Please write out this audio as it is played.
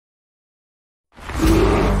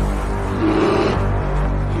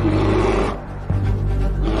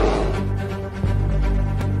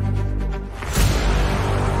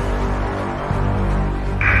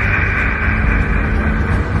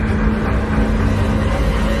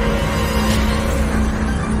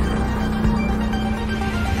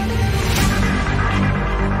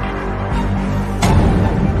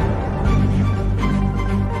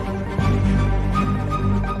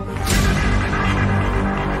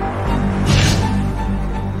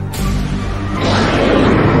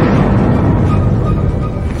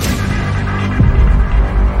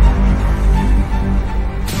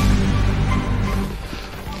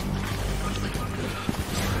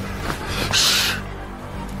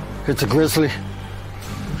It's a Grizzly.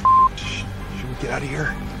 Should we get out of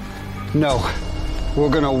here? No.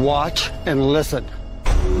 We're gonna watch and listen.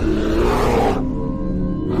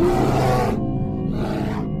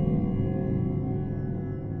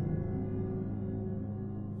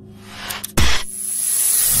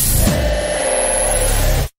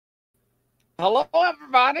 Hello,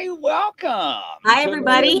 everybody. Welcome. Hi,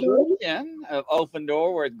 everybody. Of Open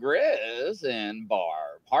Door with Grizz and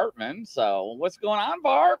Barb Hartman. So, what's going on,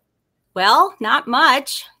 Barb? Well, not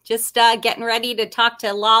much. Just getting ready to talk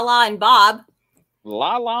to Lala and Bob.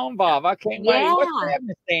 Lala and Bob. I can't wait. What's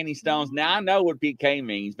happening, Standing Stones? Now, I know what PK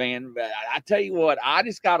means, man. But I tell you what, I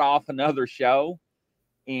just got off another show,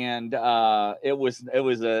 and it was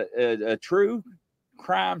a true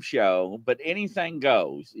crime show, but anything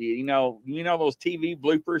goes. You know those TV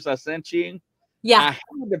bloopers I sent you? Yeah. I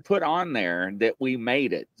had to put on there that we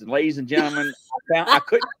made it. Ladies and gentlemen, I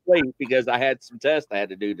couldn't sleep because I had some tests I had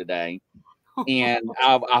to do today. And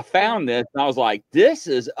I found this and I was like, this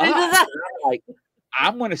is us.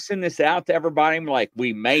 I'm going to send this out to everybody. I'm like,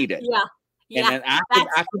 we made it. Yeah. And then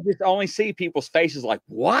I could just only see people's faces like,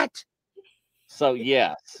 what? So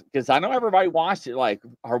yes, because I know everybody watched it. Like,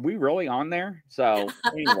 are we really on there? So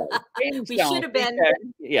anyway, we should have been.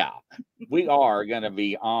 Yeah, we are going to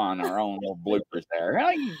be on our own little bloopers there.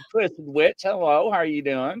 Hey, Twisted Witch, hello, how are you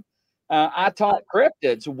doing? I Talk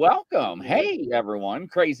Cryptids, welcome. Hey everyone,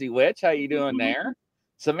 Crazy Witch, how you doing there?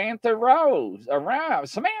 Samantha Rose, around.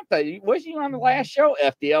 Samantha, was you on the last show?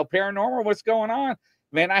 FDL Paranormal, what's going on?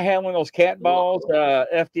 Man, I had one of those cat balls,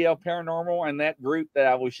 FDL Paranormal, and that group that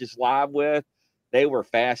I was just live with. They were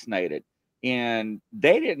fascinated, and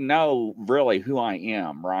they didn't know really who I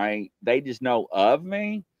am, right? They just know of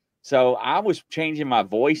me. So I was changing my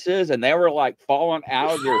voices, and they were like falling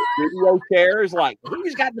out of their studio chairs, like,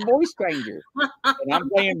 who's got the voice changer? And I'm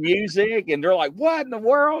playing music, and they're like, what in the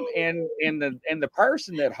world? And the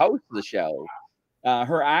person that hosts the show,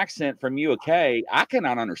 her accent from UK, I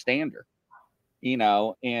cannot understand her,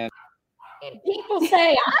 and people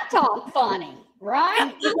say I talk funny,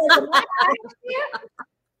 right?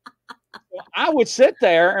 I would sit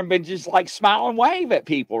there and be just like smile and wave at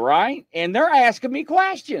people, right? And they're asking me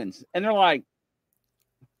questions, and they're like,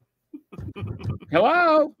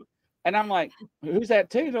 hello. And I'm like, who's that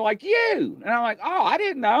too? They're like, you. And I'm like, oh, I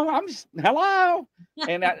didn't know. I'm just, hello.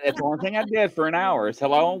 And that's the only thing I did for an hour is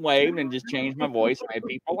hello and wave and just change my voice and made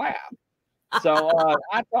people laugh. So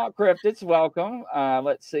I Thought Cryptids, welcome.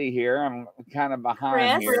 Let's see here. I'm kind of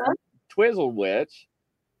behind here. Twizzle Witch.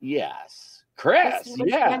 Yes. Chris.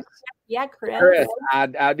 Yes. Yeah, Chris.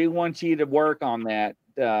 I do want you to work on that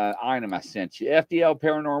item I sent you. FDL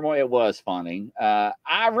Paranormal, it was funny.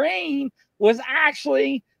 Irene was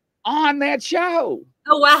actually on that show.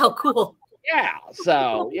 Oh, wow. Cool. Yeah.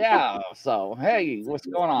 So, hey, what's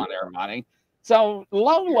going on, everybody? So,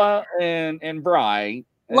 Lola and Bright.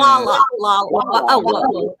 Lala.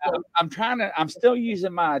 Oh, I'm still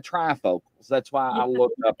using my trifocals. That's why I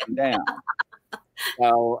look up and down.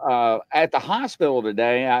 So at the hospital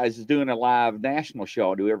today, I was doing a live national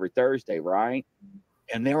show I do every Thursday, right?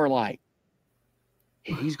 And they were like,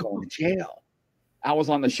 he's going to jail. I was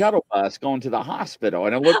on the shuttle bus going to the hospital,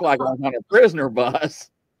 and it looked like I was on a prisoner bus.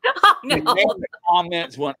 Oh, no. And the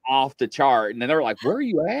comments went off the chart. And then they're like, where are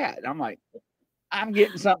you at? And I'm like, I'm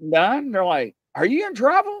getting something done. They're like, are you in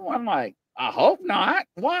trouble? I'm like, I hope not.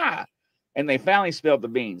 Why? And they finally spilled the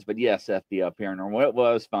beans. But yes, FDL Paranormal, it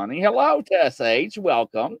was funny. Hello, Tess H.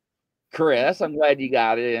 Welcome. Chris, I'm glad you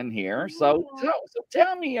got it in here. So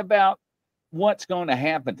tell me about what's going to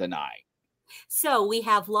happen tonight. So we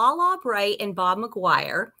have Lala Bright and Bob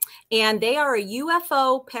McGuire, and they are a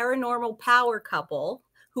UFO paranormal power couple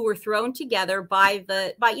who were thrown together by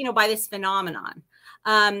this phenomenon.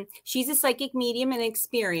 She's a psychic medium and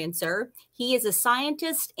experiencer. He is a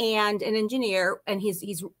scientist and an engineer, and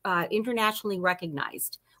he's internationally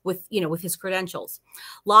recognized with his credentials.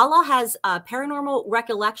 Lala has a paranormal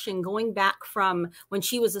recollection going back from when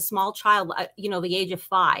she was a small child, the age of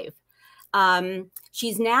 5.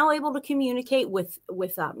 She's now able to communicate with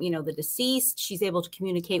the deceased. She's able to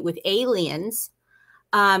communicate with aliens.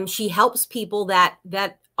 She helps people that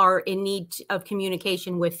are in need of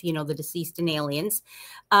communication with, the deceased and aliens.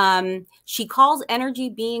 She calls energy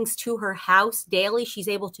beings to her house daily. She's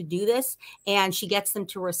able to do this, and she gets them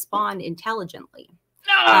to respond intelligently.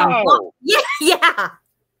 No! Yeah.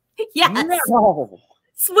 Yes. No.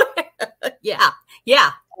 Swear. Yeah.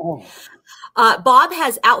 Oh. Bob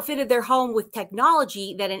has outfitted their home with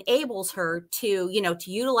technology that enables her to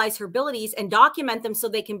utilize her abilities and document them so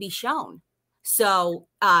they can be shown. So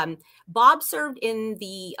Bob served in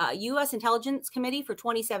the U.S. Intelligence Committee for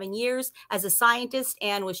 27 years as a scientist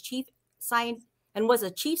and was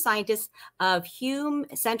a chief scientist of Hume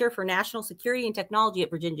Center for National Security and Technology at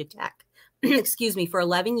Virginia Tech. Excuse me, for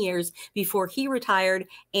 11 years before he retired,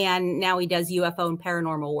 and now he does UFO and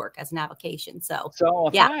paranormal work as an avocation. So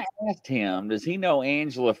if I asked him, does he know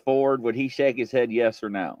Angela Ford? Would he shake his head yes or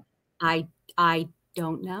no? I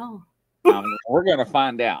don't know. We're going to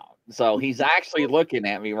find out. So he's actually looking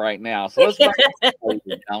at me right now. So let's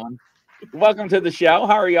welcome to the show.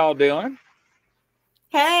 How are y'all doing?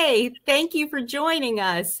 Hey, thank you for joining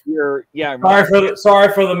us.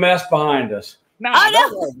 Sorry for the mess behind us. No,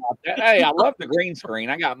 don't worry about that. Hey, I love the green screen.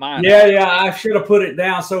 I got mine. Yeah. I should have put it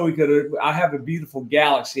down so we could. I have a beautiful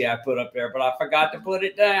galaxy I put up there, but I forgot to put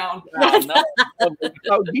it down.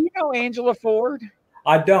 So, do you know Angela Ford?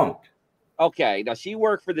 I don't. Okay, now she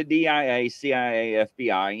worked for the DIA, CIA,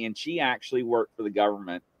 FBI, and she actually worked for the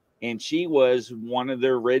government. And she was one of the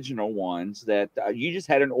original ones that you just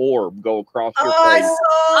had an orb go across your face. I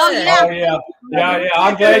saw it. Yeah.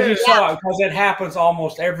 I'm glad you saw it because it happens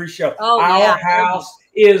almost every show. Our house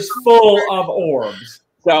is full of orbs.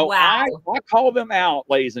 So I call them out,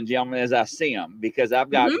 ladies and gentlemen, as I see them because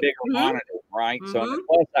I've got bigger monitors, right? So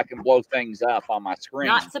plus I can blow things up on my screen.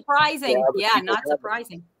 Not surprising. Not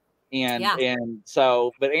surprising. And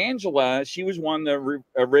so, but Angela, she was one of the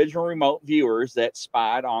original remote viewers that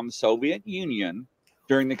spied on the Soviet Union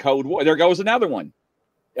during the Cold War. There goes another one.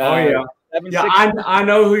 I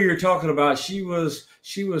know who you're talking about. She was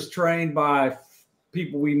trained by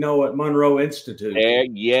people we know at Monroe Institute. There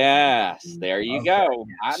you go.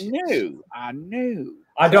 I knew.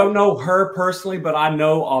 I don't know her personally, but I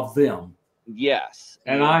know of them. Yes,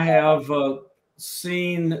 and I have.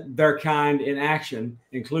 Seen their kind in action,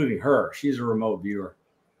 including her. She's a remote viewer.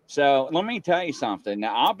 So let me tell you something.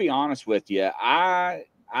 Now, I'll be honest with you. I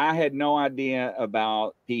had no idea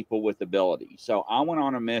about people with abilities. So I went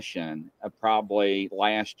on a mission probably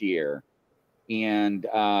last year, and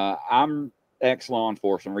I'm ex-law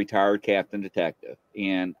enforcement, retired captain detective.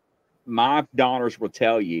 And my daughters will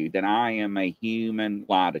tell you that I am a human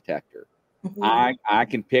lie detector. I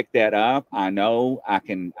can pick that up. I know I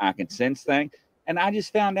can sense things. And I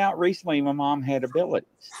just found out recently my mom had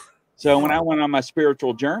abilities. So when I went on my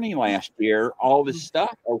spiritual journey last year, all this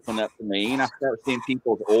stuff opened up to me, and I started seeing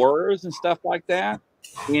people's auras and stuff like that.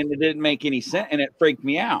 And it didn't make any sense, and it freaked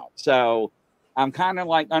me out. So I'm kind of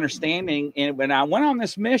like understanding. And when I went on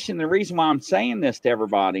this mission, the reason why I'm saying this to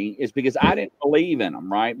everybody is because I didn't believe in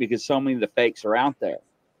them, right? Because so many of the fakes are out there.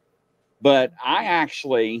 But I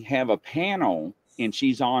actually have a panel, and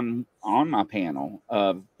she's on my panel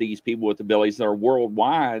of these people with abilities that are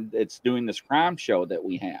worldwide. It's doing this crime show that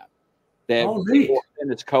we have. That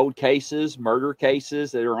and it's cold cases, murder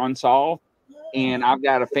cases that are unsolved. And I've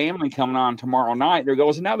got a family coming on tomorrow night. There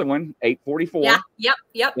goes another one, 8:44. Yep.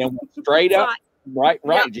 And straight up, right.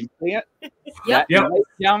 Yep. Did you see it?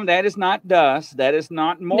 That is not dust. That is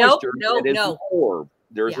not moisture. That is an orb.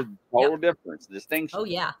 There's a total difference, distinction. Oh,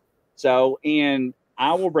 yeah. So, and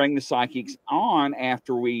I will bring the psychics on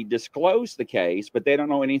after we disclose the case, but they don't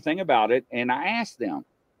know anything about it. And I asked them,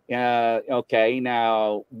 okay,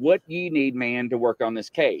 now what do you need, man, to work on this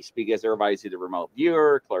case? Because everybody's either remote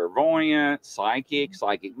viewer, clairvoyant, psychic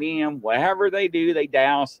medium, whatever they do, they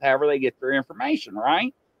douse, however they get their information,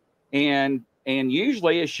 right? And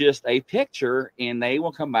usually it's just a picture, and they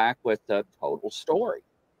will come back with the total story.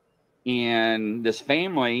 And this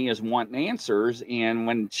family is wanting answers. And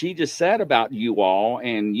when she just said about you all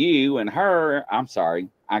and you and her, I'm sorry,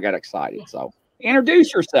 I got excited. So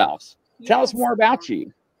introduce yourselves. Yes. Tell us more about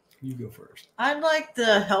you. You go first. I'd like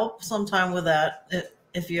to help sometime with that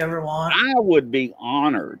if you ever want. I would be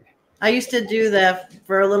honored. I used to do that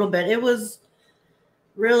for a little bit. It was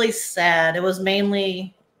really sad. It was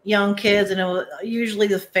mainly young kids, and it was usually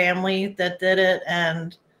the family that did it.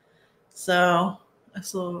 And so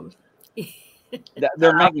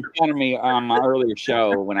they're making fun of me on my earlier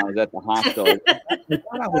show when I was at the hospital. I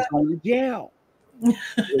thought I was going to jail. I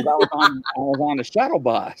was on the shuttle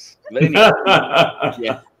bus. But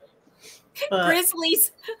anyway,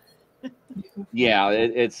 Grizzlies.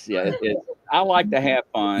 It's I like to have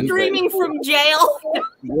fun. Streaming from jail.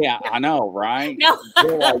 Yeah, I know, right? No.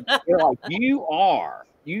 They're like,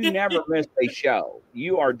 you never miss a show.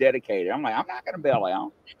 You are dedicated. I'm like, I'm not going to bail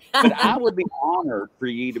out, but I would be honored for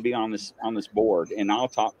you to be on this board, and I'll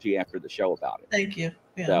talk to you after the show about it. Thank you.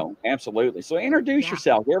 Yeah. So absolutely. So introduce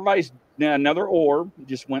yourself. Everybody's another orb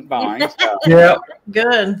just went by. So. Yeah,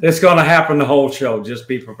 good. It's going to happen the whole show. Just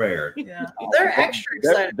be prepared. Yeah, they're extra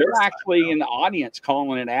excited. They're actually in the audience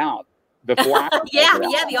calling it out. before I yeah,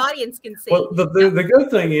 the audience can see. Well, the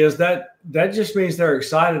good thing is that just means they're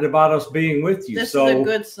excited about us being with you. This is a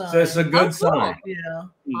good sign. So it's a good sign. Yeah.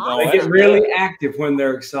 They get really active when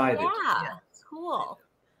they're excited. Yeah, cool.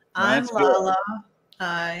 I'm Lala.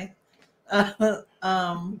 Hi.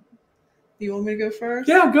 You want me to go first?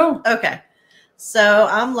 Yeah, go. Okay. So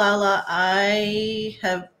I'm Lala. I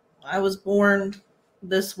was born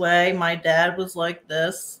this way. My dad was like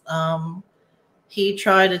this. He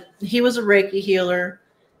was a Reiki healer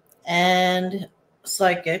and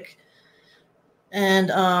psychic. And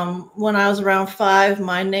when I was around 5,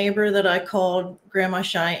 my neighbor that I called Grandma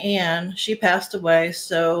Cheyenne, she passed away.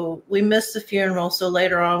 So we missed the funeral. So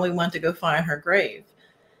later on, we went to go find her grave.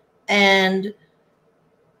 And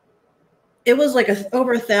it was like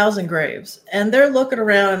over 1,000 graves. And they're looking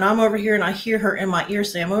around, and I'm over here, and I hear her in my ear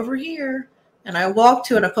say, I'm over here. And I walked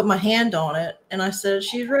to it, and I put my hand on it, and I said,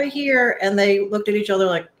 she's right here. And they looked at each other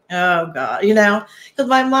like, oh God, because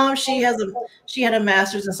my mom, she had a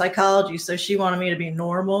master's in psychology, so she wanted me to be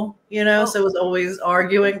normal, so it was always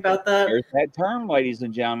arguing about that. There's that term, ladies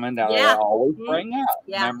and gentlemen, that I always bring up.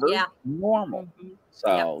 Remember, normal.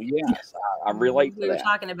 So yes, I relate to that. We were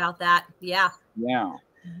talking about that. Yeah. Yeah.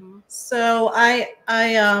 So I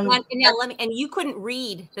and you couldn't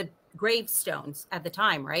read the gravestones at the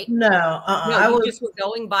time, right? No, no, you just were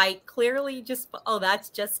going by clearly. That's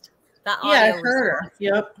just that. Yeah, I heard her.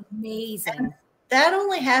 Yep, amazing. And that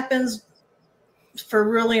only happens for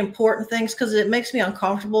really important things because it makes me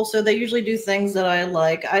uncomfortable. So they usually do things that I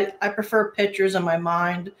like. I prefer pictures in my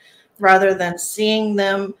mind rather than seeing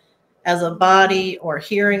them as a body or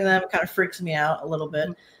hearing them. Kind of freaks me out a little bit.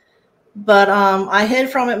 But I hid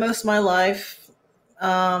from it most of my life.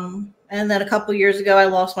 And then a couple of years ago, I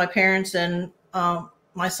lost my parents and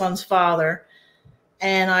my son's father.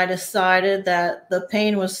 And I decided that the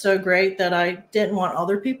pain was so great that I didn't want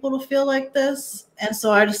other people to feel like this. And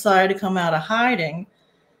so I decided to come out of hiding.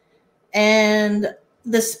 And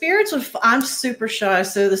the spirits I'm super shy.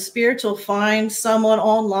 So the spirits will find someone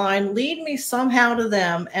online, lead me somehow to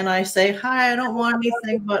them. And I say, hi, I don't want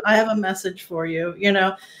anything, but I have a message for you,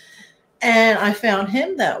 And I found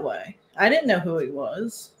him that way. I didn't know who he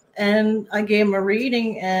was. And I gave him a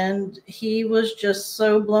reading, and he was just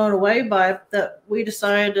so blown away by it that we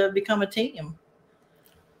decided to become a team.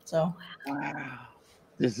 So, wow.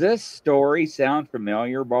 Does this story sound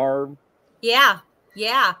familiar, Barb? Yeah.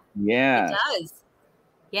 Yeah. It does.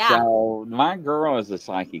 Yeah. So my girl is a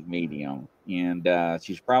psychic medium, and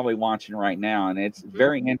she's probably watching right now, and it's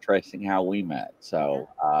very interesting how we met. So,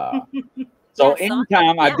 so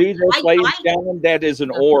anytime I do this, ladies and gentlemen, that is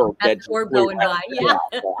an orb. That's orb going by. Yeah.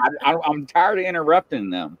 So I'm tired of interrupting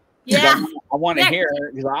them. Yeah. I want to hear,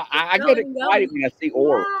 because I get excited when I see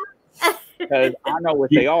orbs. Because I know what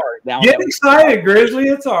they are. Now, get excited, Grizzly.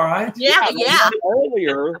 It's all right. Yeah.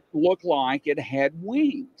 Earlier looked like it had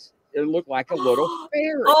wings. It looked like a little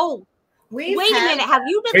fairy. Oh, wait a minute. Have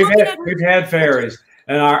you been We've had fairies.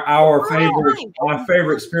 And our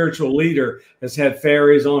favorite spiritual leader has had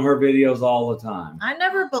fairies on her videos all the time. I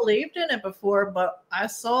never believed in it before, but I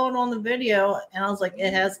saw it on the video, and I was like,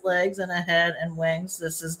 it has legs and a head and wings.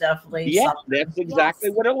 This is definitely something. That's exactly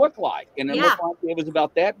what it looked like. And it looked like it was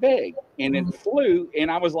about that big. And it flew, and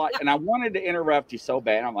I was like, and I wanted to interrupt you so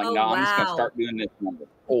bad. I'm like, I'm just going to start doing this number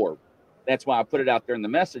 4. That's why I put it out there in the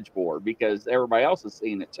message board, because everybody else is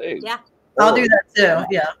seeing it too. Yeah. I'll do that too.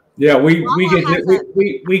 Yeah. Yeah, we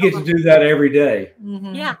get to do that every day.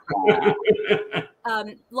 Mm-hmm. Yeah.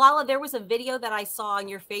 Lala, there was a video that I saw on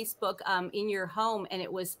your Facebook in your home, and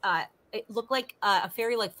it was it looked like a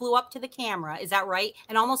fairy flew up to the camera. Is that right?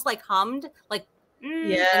 And almost hummed and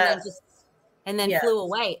then flew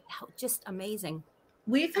away. Just amazing.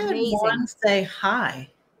 We've had one say hi.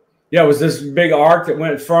 Yeah, it was this big arc that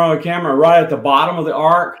went in front of the camera. Right at the bottom of the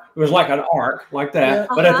arc, it was like an arc like that. Yeah.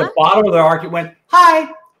 But at the bottom of the arc, it went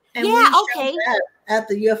hi. And we showed that at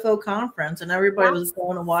the UFO conference, and everybody was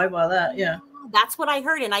going away by that. Yeah, that's what I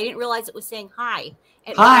heard, and I didn't realize it was saying hi.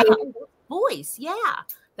 Hi, voice. Yeah,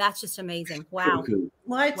 that's just amazing. Wow.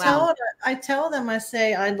 Well, I tell them, I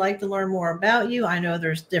say, I'd like to learn more about you. I know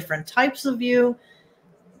there's different types of you,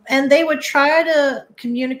 and they would try to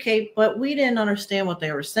communicate, but we didn't understand what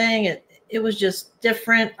they were saying. It was just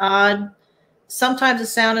different, odd. Sometimes it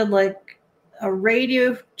sounded like a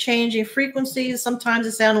radio changing frequencies. Sometimes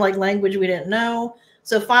it sounded like language we didn't know.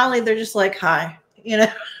 So finally, they're just like, hi,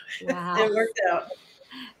 Wow. It worked out.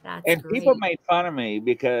 And great. People made fun of me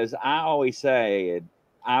because I always say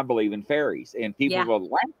I believe in fairies, and people will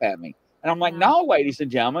laugh at me. And I'm like, no, ladies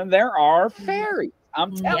and gentlemen, there are fairies.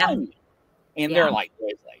 I'm telling you. And they're like,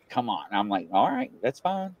 come on. I'm like, all right, that's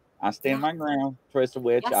fine. I stand my ground, Twisted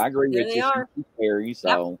Witch. Yes, I agree there with they are. you. Scary,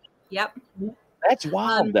 so Yep. that's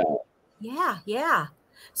wild, though. Yeah, yeah.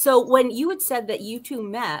 So when you had said that you two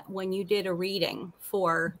met when you did a reading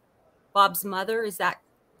for Bob's mother, is that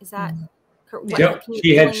correct? Yep,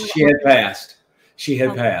 she had passed. She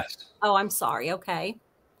had passed. Oh, I'm sorry. Okay.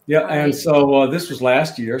 Yeah, All and right. so this was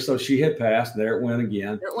last year, so she had passed. There it went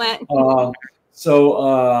again. It went.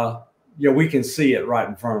 Yeah, we can see it right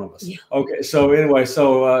in front of us. Yeah. Okay, so anyway,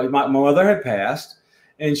 my mother had passed,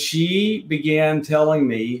 and she began telling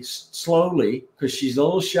me slowly, because she's a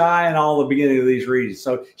little shy in all the beginning of these readings.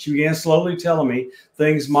 So she began slowly telling me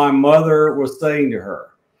things my mother was saying to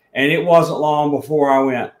her. And it wasn't long before I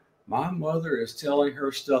went, my mother is telling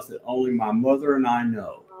her stuff that only my mother and I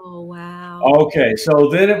know. Oh, wow. Okay, so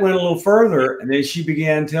then it went a little further, and then she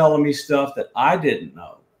began telling me stuff that I didn't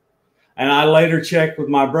know. And I later checked with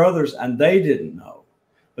my brothers, and they didn't know.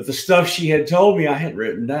 But the stuff she had told me, I had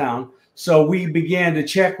written down. So we began to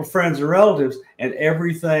check with friends and relatives, and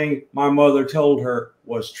everything my mother told her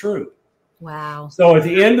was true. Wow. So at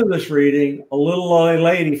the end of this reading, a little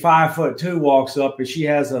lady, 5'2", walks up, and she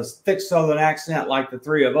has a thick Southern accent like the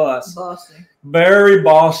three of us. Bossy. Very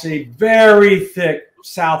bossy, very thick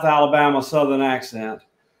South Alabama Southern accent.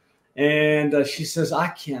 And she says, I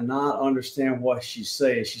cannot understand what she's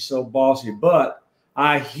saying. She's so bossy, but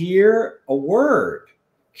I hear a word.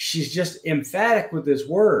 She's just emphatic with this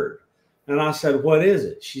word. And I said, what is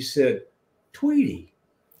it? She said, Tweety.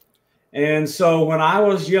 And so when I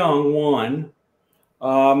was young,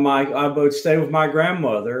 I would stay with my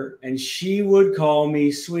grandmother, and she would call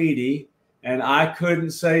me Sweetie, and I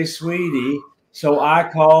couldn't say Sweetie, so I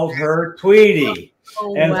called her Tweety.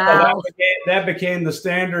 Oh, and wow. so that became the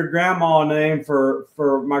standard grandma name for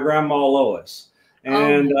my grandma Lois.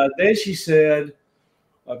 And then she said,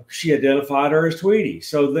 she identified her as Tweety.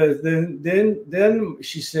 So then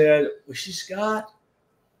she said, well, she's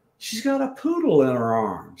got a poodle in her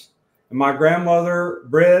arms. And my grandmother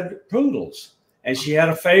bred poodles, and she had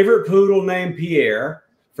a favorite poodle named Pierre,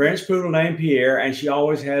 French poodle named Pierre, and she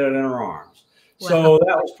always had it in her arms. Wow. So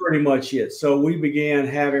that was pretty much it. So we began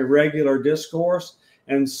having regular discourse,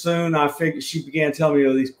 and soon she began telling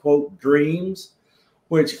me these quote dreams,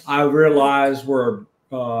 which I realized were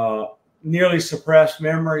nearly suppressed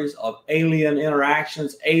memories of alien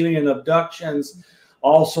interactions, alien abductions,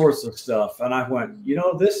 all sorts of stuff. And I went,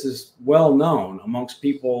 this is well known amongst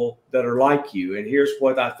people that are like you. And here's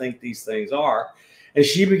what I think these things are. And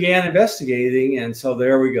she began investigating. And so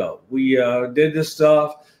there we go. We did this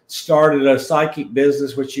stuff, started a psychic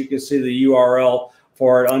business, which you can see the URL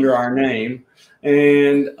for it under our name.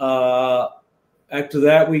 And after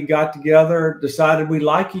that, we got together, decided we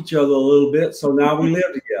like each other a little bit. So now we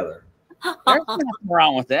live together. There's nothing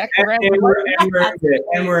wrong with that.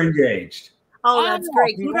 And we're engaged. Oh, that's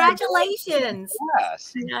great. Congratulations.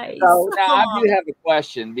 Yes. Nice. So now I do have a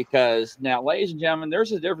question, because now, ladies and gentlemen,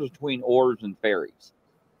 there's a difference between orbs and fairies.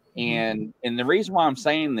 And the reason why I'm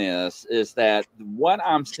saying this is that what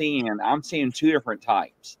I'm seeing two different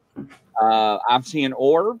types. I'm seeing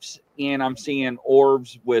orbs, and I'm seeing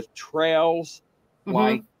orbs with trails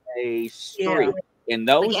like a street. Yeah. And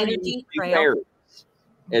those like are fairies.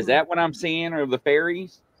 Is that what I'm seeing, or the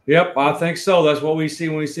fairies? Yep, I think so. That's what we see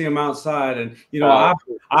when we see them outside. And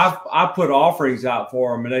I put offerings out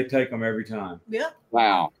for them, and they take them every time. Yeah.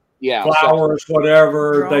 Wow. Yeah. Flowers,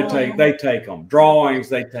 whatever they take them. Drawings,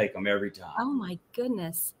 they take them every time. Oh my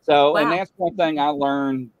goodness. So, and that's one thing I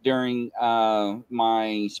learned during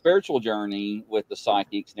my spiritual journey with the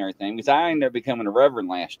psychics and everything, because I ended up becoming a reverend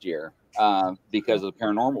last year because of the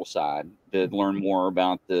paranormal side, to learn more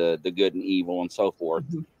about the good and evil and so forth.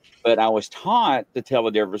 Mm-hmm. But I was taught to tell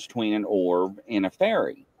the difference between an orb and a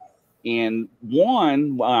fairy. And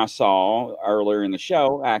one I saw earlier in the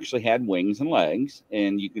show actually had wings and legs,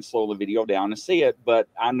 and you can slow the video down to see it. But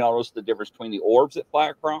I noticed the difference between the orbs that fly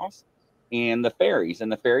across and the fairies.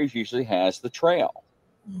 And the fairies usually has the trail.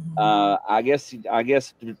 Mm-hmm. I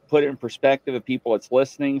guess to put it in perspective of people that's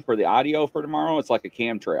listening for the audio for tomorrow, it's like a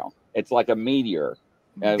chemtrail. It's like a meteor.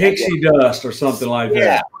 Pixie dust or something like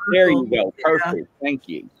that. There you go. Perfect. Yeah. Thank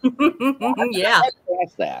you. Yeah. I had to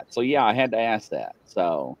ask that. So yeah, I had to ask that.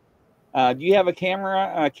 So do you have a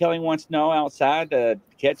camera? Kelly wants to know outside to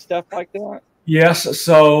catch stuff like that. Yes.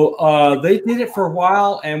 So they did it for a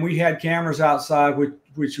while, and we had cameras outside,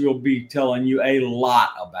 which we'll be telling you a lot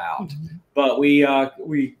about. Mm-hmm. But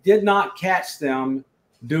we did not catch them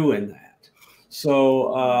doing that.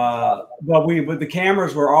 So, but the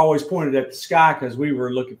cameras were always pointed at the sky because we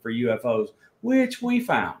were looking for UFOs, which we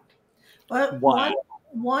found. But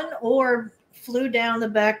one orb flew down the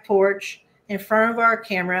back porch in front of our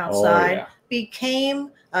camera outside.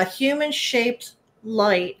 became a human-shaped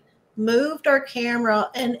light, moved our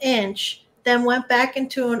camera an inch, then went back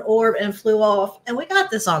into an orb and flew off. And we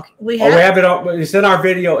got this on. We have it on. It's in our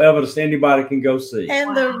video evidence. Anybody can go see.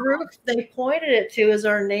 And the roof they pointed it to is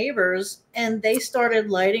our neighbors, and they started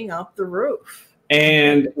lighting up the roof.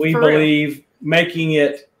 And we believe making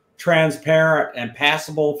it transparent and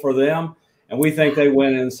passable for them. And we think they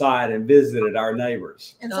went inside and visited our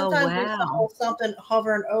neighbors. And sometimes we saw something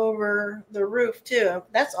hovering over the roof too.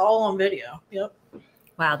 That's all on video. Yep.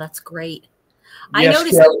 Wow, that's great. Yes, I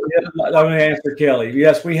noticed. Let me answer Kelly.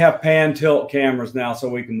 Yes, we have pan tilt cameras now, so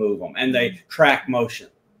we can move them, and they track motion.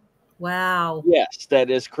 Wow. Yes, that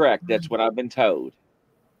is correct. That's what I've been told.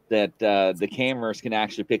 That the cameras can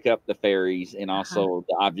actually pick up the fairies and also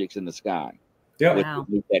the objects in the sky. Yeah, with the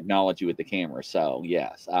new technology with the camera. So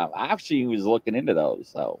yes, I actually was looking into those.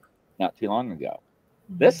 So not too long ago.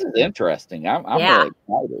 This is interesting. I'm really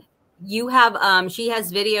excited. You have she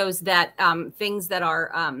has videos that things that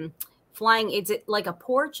are flying. Is it like a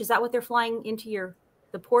porch? Is that what they're flying into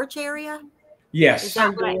the porch area? Yes. Is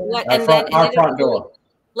that what? Our front door.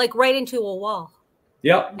 Like right into a wall.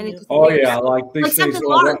 Yep. Like these things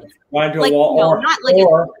right into a wall,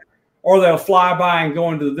 or they'll fly by and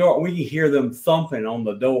go into the door. We can hear them thumping on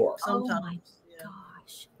the door. Oh my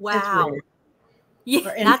gosh! Wow.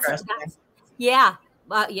 Yeah, that's yeah.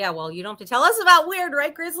 Well, you don't have to tell us about weird,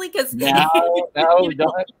 right, Grizzly? Because one of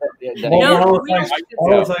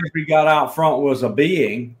the things we got out front was a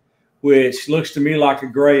being, which looks to me like a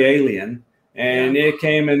gray alien, and it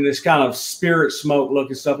came in this kind of spirit smoke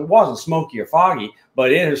looking stuff. It wasn't smoky or foggy,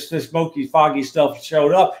 but it was this smoky, foggy stuff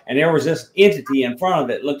showed up, and there was this entity in front of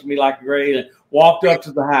it. Looked to me like a gray alien. Walked up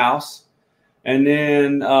to the house, and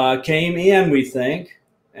then came in. We think,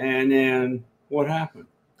 and then what happened?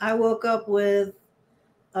 I woke up with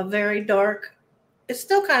a very dark, it's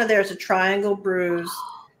still kind of there. It's a triangle bruise.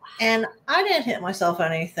 And I didn't hit myself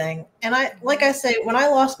on anything. And like I say, when I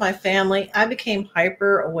lost my family, I became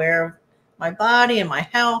hyper aware of my body and my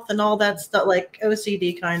health and all that stuff, like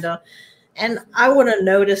OCD kind of. And I would have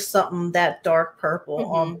noticed something that dark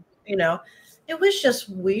purple it was just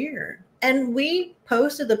weird. And we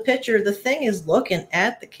posted the picture. The thing is looking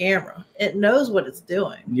at the camera. It knows what it's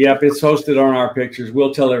doing. Yep, it's hosted on our pictures.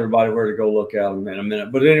 We'll tell everybody where to go look at them in a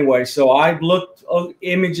minute. But anyway, so I looked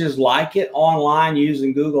images like it online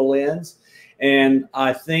using Google Lens, and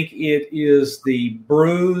I think it is the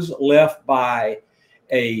bruise left by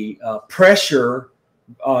a pressure-based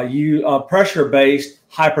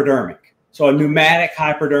hypodermic. So a pneumatic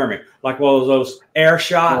hypodermic, like one of those air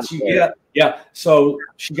shots you get. Yeah, so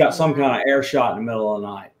she got some kind of air shot in the middle of the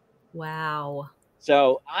night. Wow.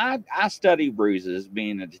 So I study bruises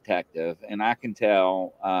being a detective, and I can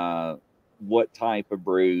tell what type of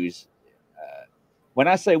bruise. When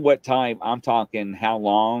I say what type, I'm talking how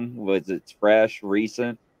long, was it fresh,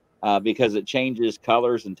 recent, because it changes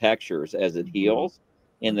colors and textures as it heals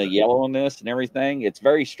in the yellowness and everything. It's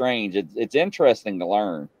very strange. It's interesting to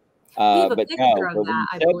learn. But when you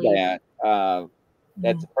said that,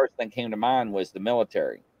 that's the first thing that came to mind was the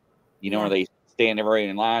military. Where they stand everybody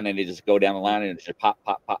in line and they just go down the line and it's just pop,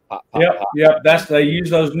 pop, pop, pop, pop. Yep. They use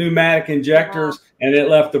those pneumatic injectors and it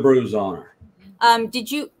left the bruise on her. Did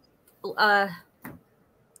you? Let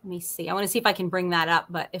me see. I want to see if I can bring that up,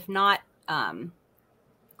 but if not,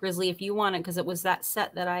 Grizzly, if you want it, because it was that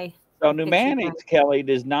set that I. So pneumatics, Kelly,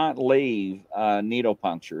 does not leave needle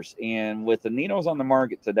punctures, and with the needles on the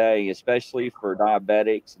market today, especially for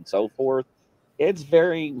diabetics and so forth, it's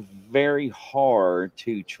very, very hard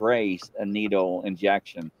to trace a needle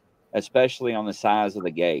injection, especially on the size of the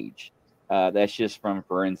gauge. That's just from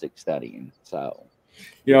forensic studying. So,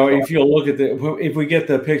 if you look at if we get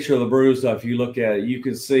the picture of the bruise, if you look at it, you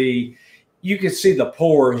can see the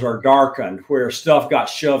pores are darkened where stuff got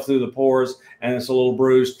shoved through the pores, and it's a little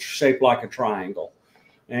bruise shaped like a triangle.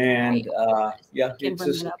 And it's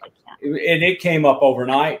just, it came up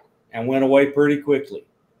overnight and went away pretty quickly.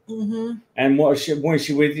 And when she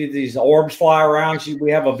with these orbs fly around,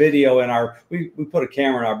 we have a video we put a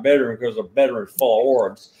camera in our bedroom because the bedroom is full of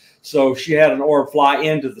orbs. So she had an orb fly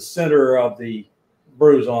into the center of the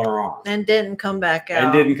bruise on her arm and didn't come back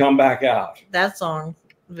out. That's on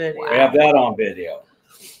video. We have that on video.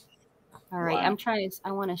 All right,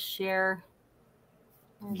 I want to share.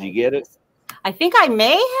 Did you get it? I think I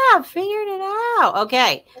may have figured it out.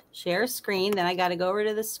 Okay, share screen. Then I got to go over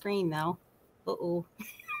to the screen though. Uh-oh.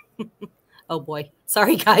 Oh boy,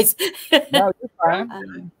 sorry guys. No, you're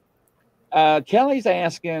fine. Kelly's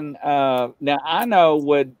asking. Now I know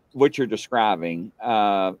what you're describing.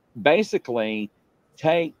 Basically,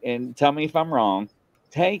 take and tell me if I'm wrong.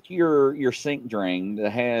 take your sink drain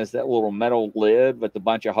that has that little metal lid with a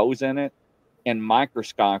bunch of hose in it, and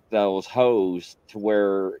microscope those hose to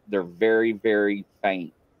where they're very, very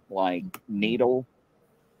faint, like needle,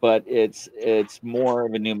 but it's more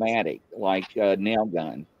of a pneumatic, like a nail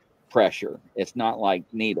gun pressure. It's not like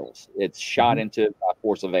needles. It's shot into by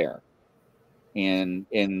force of air. And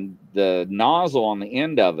the nozzle on the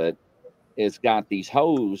end of it, it's got these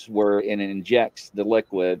hose where it injects the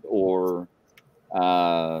liquid or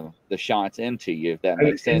the shots into you, if that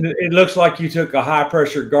makes sense. It looks like you took a high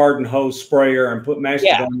pressure garden hose sprayer and mashed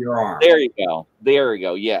it on your arm. There you go. There you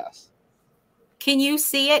go. Yes. Can you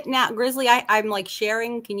see it now, Grizzly? I'm like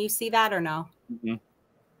sharing. Can you see that or no?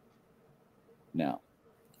 No.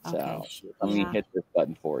 So Okay, let me hit this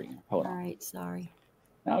button for you. Hold on. All right. Sorry.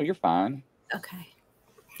 No, you're fine. Okay.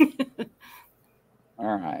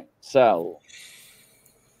 All right. So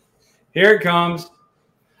here it comes.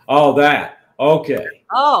 Oh, that. Okay.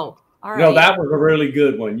 Oh, all right. No, that was a really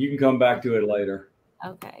good one. You can come back to it later.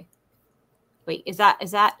 Okay. Wait, is that?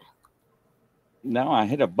 no, I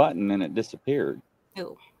hit a button and it disappeared.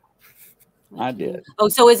 Oh, I did. Oh,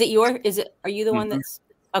 so is it? Are you the one that's?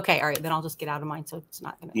 Okay. All right. Then I'll just get out of mine, so it's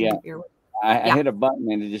not going to interfere with. I hit a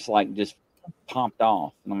button and it just popped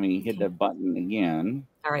off. Let me hit that button again.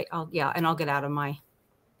 All right. I'll get out of my.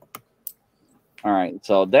 All right.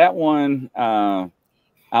 So that one, I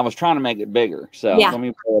was trying to make it bigger. So let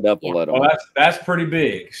me pull it up a little. Well, that's pretty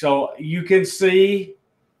big. So you can see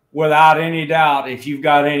without any doubt, if you've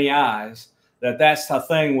got any eyes, that's a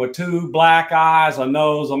thing with two black eyes, a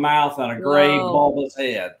nose, a mouth, and a gray bulbous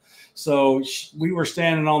head. So we were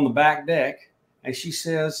standing on the back deck, and she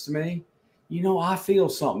says to me, "You know, I feel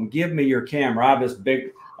something. Give me your camera.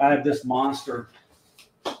 I have this monster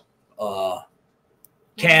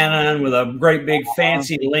Canon with a great big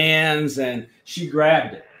fancy lens," and she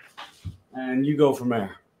grabbed it. And you go from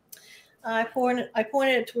there. I pointed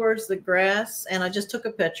it towards the grass, and I just took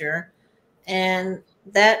a picture, and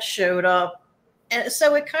that showed up. And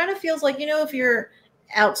so it kind of feels like, if you're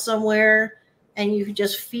out somewhere and you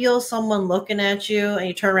just feel someone looking at you, and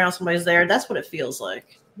you turn around, somebody's there. That's what it feels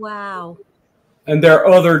like. Wow. And there are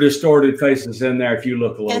other distorted faces in there if you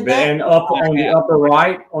look a little bit. And up on the upper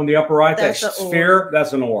right, that sphere,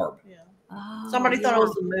 that's an orb. Yeah. Oh, somebody thought it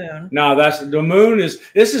was the moon. No, the moon this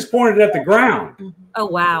is pointed at the ground. Oh,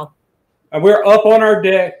 wow. And we're up on our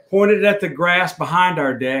deck, pointed at the grass behind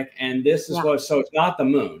our deck, and this is so it's not the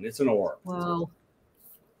moon, it's an orb. Wow.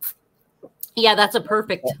 Yeah, that's a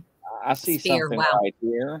perfect I see sphere. something right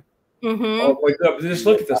here. Oh, wake up. Just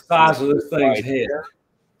look at the size of this thing's head.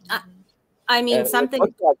 I mean, something. It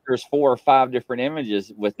looks like there's 4 or 5 different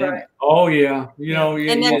images within it. Oh yeah,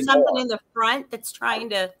 and then something in the front that's trying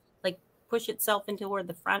to like push itself into toward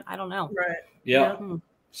the front. I don't know. Right. Yeah.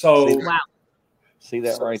 So wow. See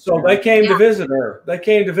that right there. So they came to visit her. They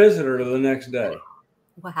came to visit her the next day.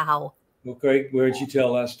 Wow. Okay, where did you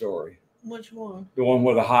tell that story? Which one? The one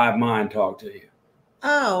where the hive mind talked to you.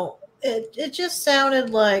 Oh, it just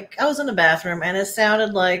sounded like I was in the bathroom, and it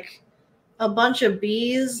sounded like a bunch of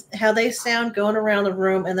bees, how they sound going around the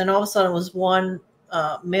room, and then all of a sudden it was one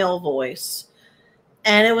male voice,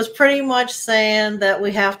 and it was pretty much saying that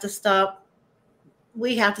we have to stop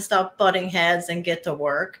butting heads and get to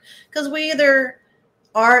work, because we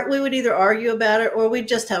would either argue about it or we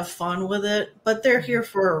just have fun with it, but they're here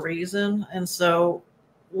for a reason, and so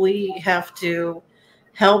we have to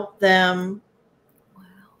help them.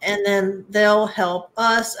 And then they'll help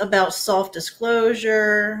us about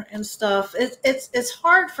self-disclosure and stuff. It's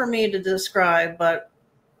hard for me to describe, but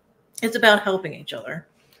it's about helping each other.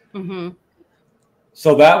 Mm-hmm.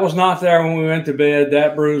 So that was not there when we went to bed.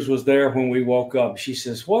 That bruise was there when we woke up. She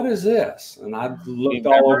says, "What is this?" And I looked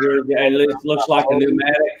all over it. It looks like a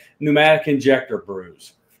pneumatic injector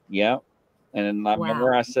bruise. Yeah. And I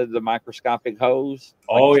remember I said the microscopic hose.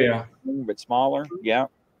 Oh, yeah. A bit smaller. Yeah.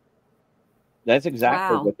 That's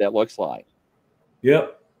exactly what that looks like.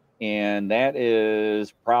 Yep. And that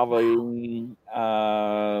is probably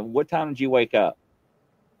what time did you wake up?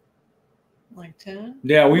 Like 10?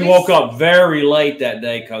 Yeah, we woke up very late that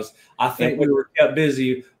day because I think we were kept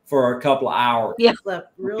busy for a couple of hours. Yeah.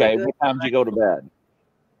 Okay. What time did you go to bed?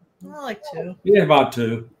 Like 2. Yeah, about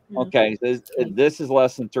 2. Okay. This is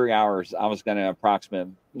less than 3 hours. I was going to approximate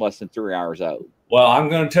less than 3 hours old. Well, I'm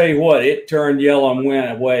going to tell you what, it turned yellow and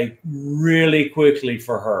went away really quickly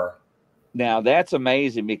for her. Now, that's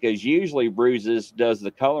amazing because usually bruises does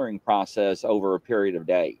the coloring process over a period of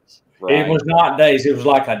days. Right? It was not days. It was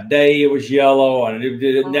like a day it was yellow, and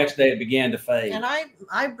the next day it began to fade. And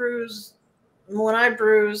I bruise, when I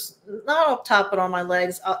bruise, not up top but on my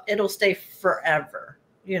legs, it'll stay forever,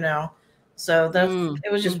 So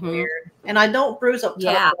it was just weird. And I don't bruise up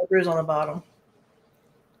top, I bruise on the bottom.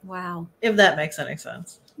 Wow. If that makes any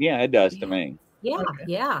sense. Yeah, it does to me. Yeah, Okay.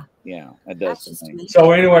 yeah. Yeah, it does to me.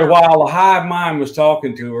 So anyway, while the hive mind was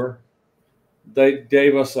talking to her, they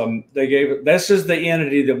gave us this is the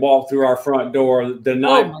entity that walked through our front door the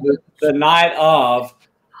night of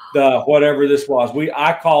the whatever this was.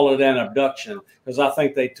 I call it an abduction because I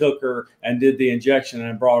think they took her and did the injection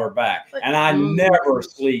and brought her back. And I never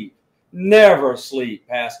sleep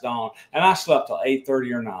past dawn. And I slept till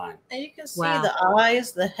 8:30 or 9. And you can see the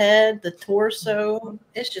eyes, the head, the torso.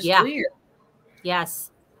 It's just weird.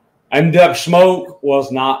 Yes. And the smoke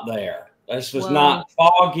was not there. This was not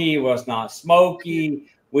foggy, was not smoky.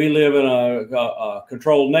 We live in a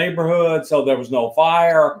controlled neighborhood, so there was no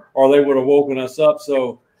fire, or they would have woken us up.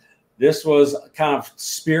 So this was kind of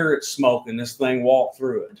spirit smoke, and this thing walked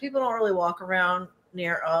through it. People don't really walk around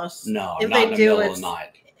near us. No, if not they in the do, middle of the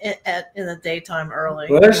night. In the daytime early.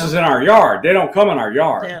 Well, this is in our yard. They don't come in our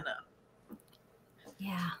yard. Yeah, no.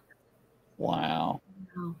 Yeah. Wow.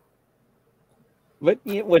 But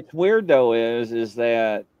what's weird though is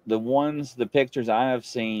that the pictures I have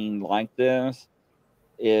seen like this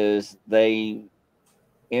is they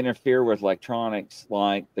interfere with electronics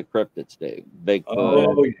like the cryptids do. Bigfoot.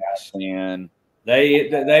 Oh yes. And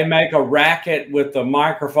they make a racket with the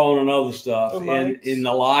microphone and other stuff in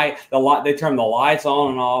the light. They turn the lights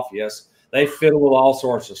on and off. Yes, they fiddle with all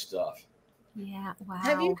sorts of stuff. Yeah. Wow.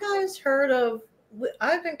 Have you guys heard of?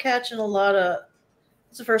 I've been catching a lot of.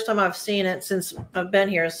 It's the first time I've seen it since I've been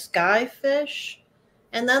here. Skyfish,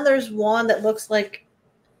 and then there's one that looks like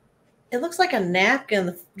a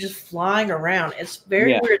napkin just flying around. It's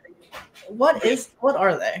very weird. What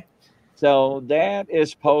are they? So that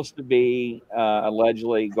is supposed to be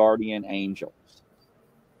allegedly guardian angels.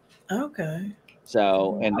 Okay.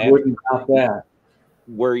 So, and I wouldn't doubt that.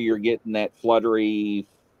 Where you're getting that fluttery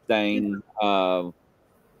thing.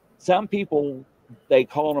 Some people, they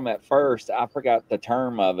called them at first. I forgot the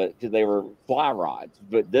term of it because they were fly rods.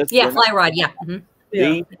 But this, fly rod. Yeah.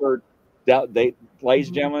 These were, ladies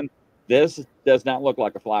and gentlemen, this does not look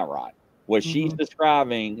like a fly rod. What she's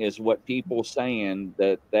describing is what people saying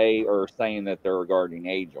that they are saying that they're guardian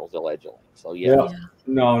angels allegedly. So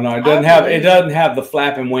no, it doesn't have the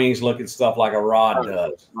flapping wings looking stuff like a rod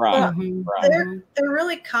does. Right. They're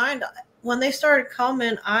really kind. When they started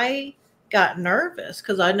coming, I got nervous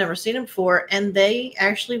because I'd never seen them before, and they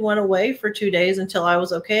actually went away for 2 days until I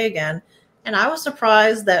was okay again. And I was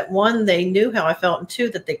surprised that one, they knew how I felt, and two,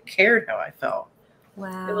 that they cared how I felt.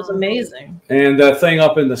 Wow. It was amazing. And the thing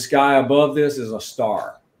up in the sky above this is a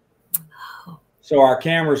star. Oh. So our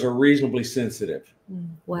cameras are reasonably sensitive.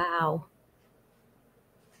 Wow.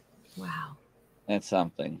 Wow. That's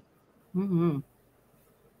something.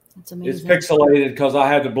 That's amazing. It's pixelated because I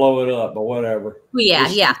had to blow it up, but whatever. Well,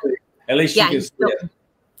 yeah. At least you can see it.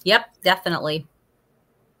 Yep, definitely.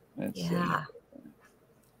 Let's see.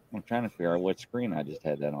 I'm trying to figure out what screen I just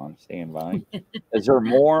had that on. Stand by. Is there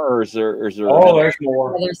more, or is there? Oh, there's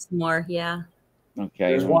more. There's more. Yeah.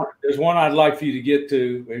 Okay. There's one I'd like for you to get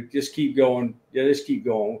to. Just keep going. Yeah, just keep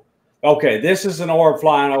going. Okay, this is an orb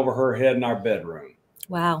flying over her head in our bedroom.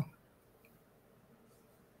 Wow.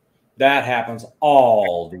 That happens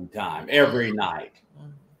all the time, every night. Wow.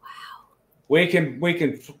 We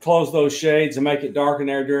can close those shades and make it dark in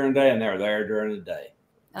there during the day, and they're there during the day.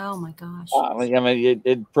 Oh my gosh. I mean,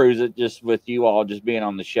 it proves it just with you all just being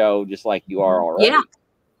on the show, just like you are already. Yeah.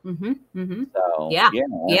 So yeah.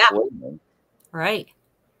 Absolutely. Right.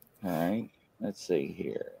 All right. Let's see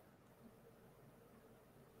here.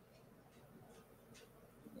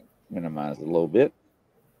 Minimize it a little bit.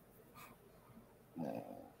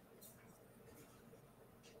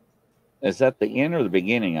 Is that the end or the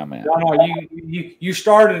beginning I'm at? No, you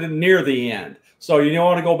started near the end. So you don't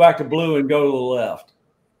want to go back to blue and go to the left.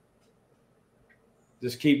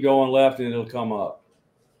 Just keep going left and it'll come up.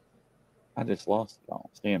 I just lost it all.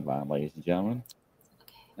 Stand by, ladies and gentlemen.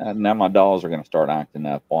 Now my dolls are going to start acting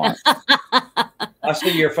up. Watch. I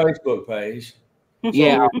see your Facebook page.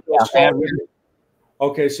 Yeah.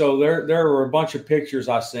 Okay, so there were a bunch of pictures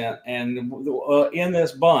I sent, and in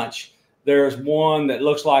this bunch, there's one that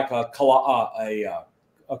looks like a collage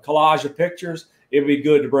of pictures. It'd be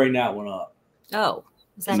good to bring that one up. Oh.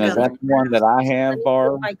 Is that one that I have,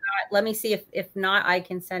 Barb? Let me see if not, I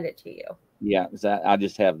can send it to you. Yeah, I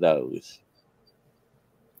just have those.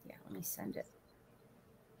 Yeah, let me send it.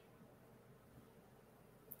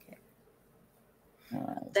 Okay. All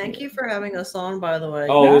right. Thank you for having us on, by the way.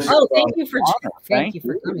 Oh, this is thank you for honor. thank you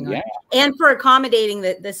for coming on Yeah. and for accommodating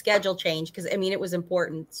the schedule change, because I mean it was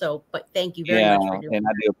important. So, but thank you very much for doing and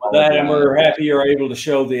I do that, and apologize. we're happy you're able to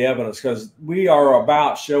show the evidence, because we are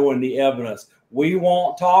about showing the evidence. We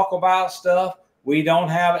won't talk about stuff we don't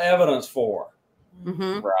have evidence for.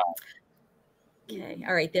 Mm-hmm. Right. Okay.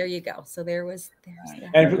 All right. There you go. So there's that.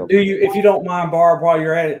 And do you, if you don't mind, Barb, while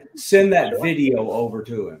you're at it, send that video over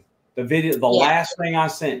to him. The video, the last thing I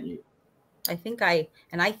sent you. I think I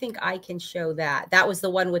can show that. That was the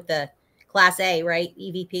one with the Class A, right?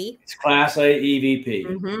 EVP. It's Class A EVP.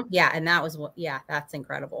 Mm-hmm. Yeah, and that was what. Yeah, that's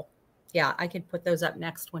incredible. Yeah, I could put those up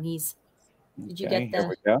next when he's. Did you get the? Here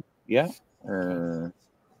we go. Yeah, we're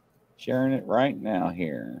sharing it right now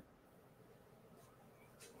here.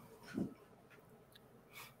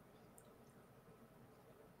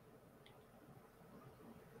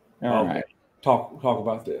 All right. Talk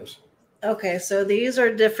about this. Okay, so these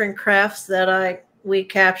are different crafts that we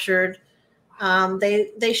captured.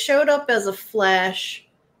 They showed up as a flash,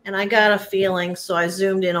 and I got a feeling, so I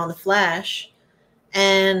zoomed in on the flash,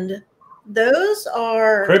 and those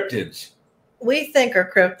are Cryptids. We think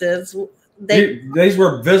are cryptids. These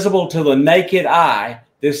were visible to the naked eye.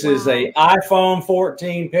 This is a iPhone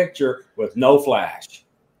 14 picture with no flash.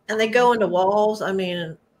 And they go into walls. I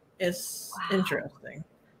mean, it's interesting.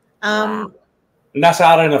 And that's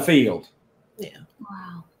out in a field. Yeah.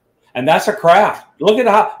 Wow. And that's a craft. Look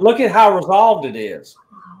at how resolved it is.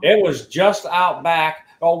 It was just out back,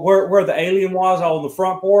 where the alien was on the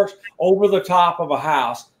front porch, over the top of a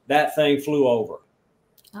house. That thing flew over.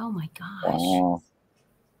 Oh my gosh. Wow.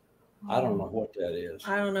 I don't know what that is.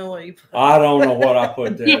 I don't know what you put. I don't know what I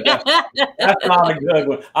put there. That's not a good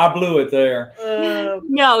one. I blew it there.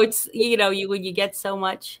 No, it's when you get so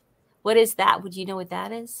much. What is that? Would you know what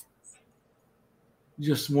that is?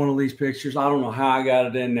 Just one of these pictures. I don't know how I got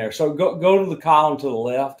it in there. So go to the column to the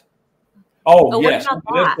left. Oh yes,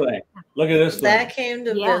 look at this thing. Look at this thing. That came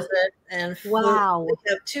to visit, and wow, we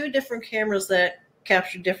have two different cameras that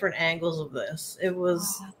captured different angles of this. It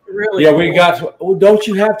was really cool. We got. Don't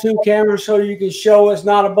you have two cameras so you can show it's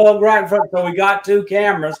not a bug right in front? So we got two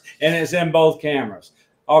cameras, and it's in both cameras.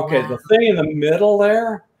 Okay, the thing in the middle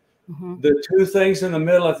there. The two things in the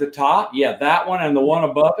middle at the top, that one and the one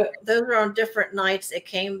above it. Those were on different nights. It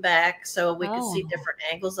came back so we could see different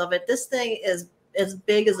angles of it. This thing is as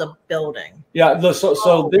big as a building. Yeah,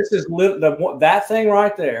 so this is that thing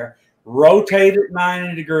right there, rotated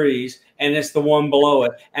 90 degrees, and it's the one below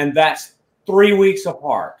it, and that's 3 weeks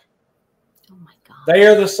apart. Oh my God! They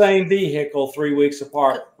are the same vehicle, 3 weeks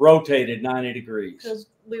apart, rotated 90 degrees. Because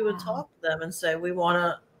we would talk to them and say, we want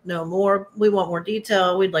to know more. We want more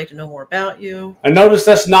detail. We'd like to know more about you. And notice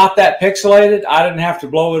that's not that pixelated. I didn't have to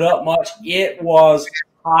blow it up much. It was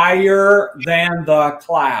higher than the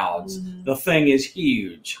clouds. The thing is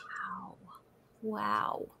huge.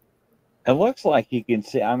 Wow. It looks like you can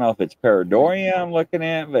see. I don't know if it's pareidolia I'm looking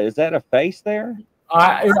at, but is that a face there?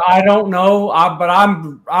 I don't know. But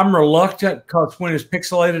I'm reluctant, because when it's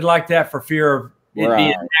pixelated like that, for fear of it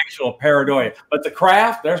being actual pareidolia. But the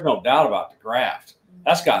craft, there's no doubt about the craft.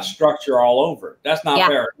 That's got structure all over it. That's not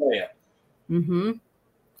pareidolia. Mm-hmm.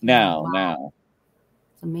 No.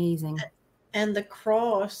 It's amazing. And the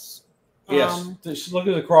cross. Yes. Just look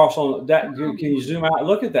at the cross on that. Can you zoom out?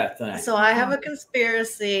 Look at that thing. So I have a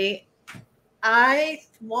conspiracy. I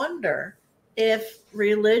wonder if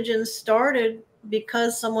religion started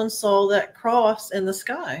because someone saw that cross in the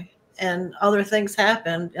sky and other things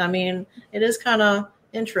happened. I mean, it is kind of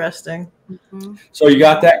interesting. So you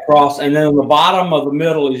got that cross, and then on the bottom of the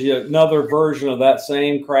middle is another version of that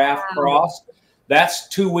same craft cross. That's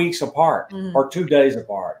 2 weeks apart or 2 days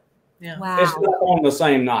apart. Yeah. Wow. It's not on the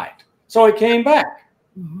same night. So it came back.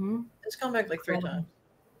 It's come back like 3 times.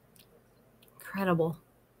 Incredible.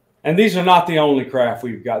 And these are not the only craft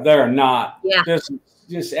we've got. They're not. Yeah.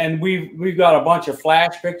 And we've got a bunch of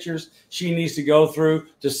flash pictures she needs to go through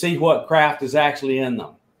to see what craft is actually in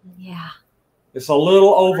them. Yeah. It's a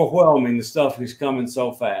little overwhelming, the stuff is coming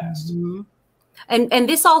so fast. And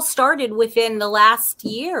this all started within the last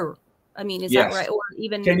year. I mean, is that right? Or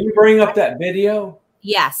even Can you bring up that video?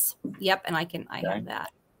 Yes. Yep. And I have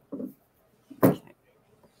that.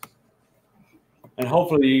 And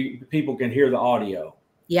hopefully people can hear the audio.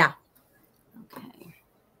 Yeah. Okay.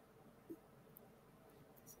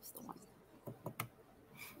 This is the one.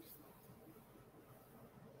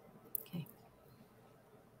 Okay.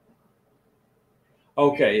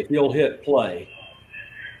 Okay, if you'll hit play.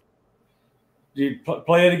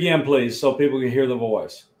 Play it again, please, so people can hear the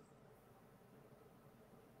voice.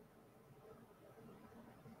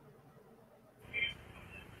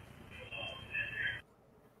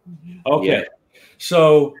 Okay. Yeah.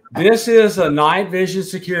 So this is a night vision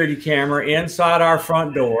security camera inside our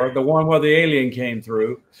front door, the one where the alien came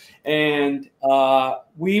through. And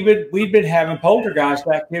we've been having poltergeist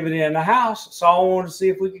activity in the house, so I wanted to see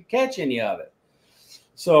if we could catch any of it.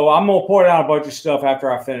 So I'm going to point out a bunch of stuff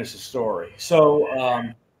after I finish the story.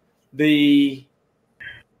 So we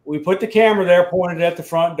put the camera there pointed at the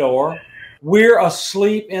front door. We're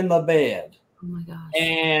asleep in the bed. Oh my gosh.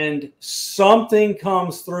 And something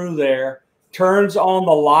comes through there, turns on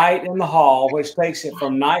the light in the hall, which takes it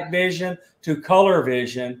from night vision to color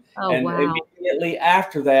vision. Oh, and wow. immediately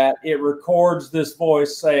after that, it records this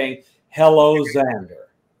voice saying, "Hello, Xander."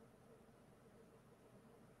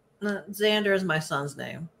 No, Xander is my son's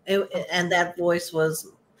name. And that voice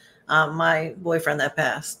was my boyfriend that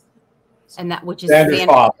passed. And that, which is Xander's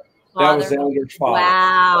father. That was father. Xander's father.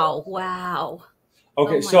 Wow. Wow.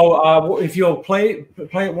 Okay, Oh my so if you'll play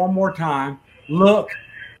it one more time, look.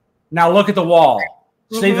 Now look at the wall.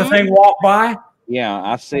 See the thing walk by? Yeah,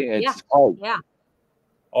 I see. It's Yeah. cold. Yeah.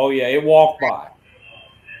 Oh yeah, it walked by.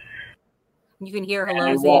 You can hear hello,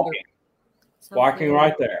 And Xander. walking, So walking cool.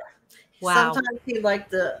 right there. Wow. Sometimes he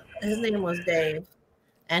liked his name was Dave,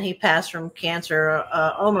 and he passed from cancer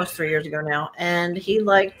almost 3 years ago now. And he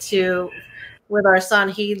liked to, with our son,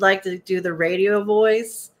 he liked to do the radio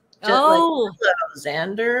voice. Just Oh, like, "Hello,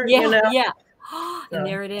 Xander," yeah. you know? Yeah. And So-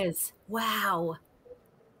 there it is. Wow.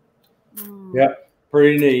 Mm. Yep,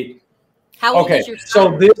 pretty neat. How old Okay, is your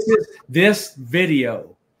so son? this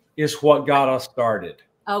video is what got us started.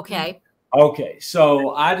 Okay. Okay,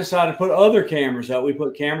 so I decided to put other cameras up. We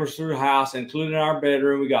put cameras through the house, including our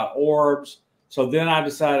bedroom. We got orbs. So then I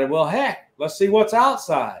decided, well, heck, let's see what's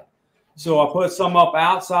outside. So I put some up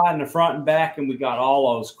outside in the front and back, and we got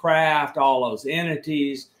all those craft, all those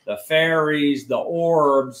entities, the fairies, the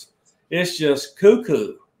orbs. It's just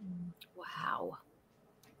cuckoo. Wow.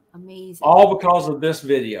 Amazing. All because of this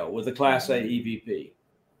video with the Class A EVP.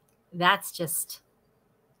 That's just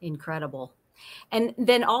incredible. And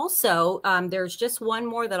then also, there's just one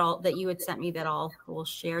more that you had sent me that we'll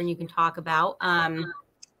share and you can talk about. Let's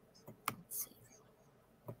see.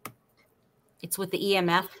 It's with the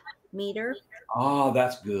EMF meter. Oh,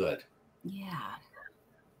 that's good. Yeah.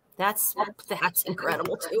 That's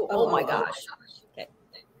incredible too. Oh my gosh. Okay.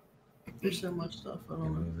 There's so much stuff. I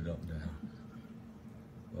don't know. Move it up, down.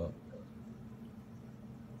 Up,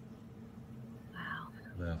 Wow.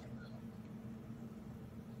 left,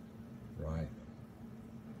 right.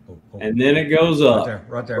 Oh, And then it goes up.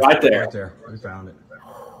 Right there. Right there. Right there. We found it.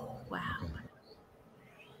 Wow.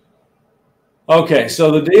 Okay,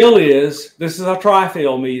 so the deal is, this is a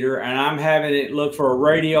trifield meter, and I'm having it look for a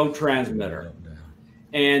radio transmitter. Up, down.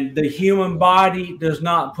 And the human body does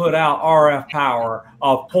not put out RF power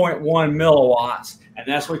of 0.1 milliwatts. And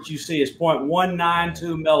that's what you see is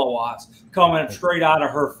 0.192 milliwatts coming straight out of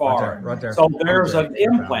her forehead. Right there. So there's Right an there.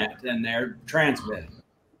 implant in there transmitting.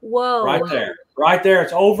 Whoa. Right there. Right there.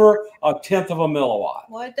 It's over 1/10 of a milliwatt.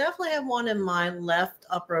 Well, I definitely have one in my left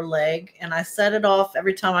upper leg, and I set it off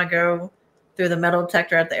every time I go through the metal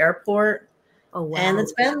detector at the airport. Oh wow. And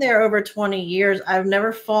it's been there over 20 years. I've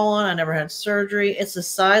never fallen. I never had surgery. It's the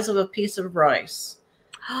size of a piece of rice.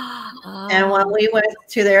 Oh. And when we went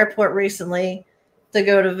to the airport recently to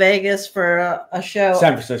go to Vegas for a show,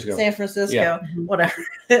 San Francisco. Yeah. whatever,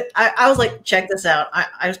 I was like, check this out.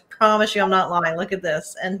 I promise you I'm not lying. Look at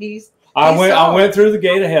this. And I saw went through the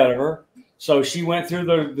gate ahead of her. So she went through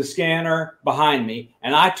the scanner behind me,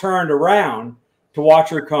 and I turned around to watch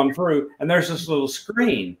her come through. And there's this little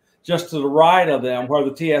screen just to the right of them where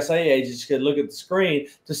the TSA agents could look at the screen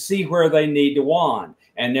to see where they need to wand.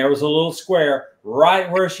 And there was a little square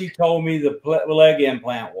right where she told me the leg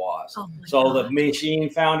implant was. Oh my So God. the machine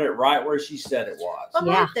found it right where she said it was. But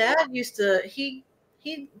Yeah. my dad used to, he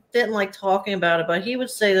didn't like talking about it, but he would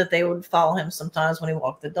say that they would follow him sometimes when he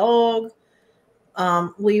walked the dog.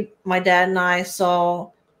 My dad and I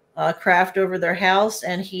saw craft over their house,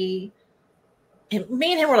 and me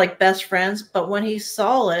and him were like best friends. But when he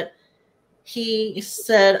saw it, he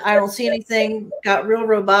said, "I don't see anything," got real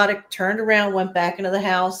robotic, turned around, went back into the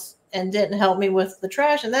house, and didn't help me with the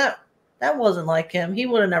trash. And that wasn't like him. He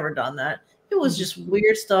would have never done that. It was just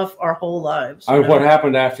weird stuff our whole lives. you know? What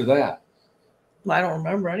happened after that? I don't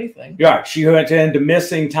remember anything. Yeah, she went into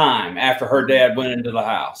missing time after her dad went into the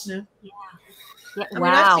house. Yeah. Yeah, I mean,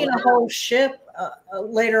 wow. I've seen a whole ship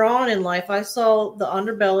later on in life. I saw the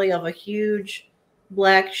underbelly of a huge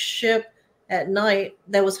black ship at night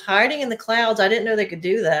that was hiding in the clouds. I didn't know they could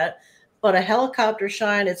do that, but a helicopter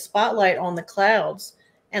shined its spotlight on the clouds.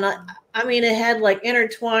 And I mean, it had like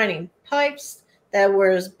intertwining pipes that were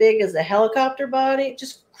as big as the helicopter body,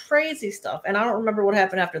 just crazy stuff. And I don't remember what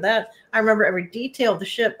happened after that. I remember every detail of the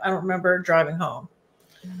ship. I don't remember driving home.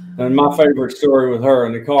 And my favorite story with her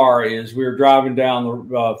in the car is we were driving down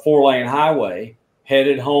the 4-lane highway,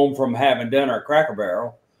 headed home from having dinner at Cracker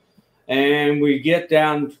Barrel. And we get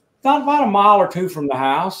down about a mile or two from the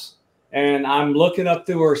house. And I'm looking up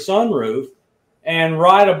through her sunroof. And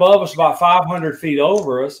right above us, about 500 feet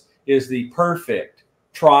over us, is the perfect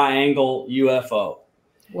triangle UFO.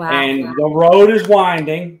 Wow. And the road is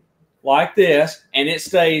winding like this, and it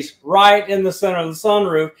stays right in the center of the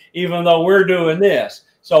sunroof, even though we're doing this.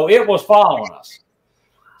 So it was following us.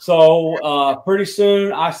 So pretty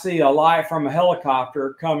soon I see a light from a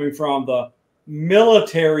helicopter coming from the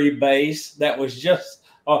military base that was just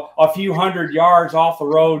a few hundred yards off the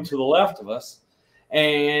road to the left of us.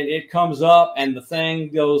 And it comes up, and the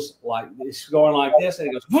thing goes like, it's going like this, and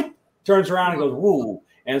it goes, whoop, turns around and goes, woo.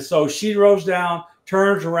 And so she rows down,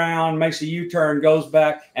 turns around, makes a U-turn, goes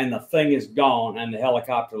back, and the thing is gone, and the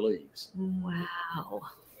helicopter leaves. Wow. Wow.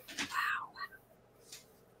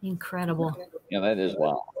 Incredible. Yeah, that is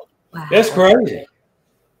wild. Wow. It's crazy.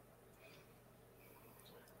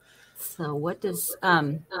 So what does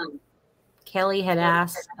Kelly had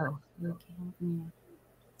asked? Oh, okay.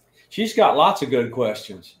 She's got lots of good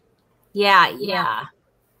questions. Yeah.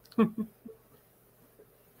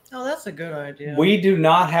 Oh, that's a good idea. We do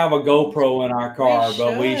not have a GoPro in our car,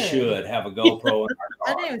 but we should have a GoPro in our car.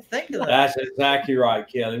 I didn't even think of that. That's exactly right,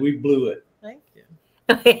 Kelly. We blew it. Thank you.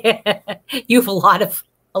 You have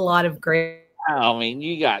a lot of great. I mean,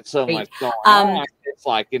 you got so much going on. It's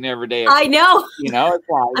like an everyday. I know. You know,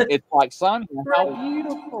 it's like sun. How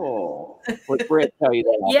beautiful. Would Britt tell you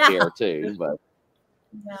that up here too? But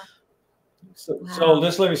yeah. So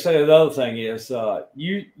just let me say the other thing is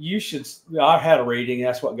you should. I had a reading.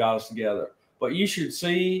 That's what got us together. But you should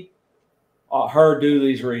see her do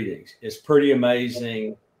these readings. It's pretty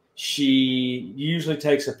amazing. She usually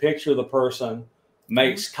takes a picture of the person,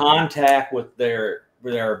 makes contact with their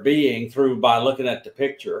being by looking at the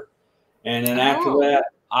picture, and then after that,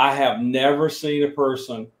 I have never seen a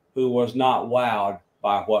person who was not wowed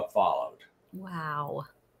by what followed. Wow.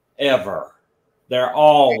 Ever. They're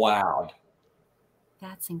all wowed.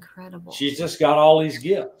 That's incredible. She's just got all these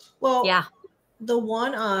gifts. Well, yeah. The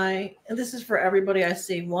one eye, and this is for everybody I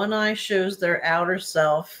see, one eye shows their outer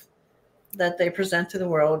self that they present to the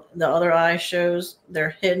world. The other eye shows their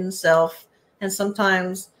hidden self, and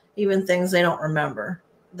sometimes even things they don't remember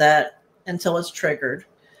that until it's triggered.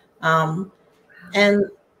 And,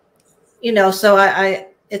 you know, so I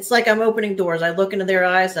it's like I'm opening doors. I look into their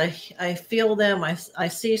eyes. I feel them. I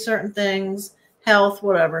see certain things, health,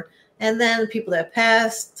 whatever. And then people that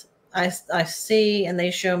passed, I see, and they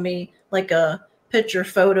show me like a picture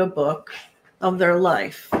photo book of their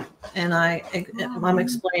life. And I'm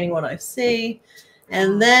explaining what I see.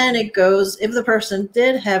 And then it goes, if the person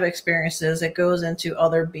did have experiences, it goes into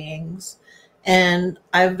other beings. And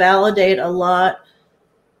I validate a lot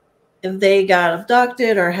if they got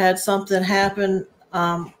abducted or had something happen.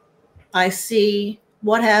 I see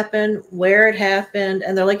what happened, where it happened,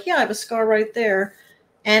 and they're like, yeah, I have a scar right there.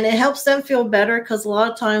 And it helps them feel better because a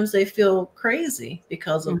lot of times they feel crazy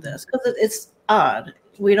because of this. Because it's odd.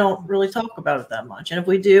 We don't really talk about it that much. And if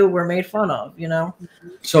we do, we're made fun of, you know?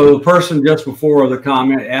 So the person just before the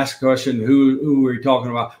comment asked a question, who were you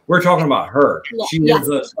talking about? We're talking about her. Yeah. She is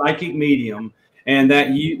a psychic medium. And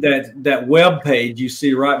that web page you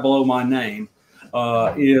see right below my name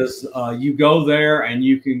is you go there and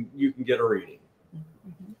you can get a reading.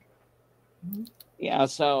 yeah,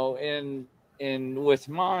 so in with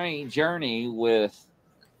my journey with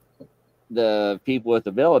the people with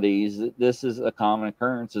abilities, this is a common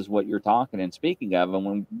occurrence, is what you're talking and speaking of, and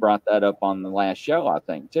we brought that up on the last show, I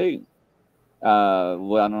think, too.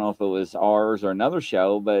 Well, I don't know if it was ours or another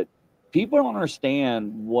show, but people don't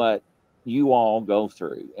understand what you all go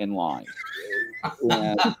through in life.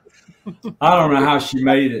 And I don't know how she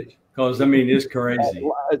made it because, I mean, it's crazy.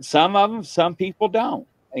 some people don't.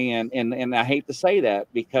 And I hate to say that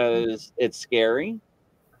because it's scary.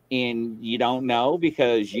 And you don't know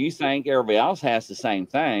because you think everybody else has the same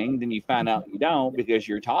thing. Then you find out you don't because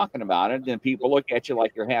you're talking about it. Then people look at you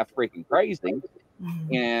like you're half freaking crazy.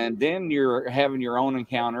 And then you're having your own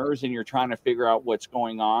encounters and you're trying to figure out what's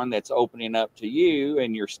going on that's opening up to you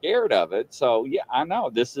and you're scared of it. So, yeah, I know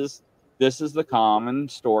this is the common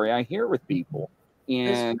story I hear with people.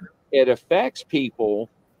 And it affects people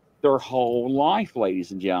their whole life,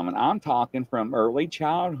 ladies and gentlemen. I'm talking from early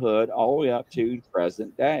childhood all the way up to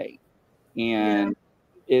present day. And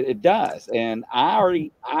it does. And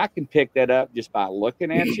I can pick that up just by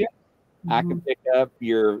looking at you. I can pick up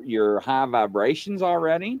your high vibrations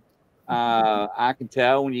already. I can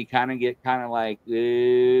tell when you kind of get kind of like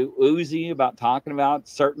oozy about talking about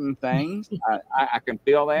certain things. I can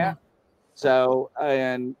feel that. Yeah. So,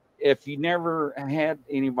 and if you never had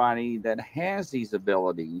anybody that has these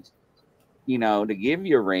abilities, you know, to give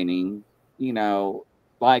you a reading, you know,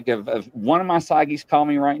 like if one of my psychics called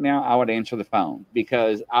me right now, I would answer the phone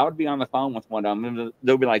because I would be on the phone with one of them and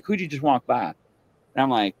they'll be like, who'd you just walk by? And I'm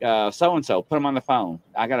like, so-and-so, put them on the phone.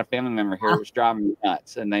 I got a family member here that's driving me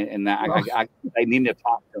nuts and they need to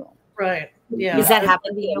talk to them. Right. Yeah. Does that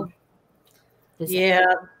happen to you? Yeah,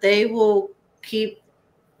 they will keep,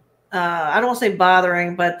 I don't want to say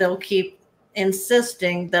bothering, but they'll keep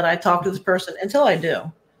insisting that I talk to this person until I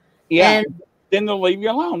do. Yeah. And then they'll leave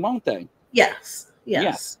you alone, won't they? Yes.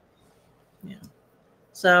 Yeah.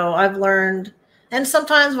 So I've learned, and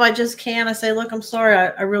sometimes if I just can't, I say, look, I'm sorry,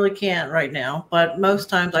 I really can't right now. But most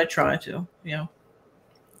times I try to,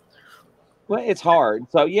 Well, it's hard.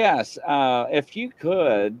 So yes, if you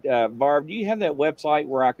could, Barb, do you have that website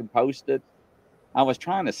where I can post it? I was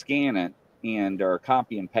trying to scan it or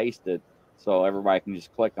copy and paste it so everybody can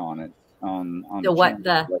just click on it on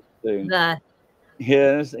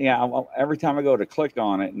his. Yeah. Every time I go to click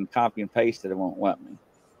on it and copy and paste it, it won't let me.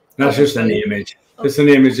 That's just an image. It's an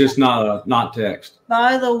image, just not text.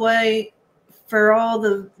 By the way, for all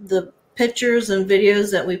the pictures and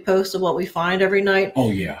videos that we post of what we find every night.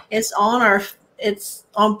 Oh yeah. It's on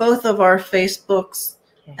both of our Facebooks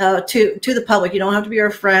to the public. You don't have to be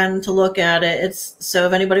our friend to look at it. It's so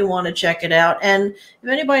if anybody want to check it out. And if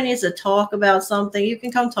anybody needs to talk about something, you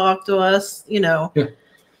can come talk to us, Yeah.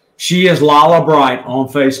 She is Lala Bright on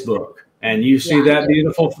Facebook. And you see that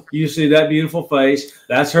beautiful face.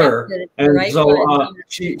 That's her. And right, so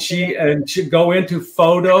she go into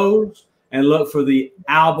photos and look for the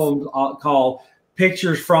album called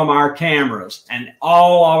Pictures from Our Cameras, and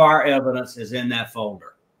all of our evidence is in that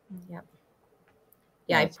folder. Yep.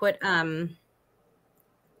 Yeah, I put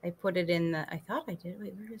it in the. I thought I did.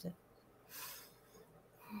 Wait, where is it?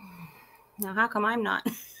 Now, how come I'm not?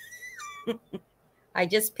 I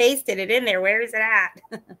just pasted it in there. Where is it at?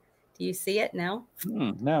 Do you see it? No?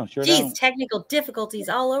 No, sure Geez, don't. technical difficulties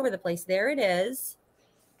all over the place. There it is.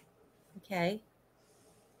 Okay.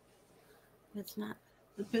 It's not.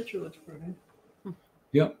 The picture looks pretty.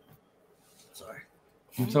 Yep. Sorry.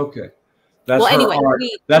 It's okay. That's her art.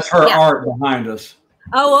 That's her art behind us.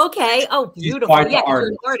 Oh, okay. Oh, beautiful. She's Yeah, she's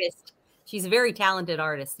an artist. She's a very talented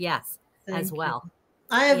artist. Yes, as well.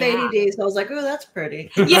 I have ADD, so I was like, oh, that's pretty.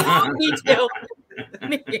 Yeah, me too.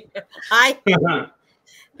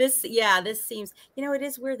 This seems, it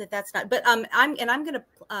is weird that that's not, but I'm gonna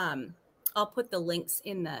I'll put the links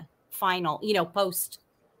in the final, post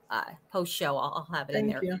show. I'll have it in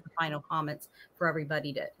there. The final comments for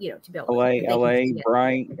everybody to be able to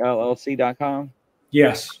LABrightLLC.com.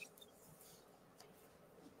 Yes.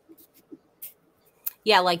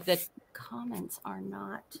 Yeah, like the comments are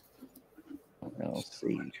not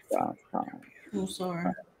LLC.com. I'm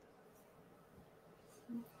sorry.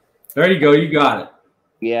 There you go. You got it.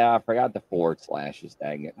 Yeah, I forgot the /.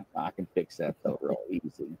 Dang it. I can fix that though real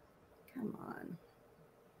easy. Come on.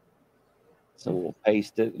 So we'll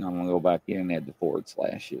paste it, and I'm going to go back in and add the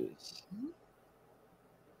 /.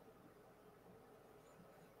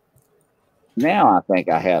 Now I think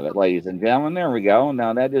I have it, ladies and gentlemen. There we go.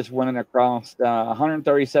 Now that just went across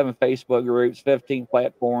 137 Facebook groups, 15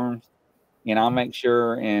 platforms, and I'll make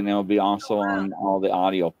sure, and it'll be also on all the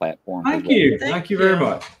audio platforms. Thank you. Thank you very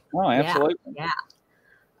much. Oh, absolutely. Yeah.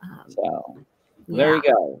 So there you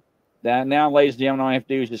go. Now, ladies and gentlemen, all you have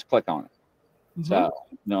to do is just click on it. So,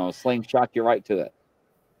 slingshot you right to it.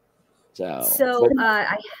 So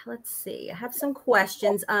let's see. I have some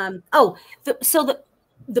questions.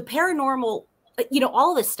 The paranormal,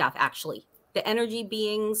 all this stuff, actually, the energy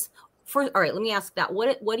beings. All right, let me ask that.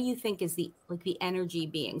 What do you think is the energy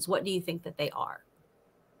beings? What do you think that they are?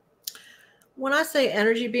 When I say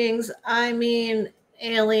energy beings, I mean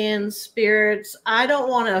aliens, spirits. I don't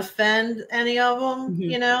want to offend any of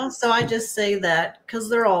them, so I just say that because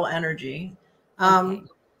they're all energy. I'm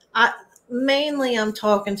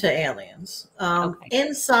talking to aliens.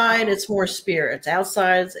 Inside, it's more spirits.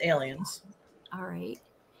 Outside, it's aliens. All right.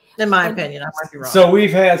 In my opinion, I might be wrong. So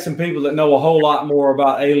we've had some people that know a whole lot more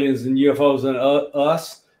about aliens and UFOs than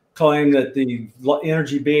us claim that the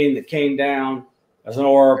energy being that came down as an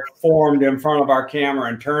aura formed in front of our camera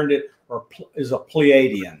and turned it is a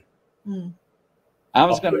Pleiadian. I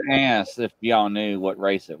was going to ask if y'all knew what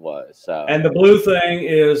race it was. So, and the blue thing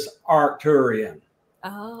is Arcturian.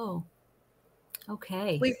 Oh,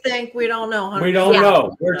 okay. We think we don't know. We don't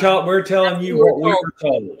know. We're telling you what we were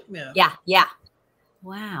told. Yeah.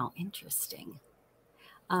 Wow, interesting.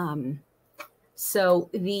 So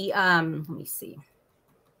the let me see.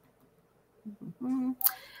 And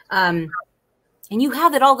you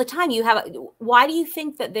have it all the time. Why do you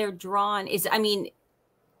think that they're drawn? Is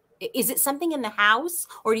it something in the house,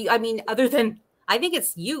 or do you? I mean, other than I think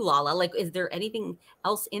it's you, Lala. Like, is there anything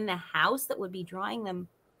else in the house that would be drawing them?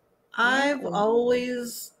 I've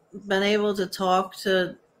always been able to talk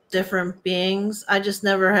to different beings. I just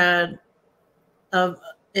never had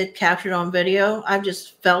it captured on video. I've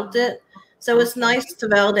just felt it. So it's nice to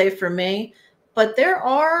validate for me. But there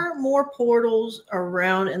are more portals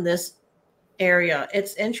around in this area.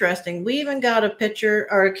 It's interesting. We even got a picture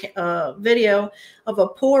or a video of a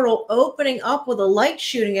portal opening up with a light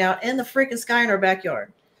shooting out in the freaking sky in our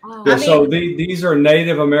backyard. Oh. Yeah, so these are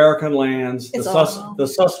Native American lands. The awesome. The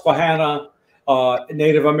Susquehanna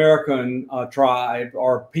Native American tribe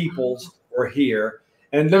or peoples were here.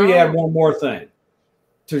 And let me add one more thing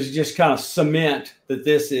to just kind of cement that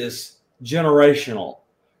this is generational.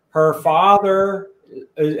 Her father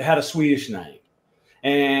had a Swedish name.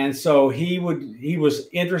 And so he was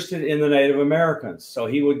interested in the Native Americans. So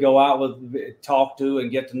he would go out talk to and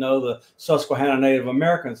get to know the Susquehanna Native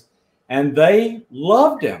Americans. And they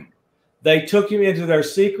loved him. They took him into their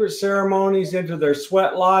secret ceremonies, into their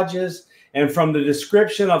sweat lodges. And from the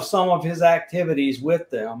description of some of his activities with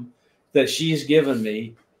them that she's given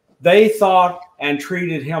me, they thought and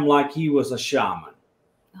treated him like he was a shaman.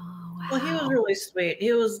 Oh, wow. Well, he was really sweet.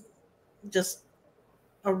 He was just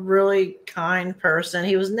a really kind person.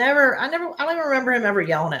 He was I don't even remember him ever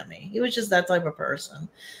yelling at me. He was just that type of person.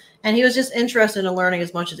 And he was just interested in learning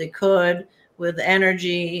as much as he could with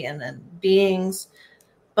energy and then beings.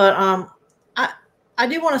 But I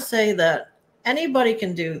do want to say that anybody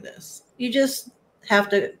can do this. You just have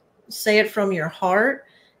to say it from your heart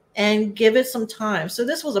and give it some time. So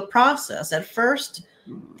this was a process. At first,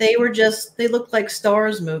 they looked like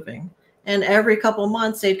stars moving. And every couple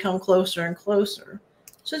months, they'd come closer and closer.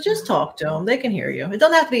 So just talk to them. They can hear you. It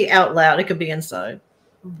doesn't have to be out loud. It could be inside.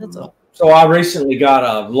 That's all. So I recently got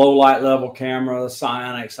a low light level camera, the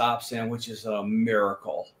Psionics Opsin, which is a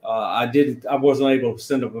miracle. I wasn't able to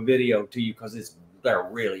send up a video to you because they're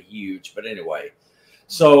really huge. But anyway,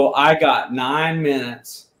 so I got 9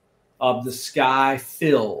 minutes of the sky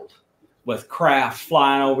filled with craft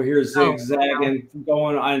flying over here, zigzagging,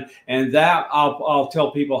 going on, and that I'll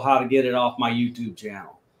tell people how to get it off my YouTube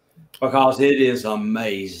channel because it is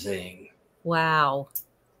amazing. Wow.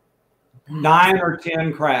 9 or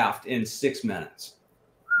 10 craft in 6 minutes.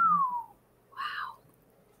 Wow.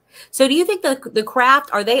 So do you think the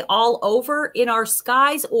craft, are they all over in our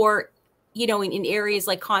skies or, in areas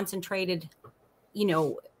like concentrated,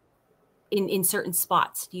 in certain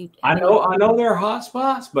spots? I know there are hot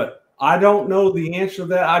spots, but I don't know the answer to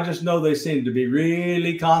that. I just know they seem to be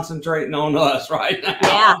really concentrating on us right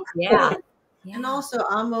now. Yeah. And also,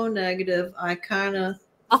 I'm O negative. I kind of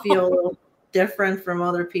feel a little different from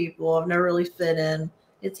other people. I've never really fit in.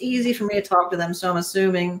 It's easy for me to talk to them, so I'm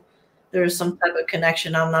assuming there's some type of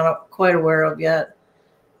connection I'm not quite aware of yet.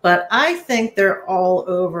 But I think they're all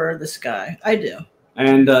over the sky. I do.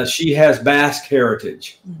 And she has Basque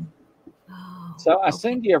heritage. So I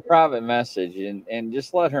send you a private message and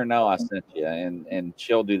just let her know I sent you, and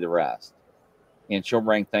she'll do the rest. And she'll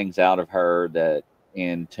bring things out of her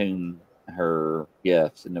and tune her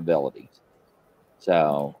gifts and abilities.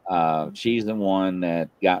 So she's the one that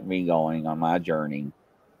got me going on my journey,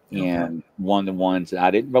 and one of the ones that I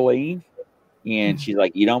didn't believe. And she's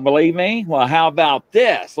like, "You don't believe me? Well, how about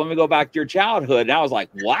this? Let me go back to your childhood." And I was like,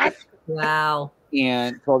 "What?" Wow.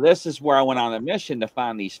 And so this is where I went on a mission to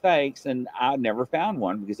find these fakes, and I never found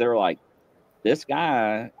one because they were like, "This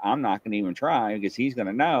guy, I'm not going to even try because he's going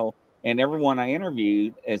to know." And everyone I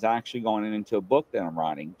interviewed is actually going into a book that I'm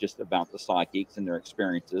writing just about the psychics and their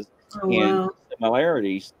experiences and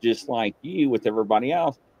similarities, just like you with everybody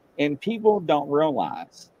else. And people don't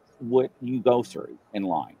realize what you go through in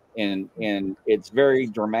life. And it's very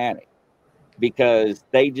dramatic because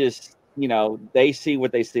they just, they see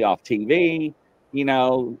what they see off TV.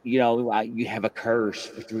 You have a curse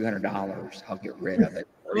for $300. I'll get rid of it.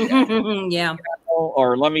 Yeah.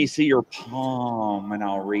 Or let me see your palm and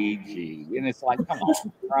I'll read you. And it's like, come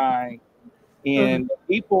on, right? And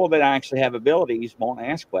people that actually have abilities won't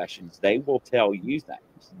ask questions. They will tell you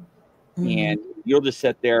things. And you'll just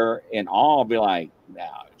sit there in awe, be like, no,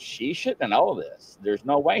 she shouldn't know this. There's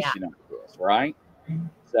no way she knows this, right?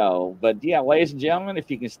 So, but yeah, ladies and gentlemen,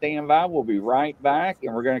 if you can stand by, we'll be right back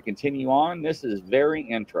and we're going to continue on. This is very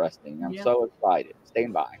interesting. I'm so excited.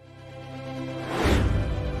 Stand by.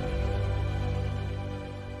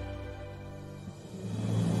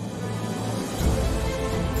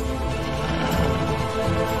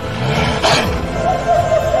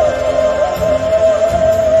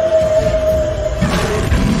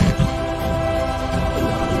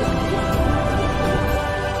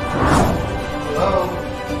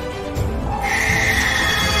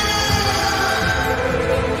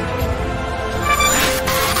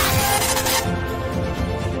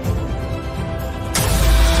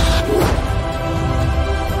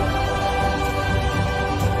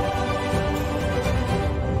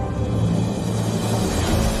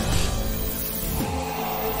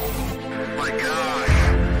 my gosh.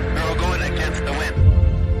 We're all going against the wind.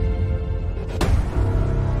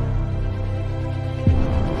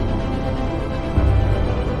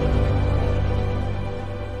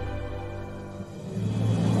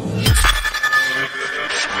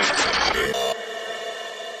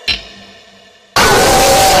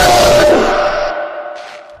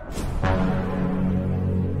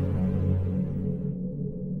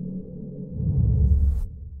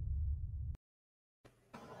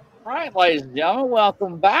 All right, ladies and gentlemen,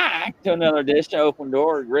 welcome back to another edition of Open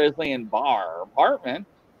Door, Grizzly and Barb. Hartman.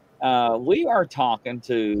 We are talking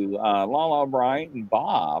to Lala Bright and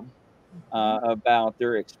Bob about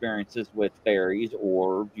their experiences with fairies,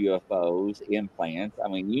 orbs, UFOs, implants. I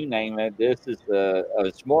mean, you name it. This is a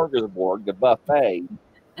smorgasbord, the buffet.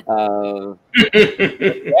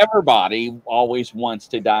 Everybody always wants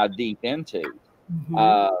to dive deep into.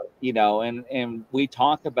 You know, and we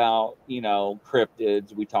talk about, you know,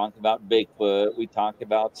 cryptids, we talk about Bigfoot, we talk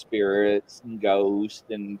about spirits and ghosts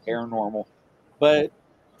and paranormal. But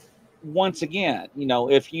once again, you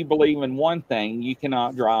know, if you believe in one thing, you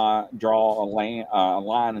cannot draw a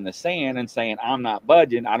line in the sand and saying, I'm not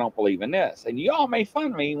budging, I don't believe in this. And you all made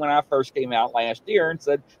fun of me when I first came out last year and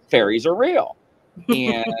said fairies are real.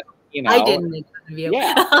 And you know, I didn't make fun of you.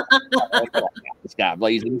 Yeah. This guy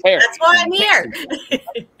blazing fairies. That's why I'm here.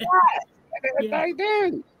 I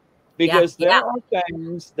do. Because there are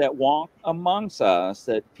things that walk amongst us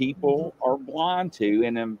that people are blind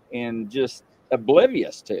to and just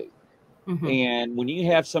oblivious to. And when you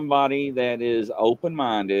have somebody that is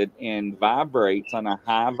open-minded and vibrates on a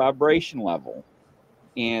high vibration level,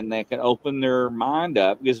 and they can open their mind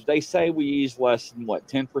up, because they say we use less than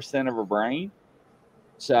 10% of our brain.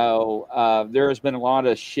 So there has been a lot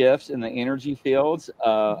of shifts in the energy fields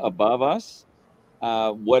above us.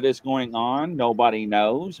 What is going on? Nobody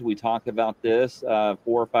knows. We talk about this 4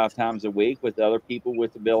 or 5 times a week with other people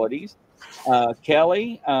with abilities.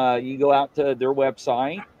 Kelly, you go out to their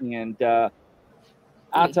website, and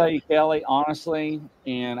I'll tell you, Kelly, honestly,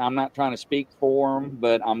 and I'm not trying to speak for them,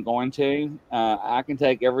 but I'm going to. I can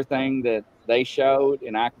take everything that they showed,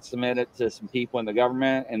 and I can submit it to some people in the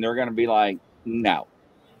government, and they're going to be like, no.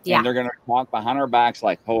 And they're going to talk behind our backs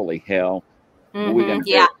like, holy hell. It'll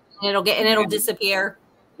disappear.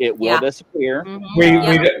 It will disappear.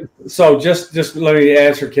 So just let me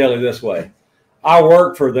answer Kelly this way. I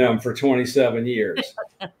worked for them for 27 years.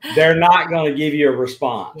 They're not going to give you a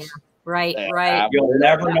response. Right. You'll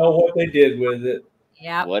never know what they did with it.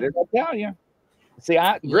 Yeah. What did I tell you? See,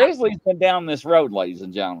 Grizzly's been down this road, ladies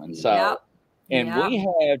and gentlemen. So, and we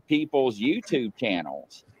had people's YouTube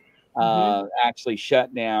channels actually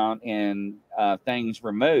shut down and things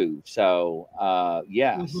removed. So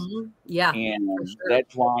yes, and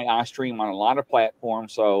that's why I stream on a lot of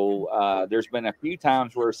platforms. So there's been a few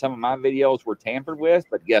times where some of my videos were tampered with,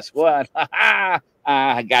 but guess what?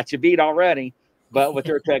 I got you beat already. But with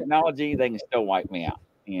their technology, they can still wipe me out.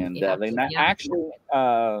 And actually,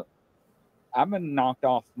 I've been knocked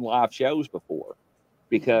off live shows before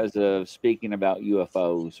because of speaking about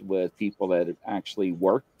UFOs with people that have actually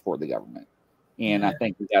worked for the government. And I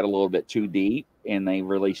think we got a little bit too deep and they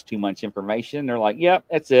released too much information. They're like, yep,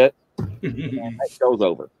 that's it. And that show's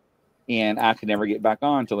over. And I could never get back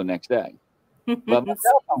on until the next day. But my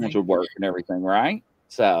cell phones would work and everything, right?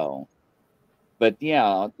 So, but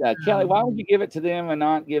Kelly, why would you give it to them and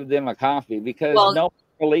not give them a copy? Because nobody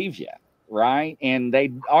believes you, right? And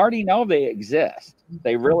they already know they exist.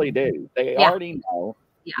 They really do. They already know.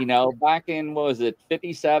 You know, back in, what was it,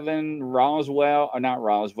 57,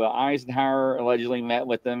 Eisenhower allegedly met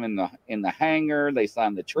with them in the hangar. They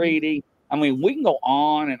signed the treaty. I mean, we can go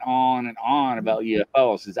on and on and on about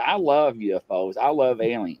UFOs, because I love UFOs. I love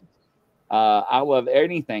aliens. I love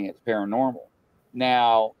anything that's paranormal.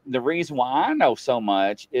 Now, the reason why I know so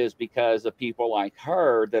much is because of people like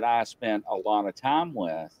her that I spent a lot of time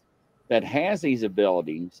with that has these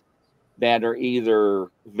abilities that are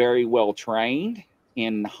either very well trained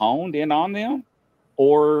and honed in on them,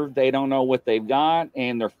 or they don't know what they've got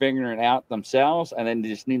and they're figuring it out themselves, and then they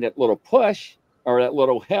just need that little push or that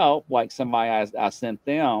little help, like somebody I sent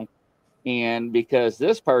them. And because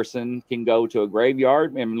this person can go to a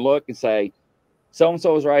graveyard and look and say,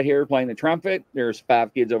 so-and-so is right here playing the trumpet. There's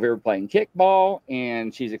 5 kids over here playing kickball,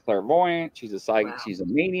 and she's a clairvoyant. She's a psychic. Wow. She's a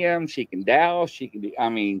medium. She can douse. She can be, I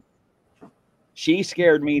mean, she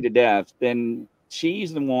scared me to death. Then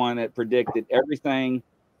she's the one that predicted everything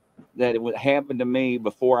that would happen to me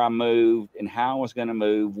before I moved, and how I was going to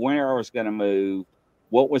move, where I was going to move,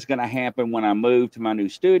 what was going to happen when I moved to my new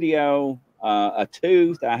studio, a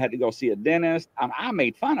tooth. I had to go see a dentist. I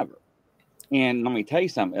made fun of her. And let me tell you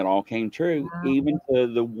something, it all came true, even to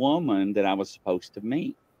the woman that I was supposed to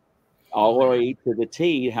meet. All the way to the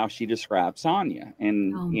T, how she described Sonia.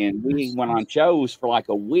 And we went on shows for like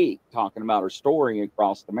a week talking about her story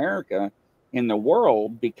across America in the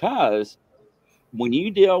world, because when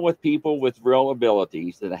you deal with people with real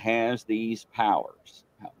abilities that has these powers,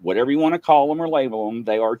 whatever you want to call them or label them,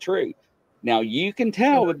 they are true. Now, you can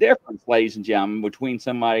tell the difference, ladies and gentlemen, between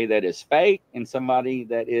somebody that is fake and somebody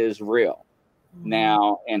that is real.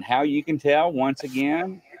 Now, and how you can tell, once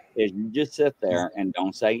again, is you just sit there and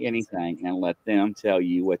don't say anything and let them tell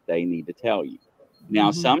you what they need to tell you.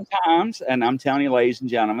 Now, sometimes, and I'm telling you, ladies and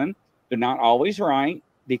gentlemen, they're not always right,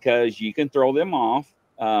 because you can throw them off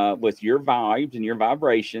with your vibes and your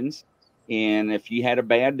vibrations. And if you had a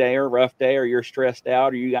bad day or a rough day, or you're stressed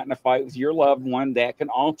out, or you got in a fight with your loved one, that can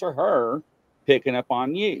alter her picking up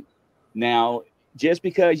on you. Now, just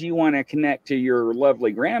because you want to connect to your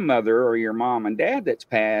lovely grandmother or your mom and dad that's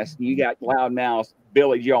passed, you got loudmouth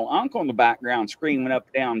Billy Joe uncle in the background screaming up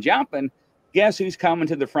and down, jumping, guess who's coming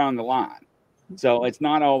to the front of the line? So it's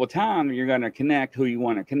not all the time you're going to connect who you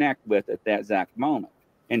want to connect with at that exact moment.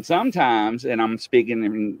 And sometimes, and I'm speaking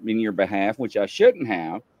in your behalf, which I shouldn't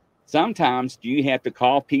have, sometimes do you have to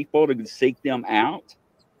call people to seek them out,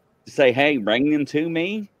 to say, hey, bring them to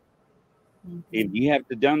me? If you have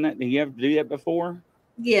to done that, do you have to do that before?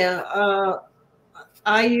 Yeah,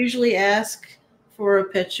 I usually ask for a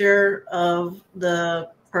picture of the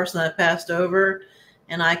person that passed over,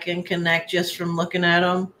 and I can connect just from looking at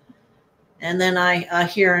them. And then I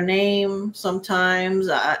hear a name. Sometimes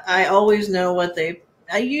I always know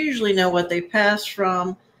I usually know what they passed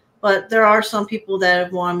from, but there are some people that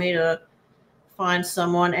have wanted me to find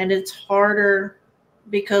someone, and it's harder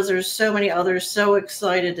because there's so many others so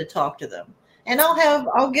excited to talk to them. And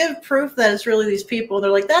I'll give proof that it's really these people.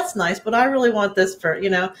 They're like, that's nice, but I really want this for,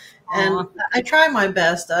 and I try my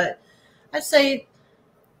best. I'd say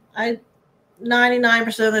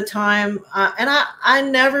 99% of the time, and I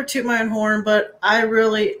never toot my own horn, but I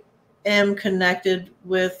really am connected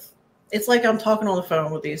with, it's like I'm talking on the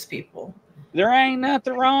phone with these people. There ain't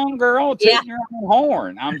nothing wrong, girl, tooting your own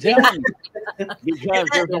horn. I'm telling you. Because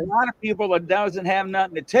there's a lot of people that doesn't have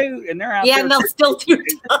nothing to toot, and they're out there. Yeah, and they'll still toot.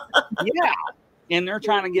 Yeah. And they're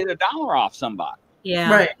trying to get $1 off somebody.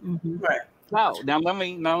 Yeah. Right. Right. So now let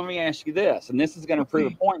me ask you this, and this is going to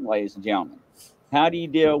prove a point, ladies and gentlemen. How do you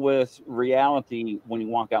deal with reality when you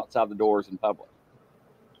walk outside the doors in public?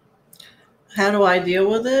 How do I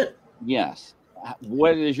deal with it? Yes.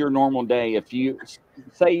 What is your normal day? If you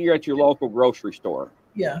say you're at your local grocery store,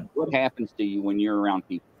 what happens to you when you're around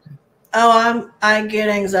people? Oh, I get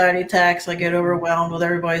anxiety attacks. I get overwhelmed with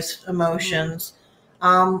everybody's emotions.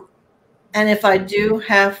 And if I do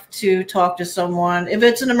have to talk to someone, if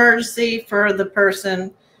it's an emergency for the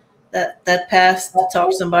person that passed to talk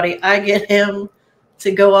to somebody, I get him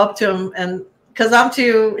to go up to him, and because I'm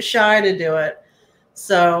too shy to do it.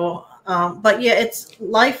 So, but yeah,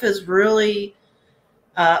 life is really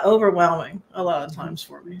overwhelming a lot of times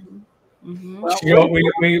for me. Well,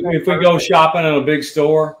 if we go shopping in a big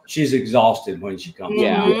store, she's exhausted when she comes.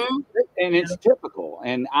 Yeah, and it's typical.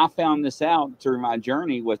 And I found this out through my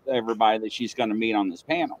journey with everybody that she's going to meet on this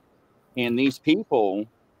panel. And these people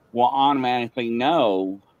will automatically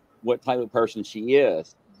know what type of person she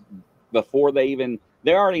is before they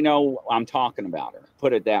already know I'm talking about her.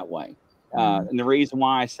 Put it that way. And the reason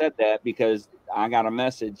why I said that, because I got a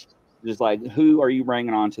message just like, who are you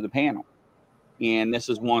bringing on to the panel? And this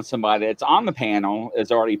is somebody that's on the panel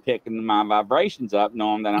is already picking my vibrations up,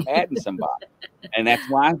 knowing that I'm adding somebody. And that's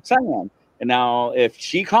why I'm saying. And now, if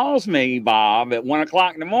she calls me, Bob, at 1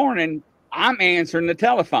 o'clock in the morning, I'm answering the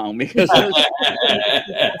telephone because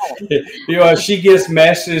she gets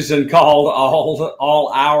messages and called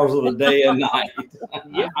all hours of the day and night.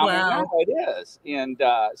 Yeah, I mean, it is, and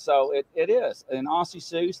so it is. And Aussie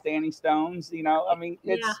Sue, Standing Stones,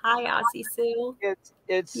 it's hi Aussie Sue.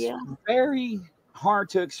 It's very hard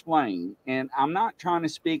to explain, and I'm not trying to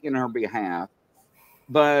speak in her behalf,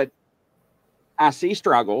 but I see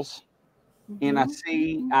struggles, and I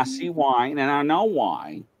see why, and I know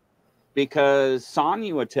why. Because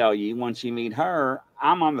Sonia would tell you when you meet her,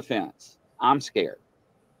 I'm on the fence. I'm scared.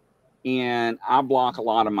 And I block a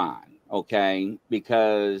lot of mine, okay?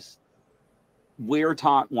 Because we're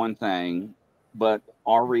taught one thing, but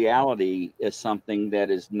our reality is something that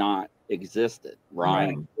is not existed,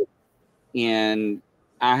 right? And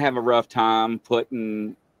I have a rough time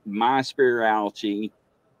putting my spirituality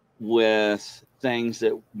with things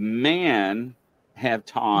that men have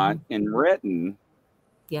taught and written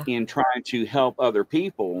in trying to help other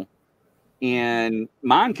people, and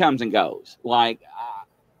mine comes and goes. Like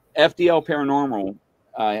FDL Paranormal.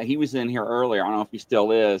 He was in here earlier. I don't know if he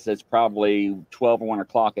still is. It's probably 12 or 1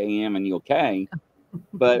 o'clock a.m. in the UK.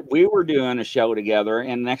 But we were doing a show together,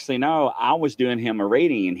 and next thing you know, I was doing him a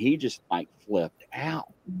reading, and he just like flipped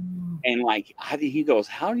out. And like, he goes,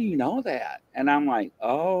 "How do you know that?" And I'm like,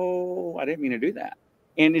 "Oh, I didn't mean to do that."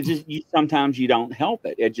 And it just, sometimes you don't help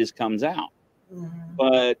it. It just comes out.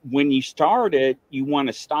 But when you start it, you want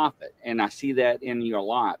to stop it. And I see that in you a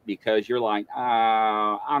lot because you're like,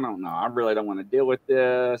 I don't know. I really don't want to deal with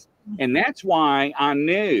this. And that's why I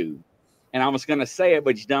knew, and I was going to say it,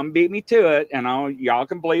 but you done beat me to it. And y'all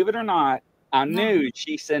can believe it or not. I knew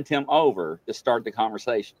she sent him over to start the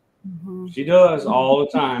conversation. She does all the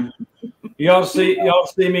time. Y'all see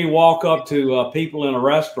me walk up to people in a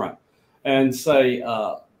restaurant and say,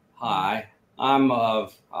 "Hi,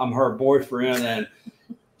 I'm her boyfriend, and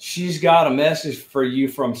she's got a message for you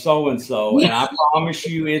from so and so, and I promise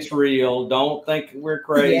you it's real. Don't think we're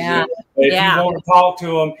crazy. Yeah. If you want to talk to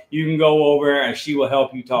them, you can go over there, and she will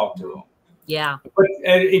help you talk to them." Yeah. But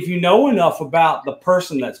if you know enough about the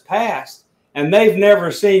person that's passed, and they've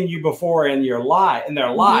never seen you before in their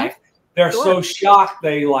life, they're so shocked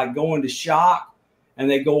they like go into shock, and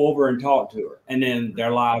they go over and talk to her, and then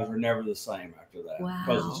their lives are never the same after that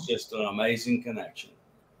because it's just an amazing connection.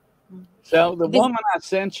 So the woman I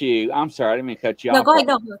sent you, I'm sorry, I didn't mean to cut you off. No, go ahead.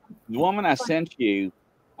 No. The woman I sent you,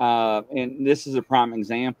 and this is a prime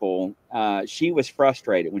example. She was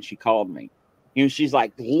frustrated when she called me. She's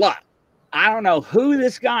like, "Look, I don't know who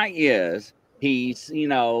this guy is. He's,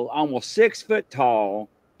 almost 6 foot tall.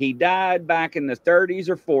 He died back in the 30s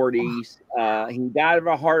or 40s. He died of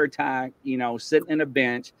a heart attack, sitting in a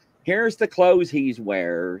bench. Here's the clothes he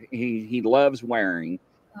loves wearing.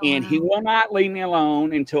 And he will not leave me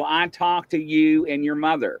alone until I talk to you and your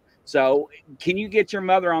mother. So can you get your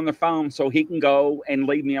mother on the phone so he can go and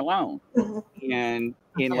leave me alone?" And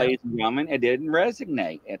ladies and gentlemen, it didn't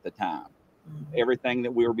resonate at the time. Everything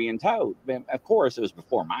that we were being told. Of course, it was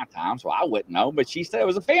before my time, so I wouldn't know. But she said it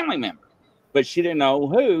was a family member. But she didn't know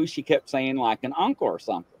who. She kept saying like an uncle or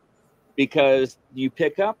something. Because you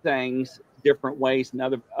pick up things different ways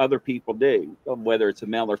than other people do. Whether it's a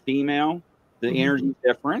male or female, the energy is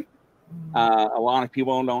different. A lot of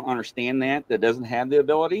people don't understand that doesn't have the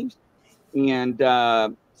abilities. And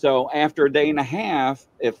so after a day and a half,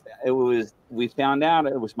 we found out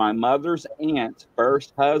it was my mother's aunt's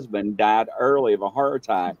first husband died early of a heart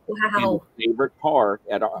attack in his favorite park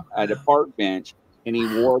at a park bench. And he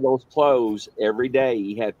wore those clothes every day.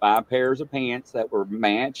 He had 5 pairs of pants that were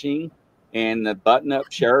matching, and the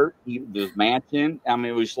button-up shirt he was matching. I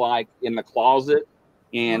mean, it was like in the closet,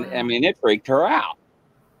 and I mean, it freaked her out.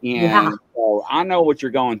 And so I know what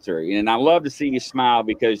you're going through, and I love to see you smile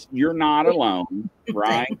because you're not alone,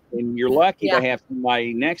 right? And you're lucky to have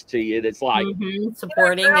somebody next to you that's like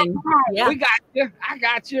supporting and we got you. I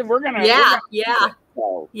got you. We're gonna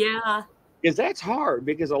because that's hard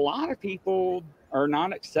because a lot of people are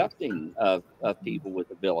not accepting of people with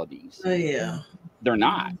abilities. Oh yeah, they're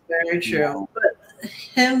not. Very true. But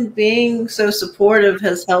him being so supportive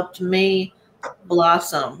has helped me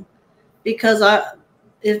blossom because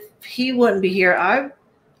if he wouldn't be here,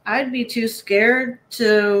 I'd be too scared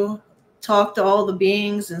to talk to all the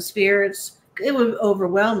beings and spirits. It would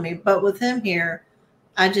overwhelm me. But with him here,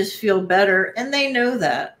 I just feel better, and they know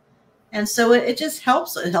that. And so it just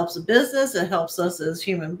helps. It helps the business. It helps us as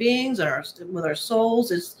human beings and with our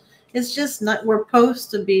souls. It's just not. We're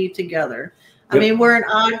supposed to be together. I mean, we're an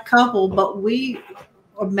odd couple, but we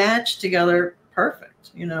are matched together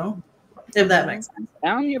perfect. If that makes sense.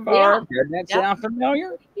 Telling you, Barb, doesn't that sound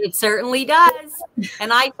familiar? It certainly does.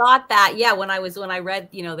 And I thought that, when I read,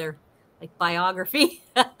 their like biography,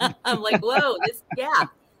 I'm like, whoa,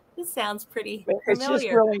 this sounds pretty familiar. It's just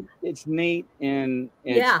really, it's neat, and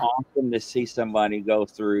it's awesome to see somebody go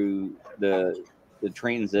through the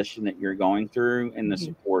transition that you're going through and the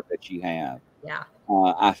support that you have. Yeah.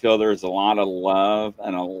 I feel there's a lot of love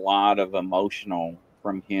and a lot of emotional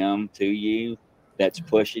from him to you that's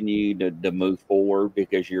pushing you to move forward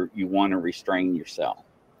because you want to restrain yourself.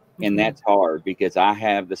 And that's hard because I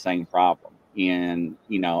have the same problem. And,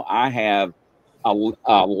 I have a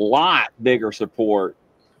lot bigger support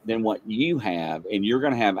than what you have, and you're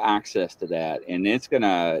going to have access to that, and it's going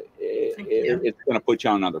to put you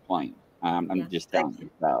on another plane. I'm just telling you.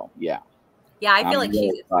 So I feel like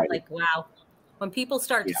she's like, wow, when people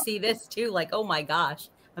start to see this too, like, oh my gosh,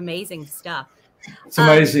 amazing stuff. It's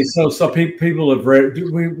amazing. So people have read.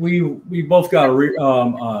 We both got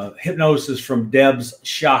hypnosis from Deb's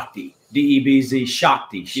Shakti, DEBZ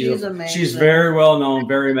Shakti. She's amazing. She's very well known,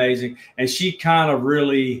 very amazing, and she kind of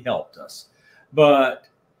really helped us. But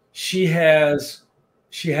she has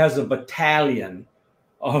she has a battalion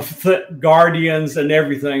of guardians and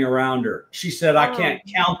everything around her. She said, I can't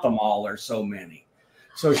count them all. There's so many.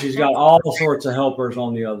 So she's got all sorts of helpers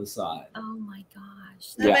on the other side. Oh my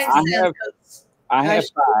gosh. That makes sense. I have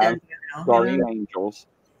 5 now, guardian angels.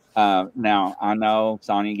 Now I know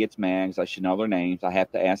Sonia gets mad because I should know their names. I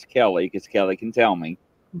have to ask Kelly because Kelly can tell me.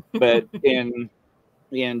 But and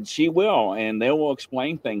she will, and they will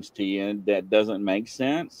explain things to you that doesn't make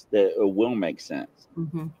sense, that will make sense.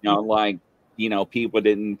 You know, like, you know, people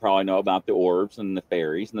didn't probably know about the orbs and the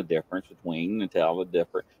fairies and the difference between, and tell the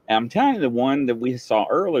different. And I'm telling you, the one that we saw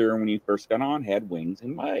earlier when you first got on had wings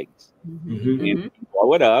and legs. And you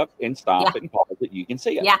blow it up and stop it and pause it, you can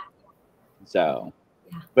see it. Yeah. So,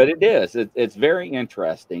 but it is. It's very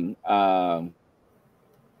interesting. Walking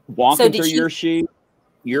through your shoes.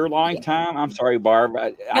 Your lifetime? I'm sorry, Barb.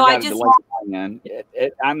 I got to delay mine.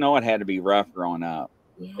 I know it had to be rough growing up.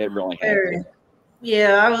 It really had to.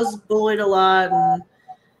 Yeah, I was bullied a lot,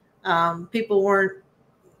 and people weren't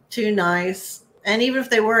too nice. And even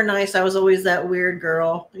if they were nice, I was always that weird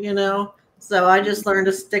girl, you know? So I just learned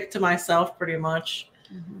to stick to myself pretty much.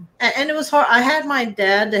 And it was hard. I had my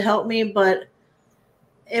dad to help me, but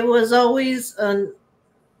it was always an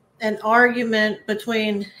argument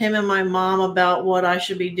between him and my mom about what I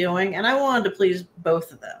should be doing. And I wanted to please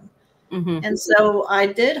both of them. And so I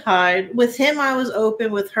did hide. With him, I was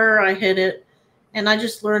open. With her, I hid it. And I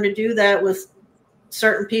just learned to do that with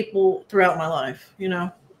certain people throughout my life, you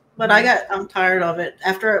know. But I'm tired of it.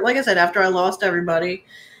 After, like I said, after I lost everybody,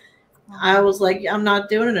 I was like, I'm not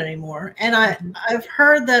doing it anymore. And I've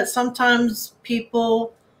heard that sometimes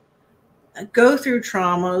people go through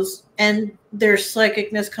traumas and their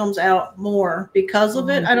psychicness comes out more because of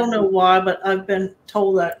it. I don't know why, but I've been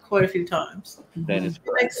told that quite a few times. That is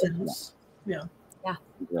correct. Makes sense. Yeah.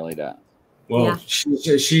 It really does. Well,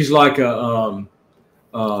 she's like a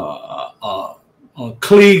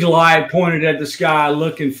Klieg light pointed at the sky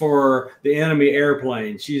looking for the enemy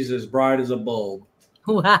airplane. She's as bright as a bulb.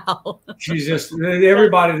 Wow. She's just,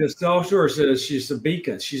 everybody that's so sure says she's a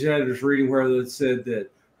beacon. She's had this reading where it said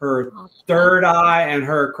that her third eye and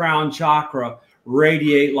her crown chakra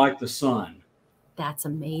radiate like the sun. That's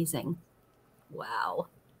amazing. Wow.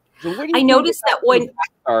 So I noticed that when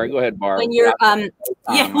sorry, go ahead, Barb. When you're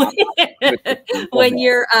when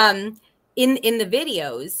you're in the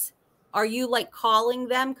videos, are you like calling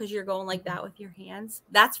them because you're going like that with your hands?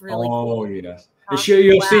 That's really cool. Oh yes.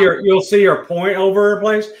 You'll see her point over her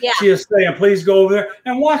place. Yeah. She is saying, please go over there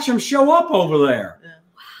and watch them show up over there. Yeah. Wow.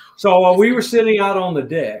 So we were sitting out on the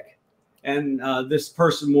deck, and this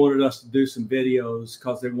person wanted us to do some videos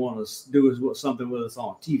because they want us to do something with us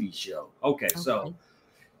on a TV show. Okay. So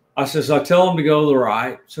I says, I tell them to go to the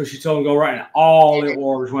right. So she told them to go right, and all the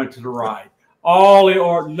orbs went to the right. All the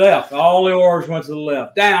orbs left. All the orbs went to the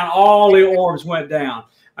left. Down. All the orbs went down.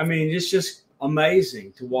 I mean, it's just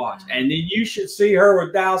amazing to watch. And then you should see her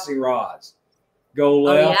with dowsing rods. Go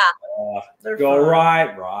left, go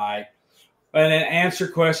right, and then answer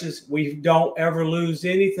questions. We don't ever lose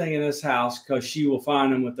anything in this house because she will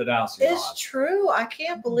find them with the dowsing rods. It's true. I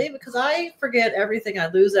can't believe it because I forget everything.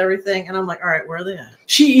 I lose everything. And I'm like, all right, where are they at?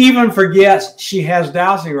 She even forgets she has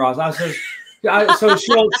dowsing rods. I said, so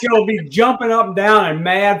she'll be jumping up and down and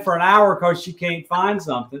mad for an hour because she can't find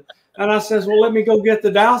something. And I says, well, let me go get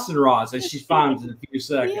the dowsing rods. And she finds in a few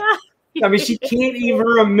seconds. Yeah. I mean, she can't even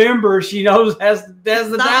remember she knows has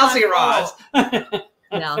the dowsing rods.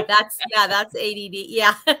 No, that's ADD.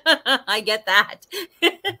 Yeah, I get that.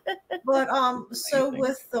 But so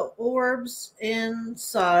with the orbs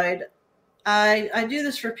inside, I do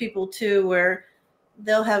this for people too, where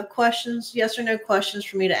they'll have questions, yes or no questions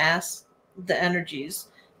for me to ask the energies.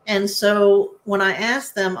 And so when I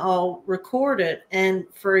ask them, I'll record it. And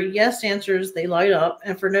for yes answers, they light up.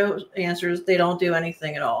 And for no answers, they don't do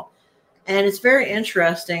anything at all. And it's very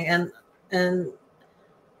interesting. And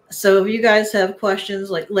so if you guys have questions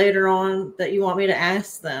like later on that you want me to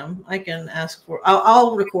ask them, I can ask for,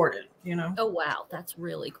 I'll record it, you know? Oh, wow. That's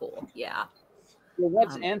really cool. Yeah. Well,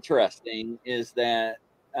 what's interesting is that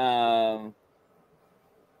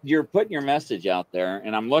you're putting your message out there,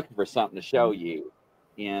 and I'm looking for something to show you.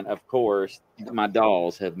 And of course, my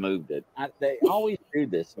dolls have moved it. They always do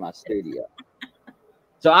this in my studio.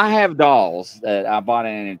 So I have dolls that I bought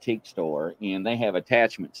in an antique store, and they have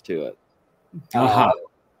attachments to it.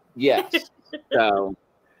 Yes. So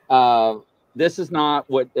this is not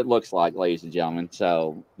what it looks like, ladies and gentlemen.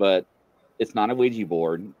 So, but it's not a Ouija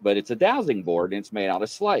board, but it's a dowsing board, and it's made out of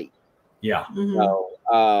slate. Yeah.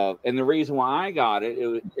 So, and the reason why I got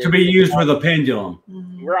it, to be used with a pendulum.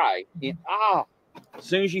 Right. as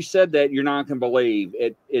soon as you said that, you're not gonna believe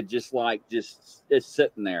it. It just it's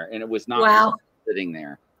sitting there, and it was not Wow. just sitting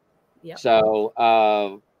there. Yep.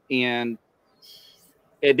 So and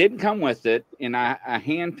it didn't come with it, and I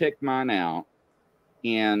handpicked mine out,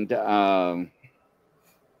 and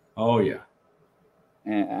Oh yeah.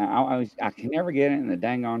 and I can never get it in the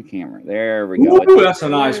dang on camera. There we go. Ooh, that's a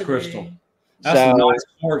nice crystal. That's a nice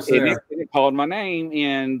quartz there. It called my name,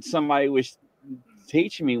 and somebody was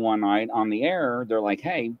teaching me one night on the air. They're like,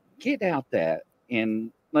 "Hey, get out that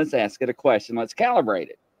and let's ask it a question. Let's calibrate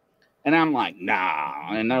it." And I'm like,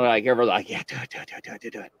 "Nah." And they're like, everybody's like, "Yeah, do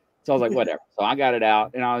it." So I was like, "Whatever." So I got it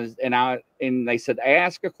out, and they said,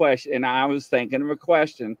 "Ask a question." And I was thinking of a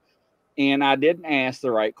question, and I didn't ask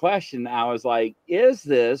the right question. I was like, "Is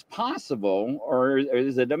this possible, or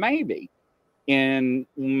is it a maybe?" And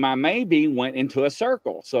my maybe went into a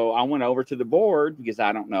circle. So I went over to the board because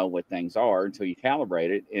I don't know what things are until you calibrate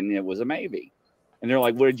it. And it was a maybe. And they're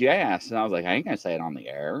like, "What did you ask?" And I was like, "I ain't going to say it on the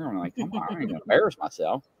air." I'm like, "Come on, I ain't going to embarrass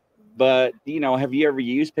myself." But, have you ever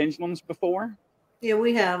used pendulums before? Yeah,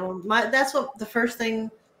 we have them. That's what the first thing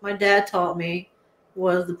my dad taught me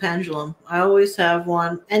was the pendulum. I always have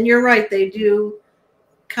one. And you're right, they do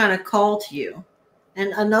kind of call to you.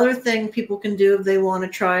 And another thing people can do if they want to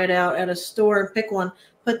try it out at a store and pick one,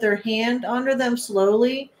 put their hand under them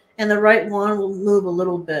slowly, and the right one will move a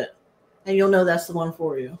little bit. And you'll know that's the one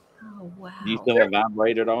for you. Oh, wow. Do you feel it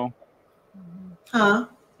vibrate at all? Huh?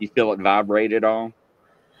 You feel it vibrate at all?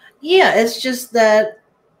 Yeah, it's just that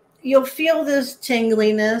you'll feel this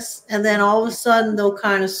tingliness, and then all of a sudden they'll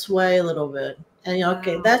kind of sway a little bit. And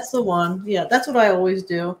okay, that's the one. Yeah, that's what I always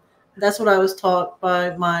do. That's what I was taught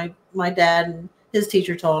by my dad, and his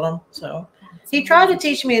teacher taught him. So he tried to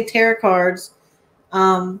teach me tarot cards.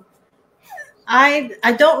 I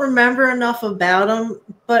don't remember enough about them,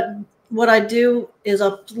 but what I do is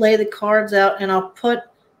I'll lay the cards out and I'll put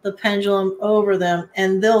the pendulum over them,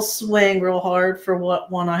 and they'll swing real hard for what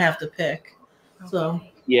one I have to pick. So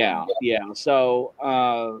yeah. So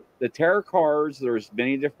the tarot cards, there's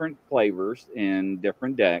many different flavors in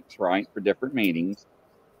different decks, right, for different meanings.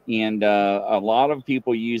 And a lot of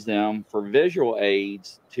people use them for visual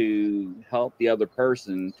aids to help the other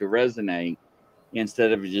person to resonate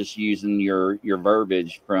instead of just using your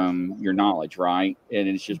verbiage from your knowledge, right? And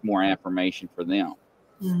it's just more affirmation for them.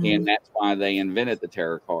 Mm-hmm. And that's why they invented the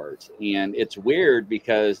tarot cards. And it's weird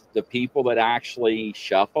because the people that actually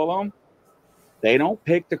shuffle them, they don't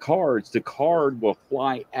pick the cards. The card will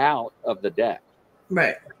fly out of the deck.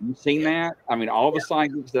 Right. You've seen that? I mean, all the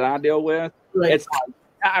psychics that I deal with, it's like,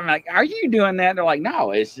 I'm like, "Are you doing that?" They're like,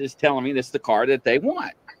 "No, it's just telling me this is the card that they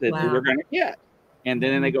want, that they're going to get." And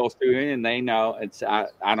then they go through it and they know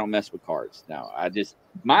I don't mess with cards. No,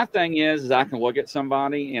 my thing is I can look at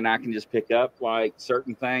somebody and I can just pick up like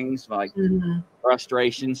certain things, like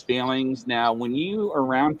frustrations, feelings. Now, when you are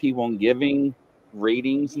around people and giving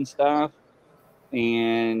readings and stuff,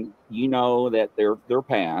 and you know that they're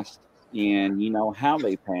past and you know how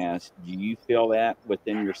they passed, do you feel that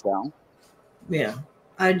within yourself? Yeah,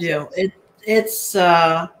 I do. It's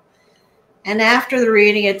and after the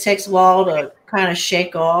reading, it takes a while to kind of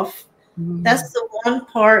shake off. That's the one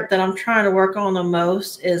part that I'm trying to work on the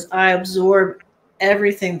most is I absorb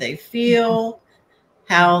everything they feel,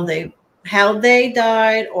 how they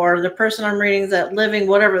died, or the person I'm reading is that living,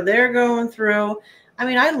 whatever they're going through. I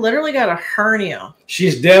mean, I literally got a hernia.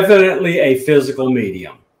 She's definitely a physical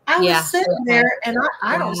medium. I was sitting there and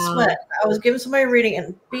I don't sweat. I was giving somebody a reading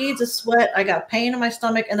and beads of sweat. I got pain in my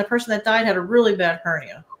stomach, and the person that died had a really bad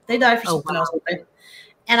hernia. They died for something else.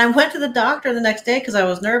 And I went to the doctor the next day because I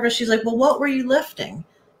was nervous. She's like, "Well, what were you lifting?"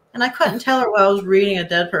 And I couldn't tell her while I was reading a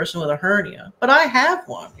dead person with a hernia. But I have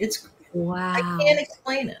one. I can't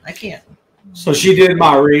explain it. I can't. So she did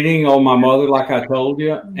my reading on my mother, like I told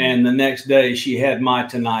you, and the next day she had my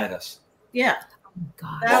tinnitus. Yeah.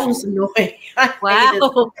 God. That was annoying.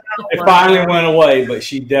 Wow. It finally went away, but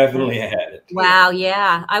she definitely had it. Wow.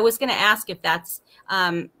 Yeah. I was going to ask if that's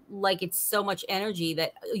like it's so much energy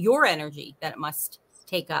your energy that it must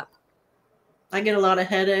take up. I get a lot of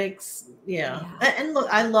headaches. Yeah. And look,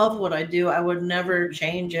 I love what I do. I would never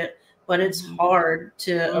change it, but it's hard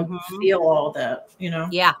to feel all that,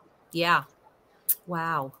 Yeah. Yeah.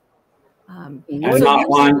 Wow. And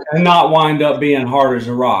not wind up being hard as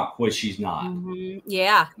a rock, which she's not.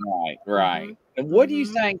 Yeah. Right. And what do you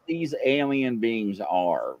think these alien beings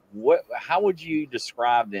are? How would you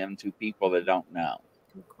describe them to people that don't know?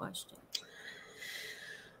 Good question.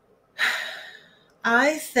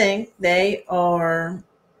 I think they are.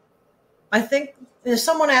 I think if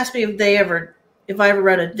someone asked me if they ever if I ever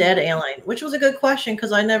read a dead alien, which was a good question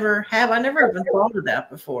because I never even thought of that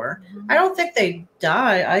before. I don't think they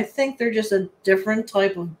die. I think they're just a different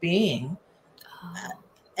type of being.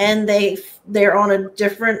 And they're on a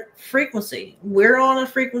different frequency. We're on a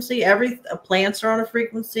frequency. Plants are on a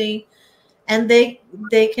frequency, and they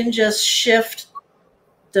can just shift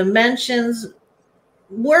dimensions.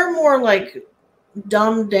 We're more like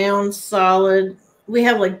dumbed down, solid. We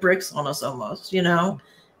have like bricks on us almost, you know,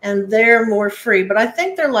 and they're more free. But I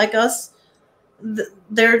think they're like us.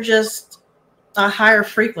 They're just a higher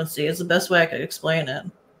frequency is the best way I could explain it.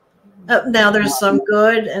 Now there's some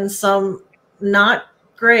good and some not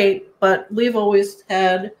great, but we've always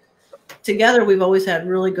had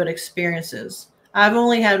really good experiences. I've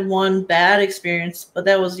only had one bad experience, but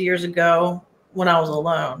that was years ago when I was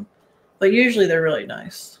alone. But usually they're really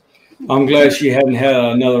nice. I'm glad she hadn't had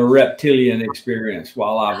another reptilian experience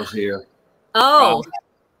while I was here. Oh,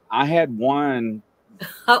 I had one.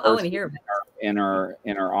 I want to hear in our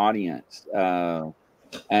audience,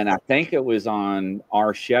 and I think it was on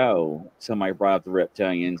our show. Somebody brought up the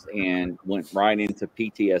reptilians and went right into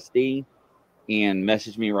PTSD and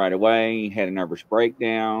messaged me right away. Had a nervous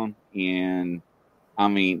breakdown, and I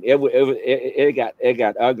mean, it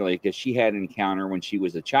got ugly because she had an encounter when she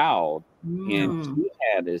was a child, and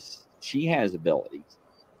she has abilities,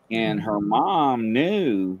 and her mom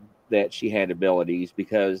knew that she had abilities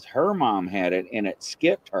because her mom had it, and it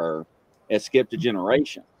skipped her. It skipped a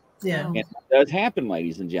generation. Yeah, and it does happen,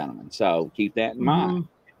 ladies and gentlemen. So keep that in mind.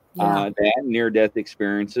 Yeah. That near-death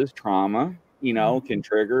experiences, trauma, you know, can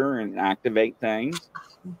trigger and activate things.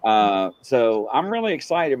 So I'm really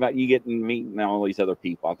excited about you getting to meet all these other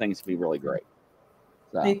people. I think it's gonna be really great.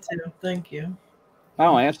 So. Me too. Thank you.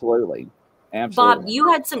 Oh, absolutely. Bob,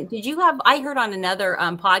 you had some. Did you have? I heard on another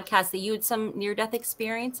podcast that you had some near-death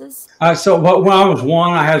experiences. So when I was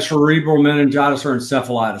 1, I had cerebral meningitis or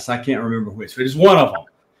encephalitis. I can't remember which, but it's one of them.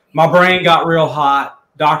 My brain got real hot.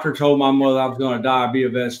 Doctor told my mother I was going to die, be a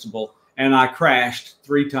vegetable, and I crashed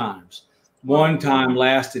 3 times. One time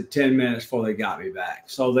lasted 10 minutes before they got me back.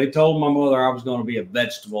 So they told my mother I was going to be a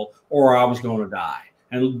vegetable or I was going to die,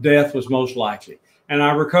 and death was most likely. And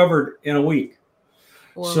I recovered in a week.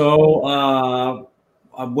 Whoa. So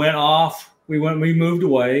I went off. We moved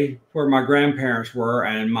away where my grandparents were,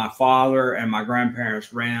 and my father and my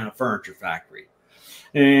grandparents ran a furniture factory.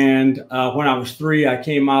 And when I was 3, I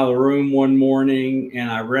came out of the room one morning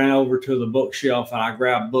and I ran over to the bookshelf and I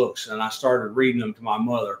grabbed books and I started reading them to my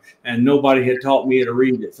mother. And nobody had taught me to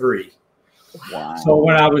read at 3. Wow. So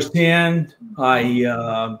when I was 10,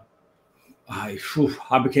 I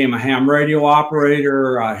became a ham radio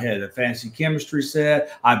operator. I had a fancy chemistry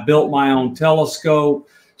set. I built my own telescope.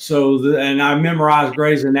 And I memorized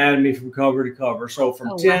Grey's Anatomy from cover to cover. So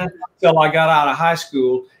from 10 till I got out of high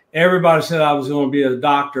school, everybody said I was going to be a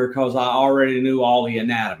doctor because I already knew all the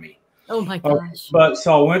anatomy. Oh my gosh. But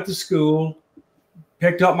so I went to school,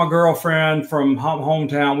 picked up my girlfriend from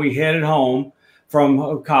hometown. We headed home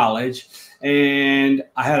from college, and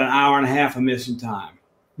I had an hour and a half of missing time.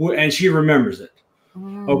 And she remembers it.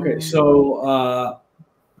 Okay, so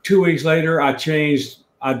 2 weeks later,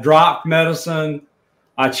 I dropped medicine.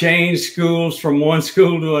 I changed schools from one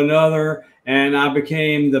school to another, and I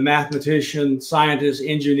became the mathematician, scientist,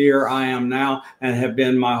 engineer I am now and have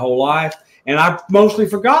been my whole life. And I mostly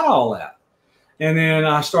forgot all that. And then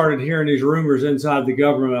I started hearing these rumors inside the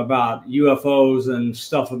government about UFOs and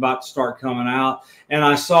stuff about to start coming out. And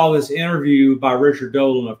I saw this interview by Richard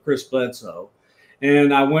Dolan of Chris Bledsoe.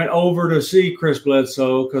 And I went over to see Chris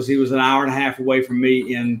Bledsoe because he was an hour and a half away from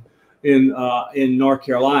me in North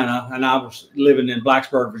Carolina, and I was living in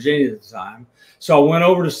Blacksburg, Virginia at the time. So I went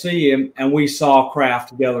over to see him, and we saw craft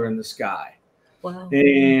together in the sky. Wow.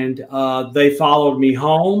 And they followed me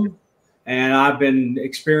home, and I've been an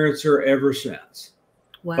experiencer ever since.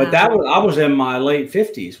 Wow. But I was in my late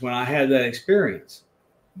 50s when I had that experience.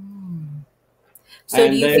 So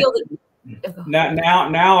do you feel that?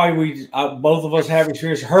 Now we both of us have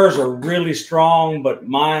experience. Hers are really strong, but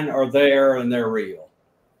mine are there and they're real.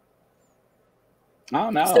 Oh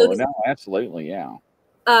no, absolutely, yeah.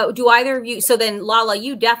 Do either of you? So then, Lala,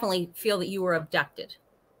 you definitely feel that you were abducted.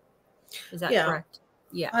 Is that correct?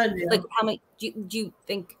 Yeah. I do. Like how many? Do you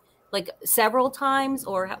think like several times,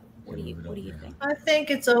 or what do you think? I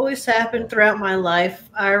think it's always happened throughout my life.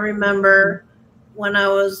 I remember when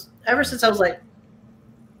ever since I was like,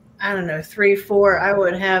 I don't know, 3, 4, I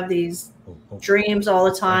would have these dreams all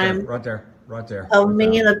the time. Right there. Of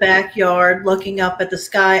me in the backyard looking up at the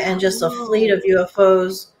sky, and just a fleet of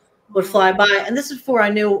UFOs would fly by. And this is before I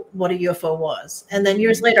knew what a UFO was. And then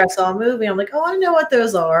years later, I saw a movie. I'm like, oh, I know what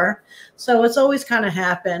those are. So it's always kind of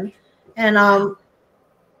happened. And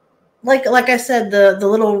like I said, the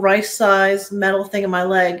little rice size metal thing in my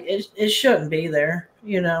leg, it shouldn't be there,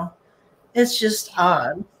 you know. It's just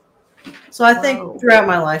odd. So I think throughout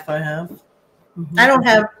my life I have. Mm-hmm. I don't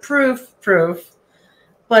have proof,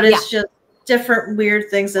 but it's just different weird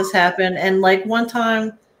things that's happened. And like one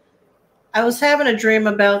time I was having a dream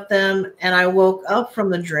about them and I woke up from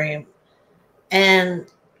the dream and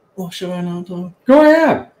should I not talk? Go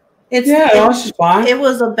ahead. That's fine. It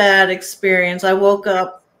was a bad experience. I woke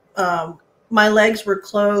up, my legs were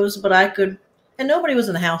closed, but I could, and nobody was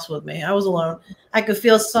in the house with me. I was alone. I could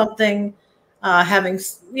feel something having,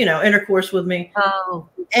 intercourse with me. Oh.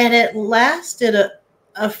 And it lasted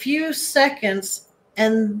a few seconds,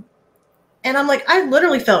 and I'm like, I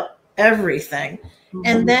literally felt everything. Mm-hmm.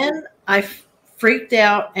 And then I freaked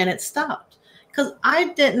out and it stopped because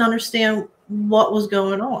I didn't understand what was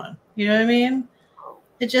going on. You know what I mean?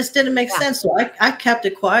 It just didn't make sense. So I kept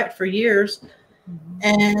it quiet for years. Mm-hmm.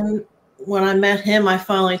 And when I met him, I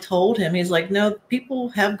finally told him. He's like, no, people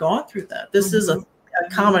have gone through that. This is a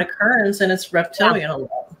common occurrence, and it's reptilian a lot.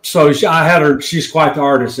 So I had her, she's quite the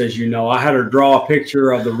artist, as you know. I had her draw a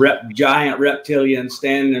picture of the giant reptilian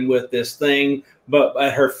standing with this thing but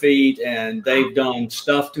at her feet, and they've done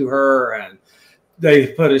stuff to her, and they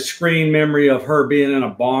put a screen memory of her being in a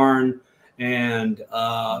barn, and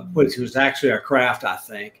which was actually a craft, I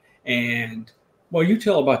think. And well, you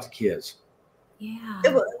tell about the kids. Yeah,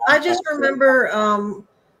 I just remember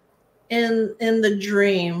in the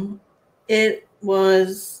dream, it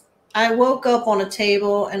was, I woke up on a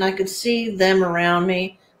table and I could see them around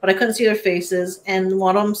me, but I couldn't see their faces. And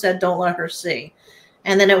one of them said, "Don't let her see."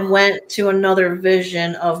 And then it went to another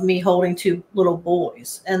vision of me holding two little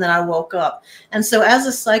boys. And then I woke up. And so as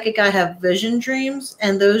a psychic, I have vision dreams,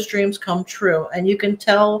 and those dreams come true. And you can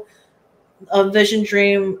tell a vision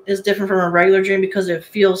dream is different from a regular dream because it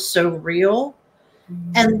feels so real.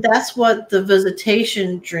 Mm-hmm. And that's what the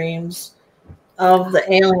visitation dreams of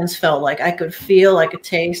the aliens felt like. I could feel, I could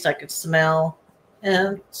taste, I could smell.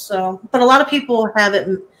 And so, but a lot of people have it,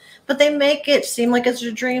 but they make it seem like it's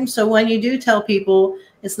a dream. So when you do tell people,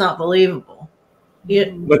 it's not believable.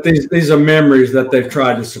 But these are memories that they've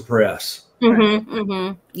tried to suppress. Mm-hmm,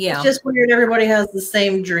 mm-hmm. Yeah. It's just weird. Everybody has the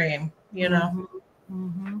same dream, you know?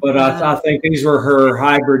 Mm-hmm. But I think these were her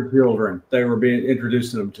hybrid children. They were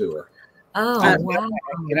introducing them to her. Oh, wow.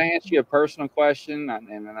 Can I ask you a personal question?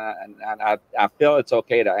 And I feel it's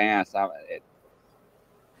okay to ask.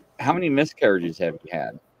 How many miscarriages have you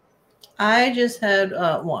had? I just had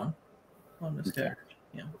one miscarriage.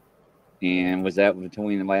 Yeah. And was that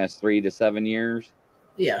between the last 3 to 7 years?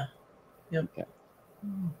 Yeah. Yep. Okay.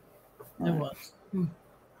 It was.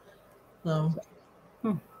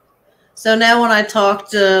 So now when I talk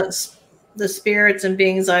to the spirits and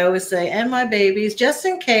beings, I always say, "and my babies," just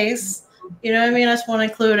in case. You know what I mean? I just want to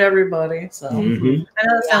include everybody. So I know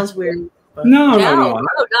that sounds weird. But No, not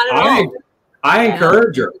at all. I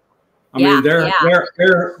encourage her. I mean,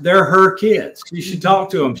 they're her kids. She should talk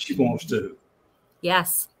to them if she wants to.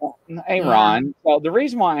 Yes. Hey, Ron. Well, the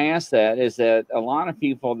reason why I asked that is that a lot of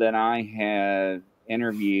people that I had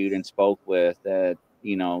interviewed and spoke with that,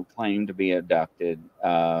 claim to be abducted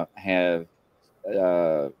have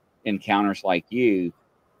encounters like you.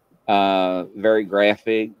 Very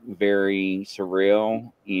graphic, very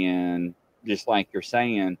surreal, and just like you're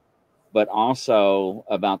saying, but also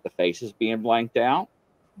about the faces being blanked out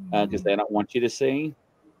because they don't want you to see.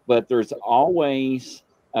 But there's always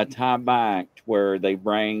a tie back to where they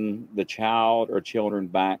bring the child or children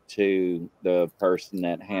back to the person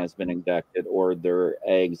that has been abducted, or their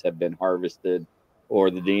eggs have been harvested, or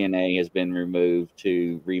the DNA has been removed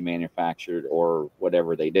to remanufactured, or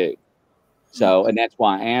whatever they do. So, and that's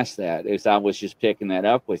why I asked that, is I was just picking that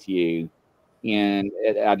up with you. And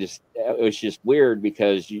it was just weird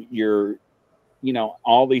because you're,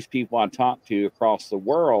 all these people I talk to across the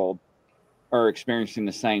world are experiencing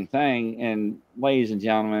the same thing. And ladies and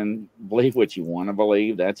gentlemen, believe what you want to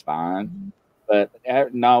believe. That's fine. But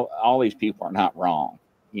no, all these people are not wrong,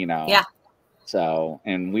 Yeah. So,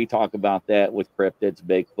 and we talk about that with cryptids,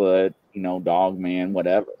 Bigfoot, dog man,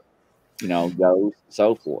 whatever, ghosts,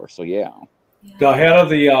 so forth. So, yeah. The head of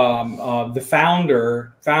the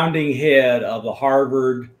founding head of the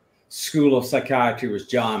Harvard School of Psychiatry was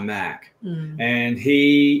John Mack. And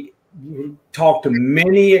he talked to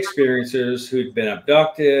many experiencers who'd been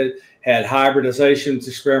abducted, had hybridizations,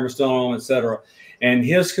 experiments done on them, etc. And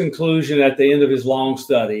his conclusion at the end of his long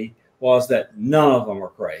study was that none of them were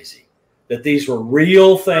crazy, that these were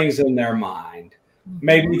real things in their mind.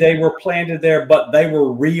 Maybe they were planted there, but they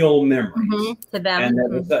were real memories to them.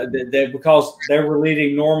 And because they were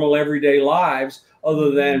leading normal everyday lives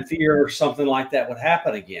other than fear something like that would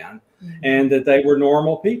happen again, and that they were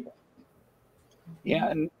normal people. Yeah,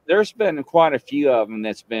 and there's been quite a few of them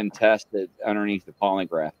that's been tested underneath the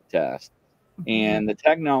polygraph test. And the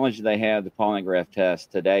technology they have, the polygraph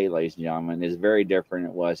test today, ladies and gentlemen, is very different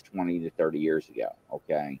than it was 20 to 30 years ago.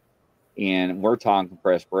 Okay. And we're talking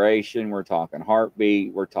perspiration, we're talking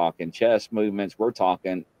heartbeat, we're talking chest movements, we're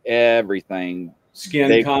talking everything.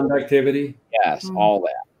 Skin conductivity. Yes, all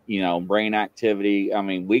that. You know, brain activity. I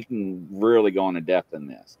mean, we can really go into depth in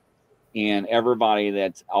this. And everybody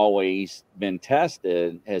that's always been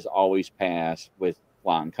tested has always passed with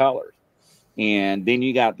flying colors. And then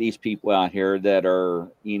you got these people out here that are,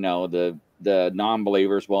 you know, the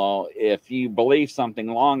non-believers. Well, if you believe something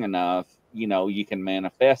long enough, you know, you can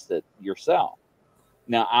manifest it yourself.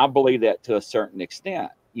 Now, I believe that to a certain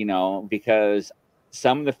extent, you know, because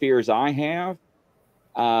some of the fears I have,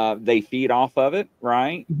 they feed off of it,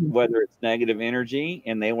 right? Whether it's negative energy,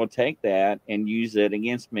 and they will take that and use it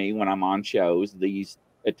against me when I'm on shows, these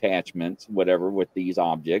attachments, whatever, with these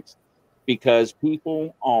objects, because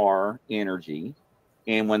people are energy.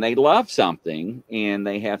 And when they love something and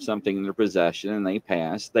they have something in their possession and they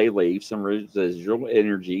pass, they leave some residual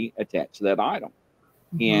energy attached to that item.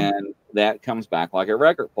 And that comes back like a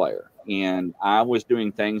record player. And I was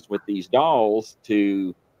doing things with these dolls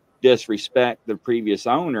to disrespect the previous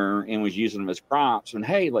owner and was using them as props. And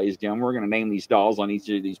hey, ladies and gentlemen, we're going to name these dolls on each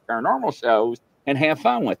of these paranormal shows and have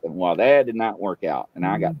fun with them. Well, that did not work out. And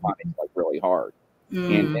I got punished like really hard.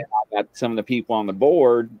 And then I got some of the people on the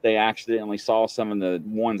board, they accidentally saw some of the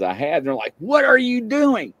ones I had. They're like, what are you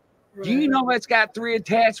doing? Right. Do you know it's got 3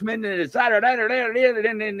 attachments and it's that,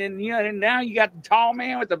 and you know, and now you got the tall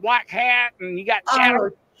man with the black hat and you got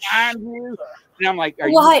shadows behind you. And I'm like, are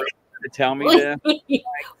you ready to tell me this? Like,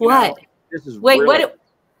 what? Know, this is wait, really,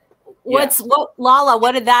 what Lala,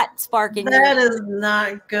 what did that spark in you? That is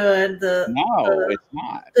not good. It's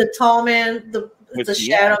not. The tall man, the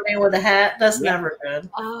shadow man with a hat, that's never good.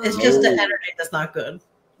 It's just the energy that's not good.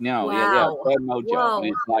 No, wow. No joke.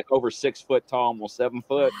 It's like over 6 foot tall, almost 7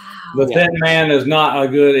 foot. The thin man is not a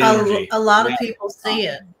good energy. A lot of people see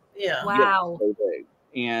it. Yeah. Wow.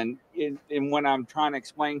 And when I'm trying to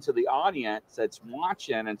explain to the audience that's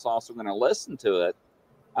watching, it's also going to listen to it,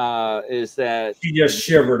 is that she just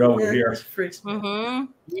shivered over here.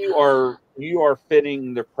 You are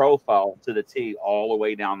fitting the profile to the T all the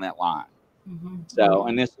way down that line. So,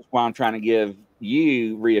 and this is why I'm trying to give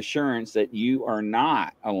you reassurance that you are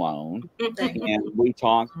not alone. And we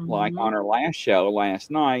talked like on our last show last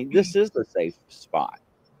night, this is the safe spot,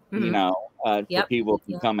 you know, for people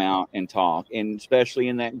to come out and talk, and especially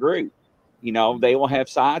in that group, you know, they will have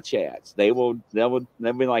side chats. They'll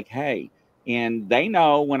be like, hey, and they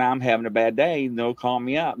know when I'm having a bad day, they'll call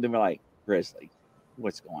me up. They'll be like, Grizzly,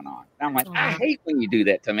 what's going on? And I'm like, I hate when you do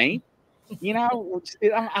that to me. You know,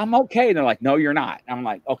 I'm okay. They're like, no, you're not. I'm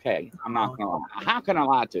like, okay, I'm not going to lie. How can I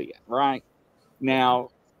lie to you? Right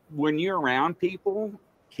now, when you're around people,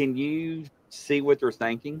 can you see what they're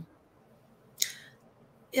thinking?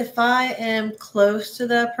 If I am close to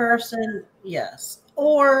that person, yes.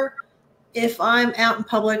 Or if I'm out in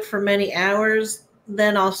public for many hours,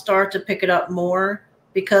 then I'll start to pick it up more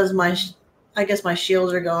because I guess my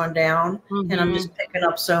shields are going down and I'm just picking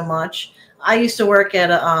up so much. I used to work at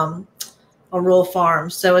a rural farm,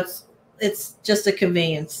 so it's just a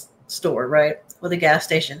convenience store, right, with a gas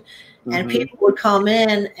station. And people would come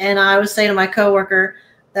in, and I would say to my coworker,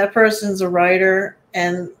 that person's a writer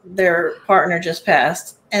and their partner just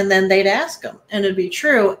passed, and then they'd ask them, and it'd be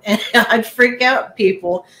true, and I'd freak out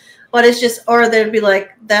people. But it's just, or they'd be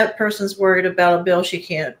like, that person's worried about a bill she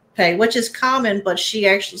can't pay, which is common, but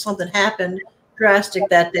something happened drastic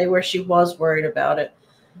that day where she was worried about it.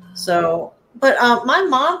 So, but my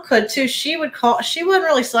mom could too. She would call. She wasn't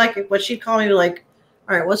really psychic, but she'd call me like,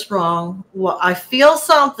 "All right, what's wrong? Well, I feel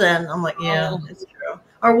something." I'm like, "Yeah, it's true."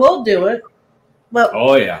 Or we'll do it. But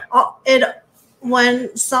when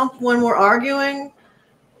we're arguing,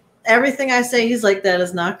 everything I say, he's like, "That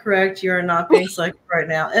is not correct. You are not being psychic right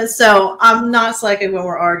now." And so I'm not psychic when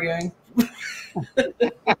we're arguing.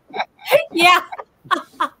 Yeah.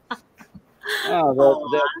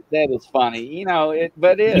 That is funny, you know.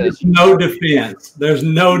 There's no defense. There's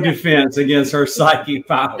no defense against her psychic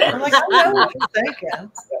power. I'm like, I know what you're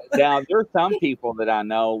thinking. Now, there are some people that I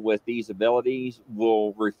know with these abilities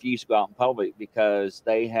will refuse to go out in public because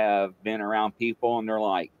they have been around people and they're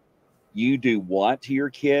like, "You do what to your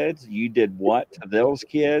kids? You did what to those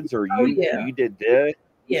kids? Or you did this?"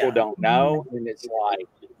 People don't know, and it's like.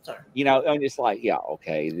 You know, and it's like, yeah,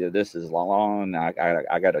 okay, this is long. I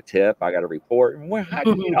got a tip. I got a report. And how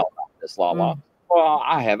do you know about this, Lala? well,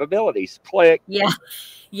 I have abilities. Click. Yeah.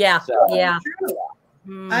 Yeah. So, Yeah.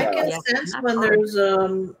 I can Yeah. sense when there's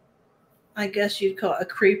I guess you'd call it a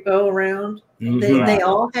creepo around. Mhm.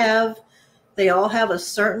 They all have a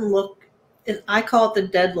certain look. I call it the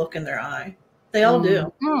dead look in their eye. They all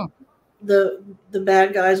do. The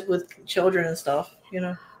bad guys with children and stuff, you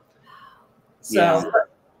know. So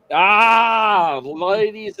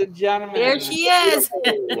ladies and gentlemen, There she is.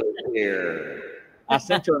 Here. I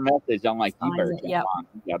sent her a message. I'm like, you better Yep. come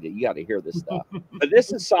on. You got to hear this stuff. But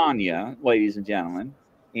this is Sonia, ladies and gentlemen,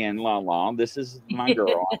 and La. This is my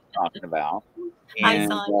girl I'm talking about. Hi,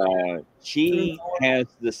 And Sonia. she has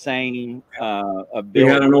the same We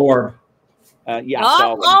ability. got an orb. Yeah, I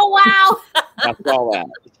saw that. Oh, wow. I saw that.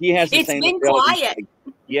 She has the It's same been ability. quiet.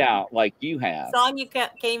 Yeah, like you have. Sonia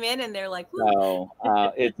came in and they're like, whoo.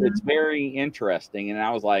 So it's very interesting. And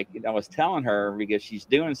I was telling her because she's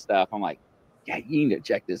doing stuff. I'm like, yeah, you need to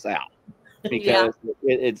check this out because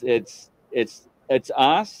it's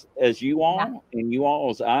us as you all and you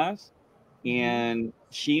all as us. And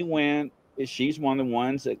she's one of the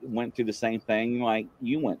ones that went through the same thing like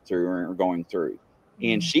you went through or are going through.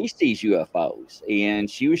 And she sees UFOs, and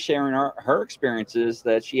she was sharing her experiences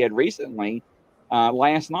that she had recently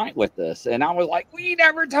last night with us. And I was like, well, you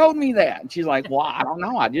never told me that. And she's like, well, I don't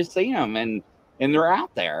know. I just see them and they're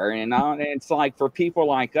out there. And it's like for people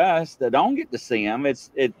like us that don't get to see them, it's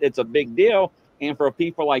a big deal. And for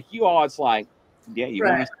people like you all, it's like, yeah, you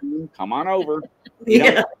want to see them? Come on over.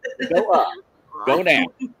 Go up. Go down,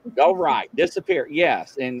 go right, disappear.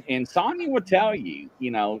 Yes. And Sonia would tell you,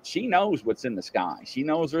 she knows what's in the sky. She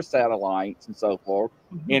knows their satellites and so forth.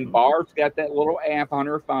 And Barb's got that little app on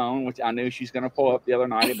her phone, which I knew she's going to pull up the other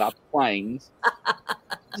night about the planes.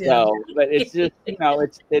 So, but it's just,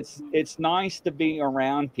 it's nice to be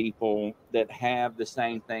around people that have the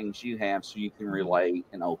same things you have so you can relate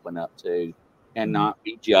and open up to and not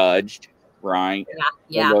be judged, right?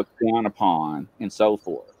 Yeah. Or looked down upon and so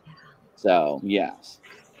forth. So, yes.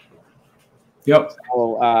 Yep.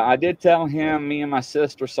 So, I did tell him, me and my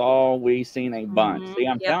sister we seen a bunch. See,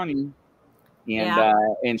 I'm telling you.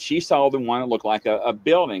 And she saw the one that looked like a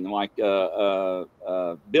building, like a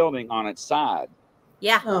building on its side.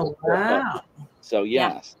 Yeah. Oh, wow. So,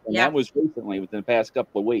 yes. And that was recently within the past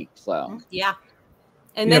couple of weeks. So, yeah.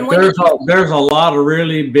 And then there's a lot of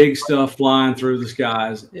really big stuff flying through the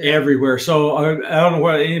skies everywhere. So, I don't know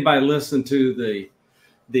whether anybody listened to the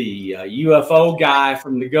UFO guy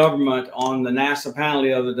from the government on the NASA panel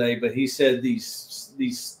the other day, but he said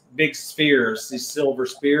these big spheres, these silver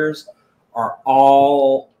spheres, are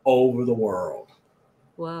all over the world.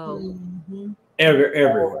 Whoa.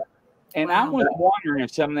 Everywhere. And I was wondering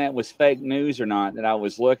if some of that was fake news or not that I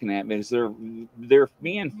was looking at, because they're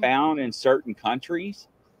being found in certain countries.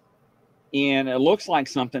 And it looks like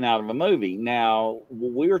something out of a movie. Now,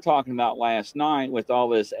 we were talking about last night with all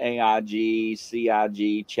this AIG,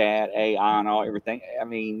 CIG, chat, AI, and everything. I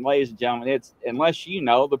mean, ladies and gentlemen, it's unless you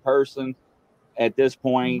know the person at this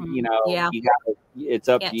point, it's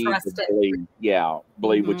up to you to believe. Yeah,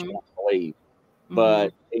 believe what you want to believe.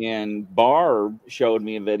 But and Barb showed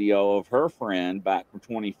me a video of her friend back from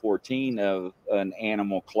 2014 of an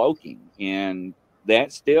animal cloaking, and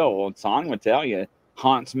that still, Son would tell you,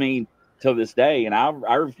 haunts me till this day, and I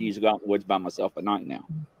refuse to go out in the woods by myself at night now.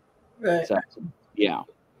 Right. So, yeah.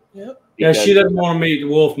 Yep. Yeah, she doesn't want to meet the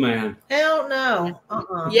Wolfman. Hell no.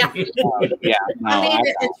 Yeah. Yeah. No, I mean,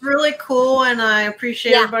 it's really cool, and I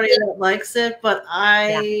appreciate everybody that likes it, but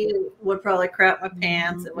I would probably crap my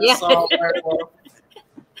pants if I saw a werewolf.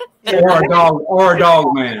 Or a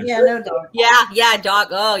dog man. Yeah, no dog. Yeah, dog.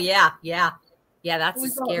 Oh, yeah.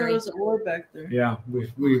 That's scary. There was an orb back there. Yeah,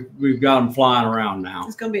 we've got them flying around now.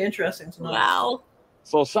 It's going to be interesting tonight. Wow.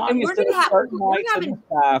 So Sonia said certain lights in the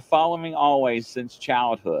sky follow me always since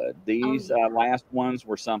childhood. These last ones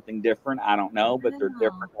were something different. I don't know, but they're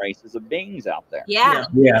different races of beings out there. Yeah.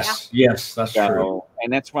 Yes, that's true.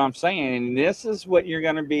 And that's what I'm saying. And this is what you're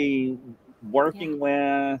going to be working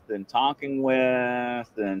with and talking with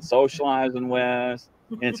and socializing with.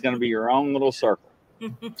 And it's going to be your own little circle.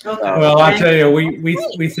 Well, I tell you,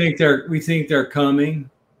 we think they're coming.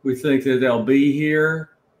 We think that they'll be here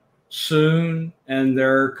soon, and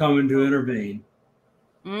they're coming to intervene.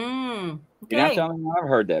 Okay. You're not telling me I've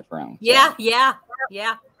heard that from. So.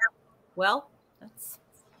 Yeah. Well, that's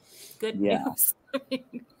good news.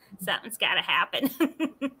 Something's got to happen.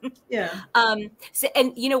 So,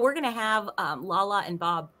 and we're gonna have Lala and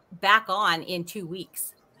Bob back on in 2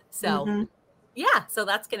 weeks. So. Yeah, so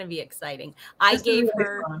that's going to be exciting. I gave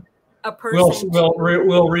her a person.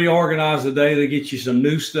 We'll reorganize the day to get you some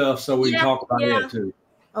new stuff so we can talk about it too.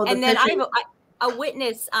 Oh, and then a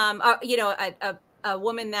witness, you know, a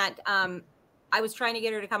woman that I was trying to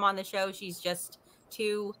get her to come on the show. She's just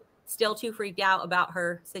still too freaked out about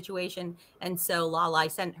her situation. And so Lala, I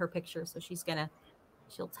sent her picture. So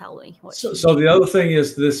she'll tell me what so the other thing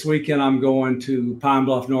is this weekend I'm going to Pine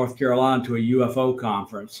Bluff, North Carolina to a UFO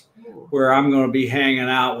conference where I'm going to be hanging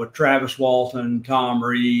out with Travis Walton, Tom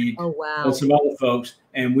Reed, and some other folks.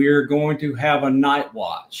 And we're going to have a night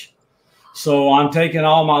watch. So I'm taking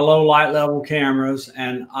all my low light level cameras,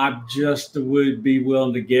 and I just would be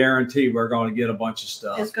willing to guarantee we're going to get a bunch of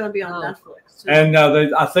stuff. It's going to be on Netflix too. And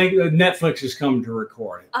I think Netflix is coming to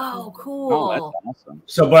record it. Oh, cool. Oh, that's awesome.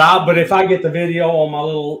 So, but if I get the video on my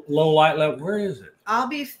little low light level, where is it? I'll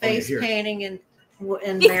be face painting in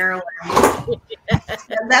Maryland.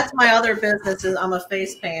 And that's my other business. Is I'm a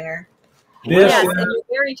face painter. Yes, and you're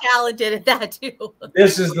very talented at that too.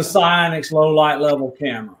 This is the Cyanix low light level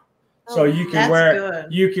camera. So you can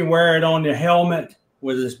wear it on your helmet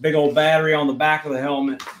with this big old battery on the back of the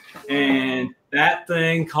helmet. And that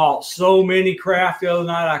thing caught so many craft the other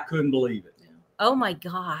night, I couldn't believe it. Oh my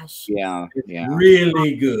gosh. Yeah. It's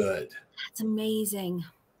really good. That's amazing.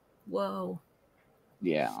 Whoa.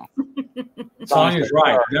 Yeah. Tanya's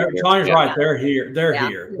right. Tanya's right. They're here. They're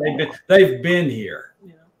here. They've been here.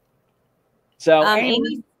 Yeah. So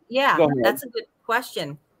Amy, that's a good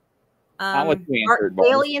question. Are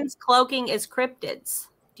aliens cloaking as cryptids,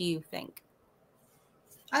 do you think?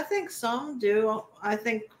 I think some do. I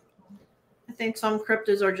think some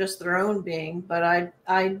cryptids are just their own being, but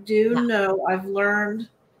I do know, I've learned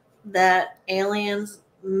that aliens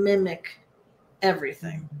mimic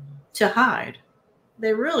everything to hide.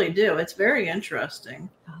 They really do. It's very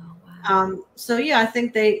interesting. Oh, wow. So yeah, I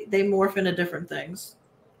think they morph into different things.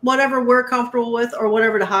 Whatever we're comfortable with or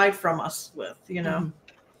whatever to hide from us with, you know.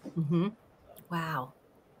 Mm-hmm. Wow.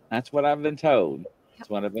 That's what I've been told. That's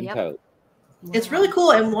what I've been told. It's really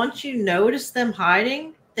cool. And once you notice them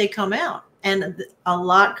hiding, they come out. And a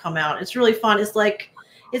lot come out. It's really fun. It's like,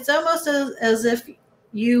 it's almost as if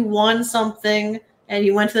you won something and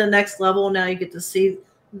you went to the next level. Now you get to see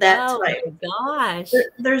that type. Oh my gosh.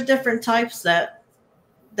 There's different types that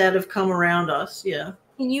have come around us. Yeah.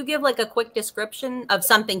 Can you give like a quick description of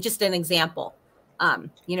something, just an example,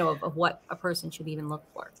 you know, of what a person should even look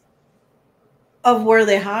for? Of where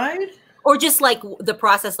they hide? Or just like the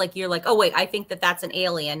process, like you're like, oh wait, I think that's an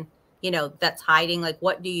alien, you know, that's hiding. Like,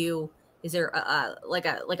 what do you, is there like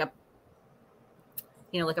a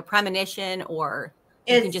you know, like a premonition, or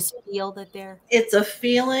you can just feel that they're? It's a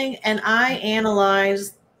feeling, and I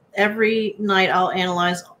analyze every night. I'll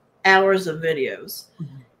analyze hours of videos,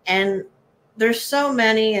 and there's so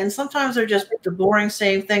many, and sometimes they're just the boring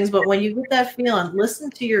same things. But when you get that feeling,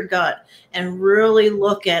 listen to your gut and really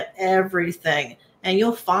look at everything, and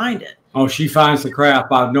you'll find it. Oh, she finds the crap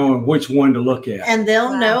by knowing which one to look at, and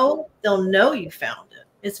they'll know you found it.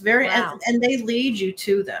 It's very, and they lead you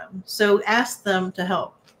to them. So ask them to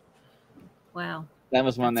help. Wow. That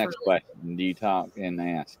was my next question. Do you talk and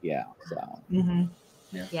ask? Yeah. So. Mm-hmm.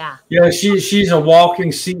 Yeah. She's a walking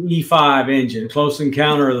CE5 engine, close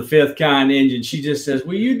encounter of the fifth kind engine. She just says,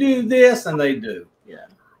 "Will you do this?" And they do. Yeah.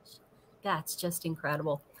 That's just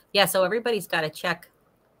incredible. Yeah. So everybody's got to check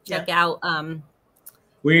out.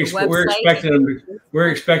 We're expecting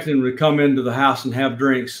them to come into the house and have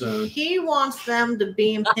drinks soon. He wants them to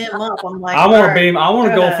beam him up. I'm like, I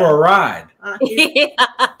want to go for a ride.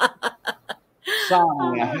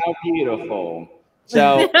 Sonia, how beautiful.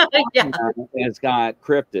 So it's got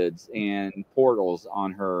cryptids and portals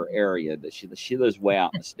on her area that she lives way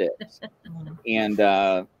out in the sticks.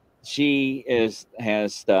 And she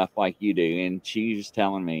has stuff like you do. And she was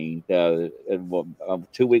telling me 2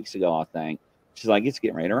 weeks ago, I think, she's like, it's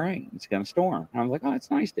getting ready to rain. It's going to storm. And I was like, oh, it's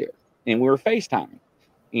nice there. And we were FaceTiming.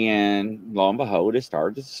 And lo and behold, it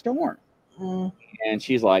started to storm. And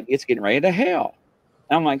she's like, it's getting ready to hail.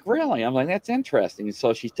 And I'm like, really? I'm like, that's interesting. And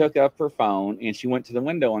so she took up her phone and she went to the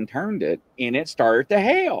window and turned it, and it started to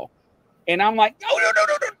hail. And I'm like, no,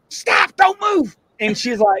 stop, don't move. And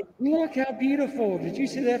she's like, look how beautiful. Did you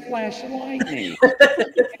see that flash of lightning?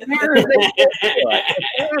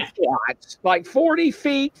 Like 40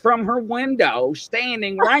 feet from her window,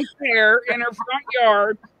 standing right there in her front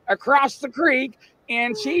yard across the creek.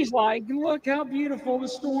 And she's like, look how beautiful the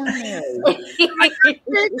storm is.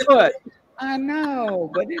 Bigfoot. I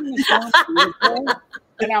know, but isn't the storm beautiful?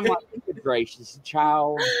 And I'm like, good gracious,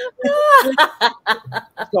 child.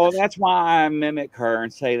 So that's why I mimic her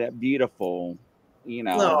and say that beautiful. You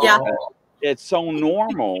know, it's so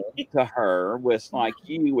normal to her with like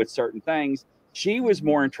you with certain things. She was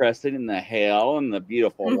more interested in the hell and the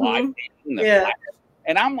beautiful lightning and the flash.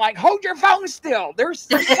 And I'm like, hold your phone still. There's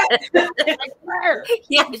right there.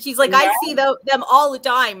 Yeah, she's like, I see them all the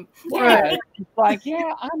time. Yeah, it's like,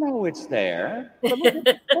 yeah, I know it's there. But look at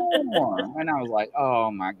the storm. And I was like, oh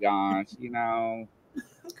my gosh, yeah,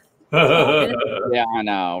 I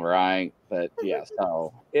know, right? But yeah,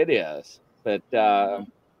 so it is. But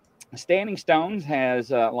Standing Stones has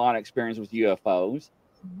a lot of experience with UFOs.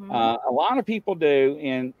 Mm-hmm. A lot of people do,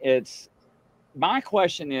 and my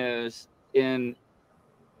question is,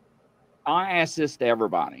 I ask this to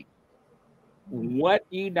everybody. What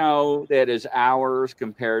do you know that is ours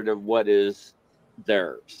compared to what is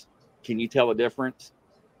theirs? Can you tell the difference?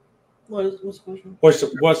 What's the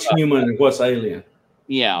question? What's human and what's alien?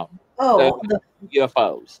 Yeah. Oh,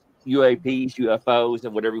 UFOs, UAPs, UFOs,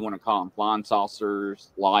 and whatever you want to call them, flying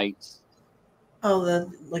saucers, lights. Oh,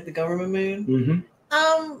 the government moon. Mm-hmm.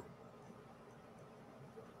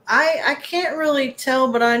 I can't really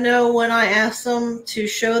tell, but I know when I ask them to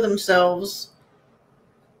show themselves,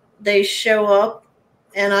 they show up,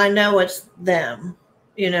 and I know it's them.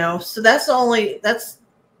 So that's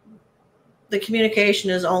the communication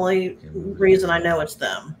is the only reason I know it's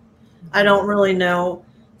them. I don't really know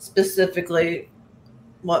specifically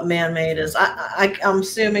what man-made is. I'm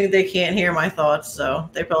assuming they can't hear my thoughts, so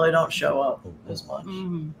they probably don't show up as much.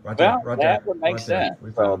 Right there, that would make sense.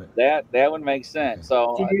 So that would make sense.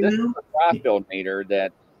 So this is a dry-field meter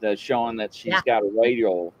that's showing that she's got a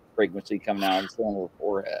radial frequency coming out of the center of her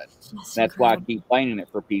forehead. That's why I keep playing it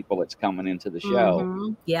for people that's coming into the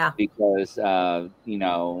show. Yeah, because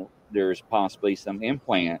there's possibly some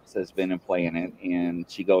implants that's been implanted, and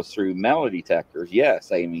she goes through metal detectors.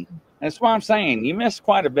 Yes, Amy. That's what I'm saying. You missed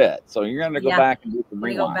quite a bit, so you're going to go back and do some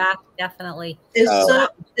rewind. Go back, definitely. Is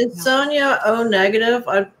Sonia O negative?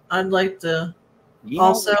 I'd like to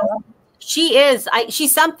also. She is.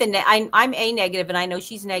 She's something that I'm A negative, and I know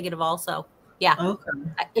she's negative also. Yeah. Okay.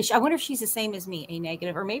 I wonder if she's the same as me, A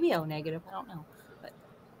negative, or maybe O negative. I don't know, but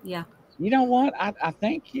yeah. You know what? I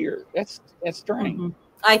think that's strange. Mm-hmm.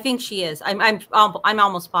 I think she is. I'm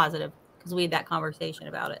almost positive because we had that conversation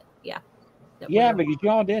about it. Yeah. Yeah, because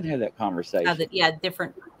y'all did have that conversation.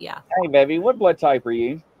 Different. Yeah. Hey, baby, what blood type are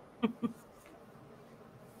you?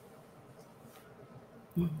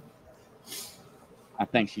 I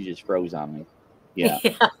think she just froze on me. Yeah.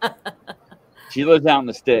 She lives out in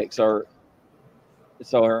the sticks, so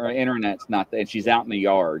her internet's not there. She's out in the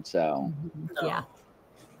yard, so. Yeah.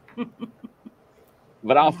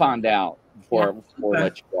 But I'll find out before I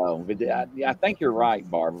let you go. But I think you're right,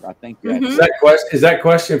 Barb. I think you're Is that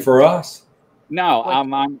question for us? No,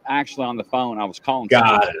 I'm actually on the phone. I was calling.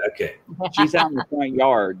 Got it. Okay. She's out in the front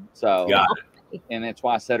yard, so. Got it. And that's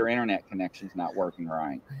why I said her internet connection's not working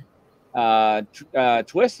right.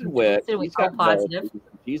 Twisted Witch, she's got positive.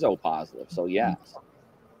 She's O positive, so yes.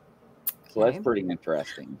 So that's pretty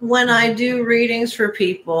interesting. When I do readings for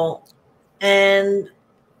people, and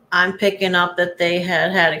I'm picking up that they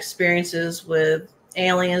had experiences with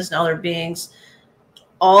aliens and other beings,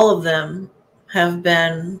 all of them have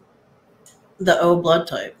been the O blood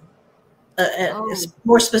type.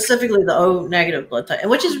 More specifically, the O negative blood type,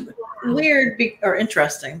 which is weird or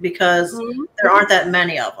interesting because there aren't that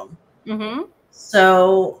many of them. Mm-hmm.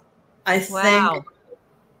 So I think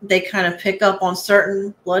they kind of pick up on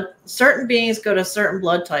certain beings go to certain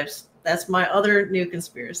blood types. That's my other new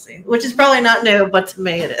conspiracy, which is probably not new, but to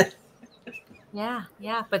me it is. Yeah,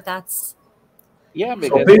 but that's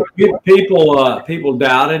because people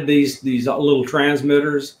doubted these little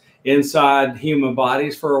transmitters inside human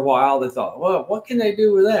bodies for a while. They thought, well, what can they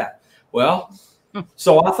do with that? Well,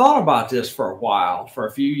 so I thought about this for a while, for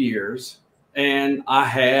a few years, and I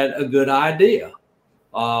had a good idea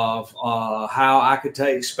of how I could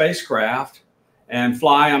take spacecraft and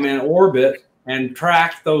fly them in orbit and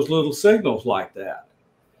track those little signals like that.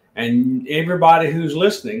 And everybody who's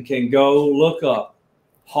listening can go look up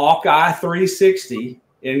Hawkeye 360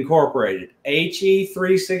 Incorporated,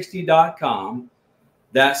 HE360.com.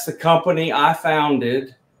 That's the company I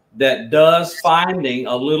founded that does finding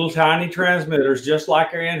of little tiny transmitters just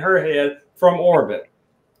like are in her head from orbit.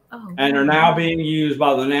 And are now being used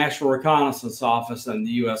by the National Reconnaissance Office and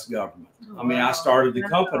the U.S. government. I mean, I started the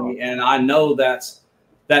company, and I know that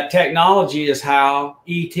technology is how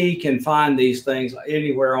ET can find these things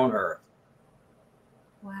anywhere on Earth.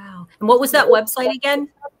 Wow. And what was that website again?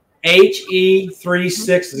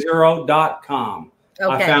 HE360.com.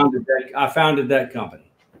 Okay. I founded that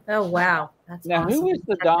company. Oh, wow. That's now, awesome. who is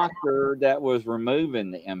the doctor that was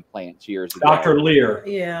removing the implants years ago? Dr. Lear.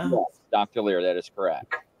 Yeah. Yes, Dr. Lear, that is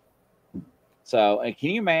correct. So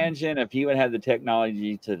can you imagine if he would have the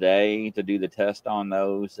technology today to do the test on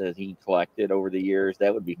those that he collected over the years?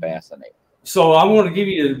 That would be fascinating. So I'm going to give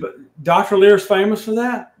you Dr. Lear's famous for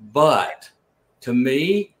that, but to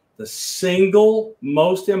me, the single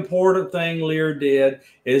most important thing Lear did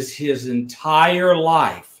is his entire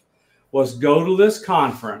life was go to this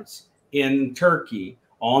conference in Turkey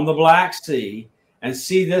on the Black Sea and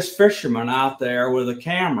see this fisherman out there with a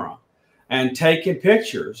camera and taking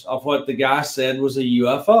pictures of what the guy said was a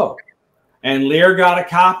UFO. And Lear got a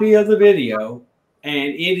copy of the video, and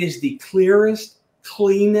it is the clearest,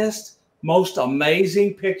 cleanest, most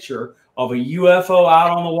amazing picture of a UFO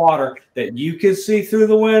out on the water that you can see through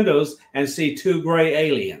the windows and see two gray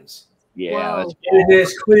aliens. Yeah, it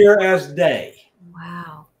is clear as day.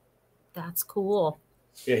 Wow, that's cool.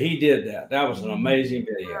 Yeah, he did that. That was an amazing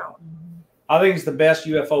video. I think it's the best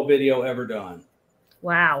UFO video ever done.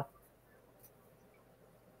 Wow.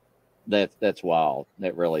 That's wild.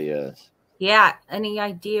 That really is. Yeah. Any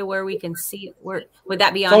idea wwhere we can see it? Where would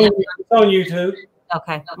that be It's on? on YouTube.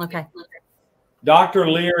 Okay. Okay. Dr.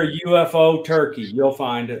 Lear UFO Turkey. You'll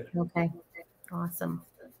find it. Okay. Awesome.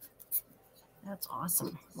 That's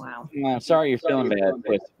awesome. Wow. I'm sorry you're feeling bad,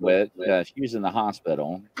 Twisted Witch. She was in the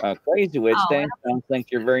hospital. Crazy Witch, I don't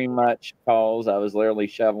think you're very much calls. I was literally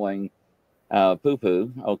shoveling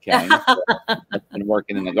poo-poo. Okay. I've been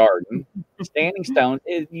working in the garden. Standing Stone.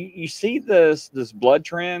 You see this blood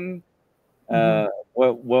trend?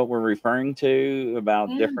 What we're referring to about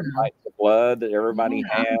different types of blood that everybody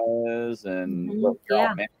has, and what you're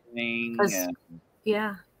all mentioning. And,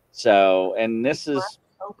 so, and this is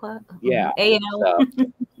A&O.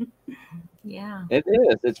 Yeah, it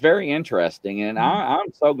is. It's very interesting, and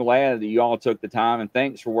I'm so glad that you all took the time. And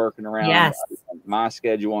thanks for working around my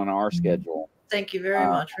schedule and our schedule. Thank you very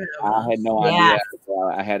much. I had no idea.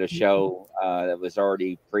 I had a show that was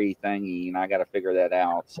already pre-thingy, and I got to figure that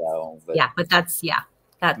out. So, but that's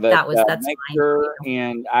that's make fine. sure,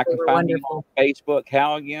 and I can find you on Facebook.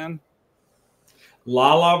 How again?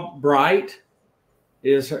 Lala Bright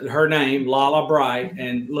is her name, Lala Bright,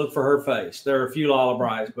 and look for her face. There are a few Lala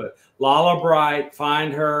Brights, but Lala Bright,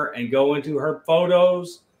 find her and go into her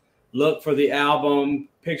photos, look for the album,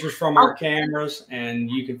 pictures from our cameras, and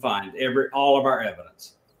you can find all of our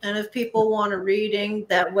evidence. And if people want a reading,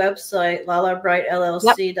 that website,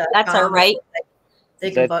 lalabrightllc.com. That's all right. They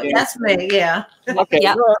can vote. That's me, yeah.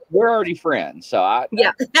 Okay, we're already friends, so I told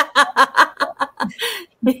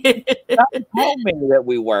me that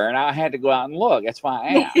we were, and I had to go out and look. That's why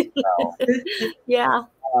I asked. So.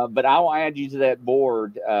 But I will add you to that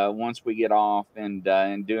board once we get off and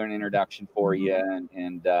do an introduction for you.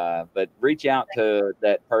 And but reach out to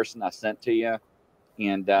that person I sent to you,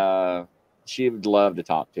 and she would love to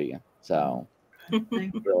talk to you. So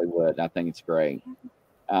really would. I think it's great.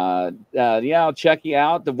 I'll check you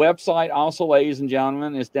out. The website also, ladies and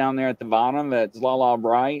gentlemen, is down there at the bottom. It's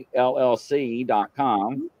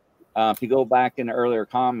lalabrightllc.com. If you go back in the earlier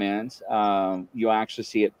comments, you'll actually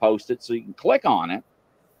see it posted, so you can click on it.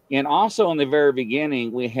 And also in the very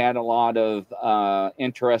beginning, we had a lot of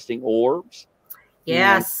interesting orbs.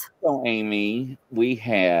 Yes. So, Amy, we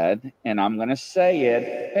had, and I'm going to say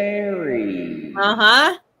it, fairies.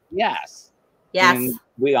 Yes. Yes. And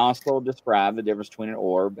we also describe the difference between an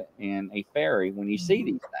orb and a fairy when you see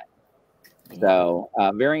these things. So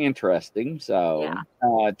very interesting. So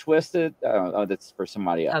Twisted. That's for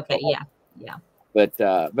somebody else. Okay. Yeah. But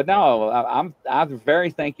no, I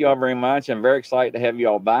very thank you all very much. I'm very excited to have you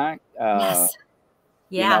all back. Yes.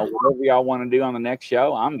 You know, whatever y'all want to do on the next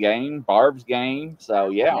show, I'm game. Barb's game.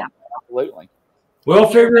 So absolutely. We'll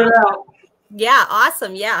figure it out. Yeah.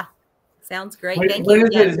 Awesome. Yeah. Sounds great. Thank you.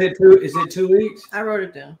 Is it 2 weeks? I wrote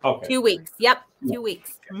it down. Okay. 2 weeks. Yep. 2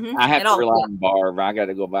 weeks. I have to rely on Barb. I got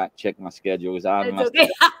to go back and check my schedule. That's okay.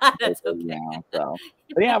 That's okay. Now, so.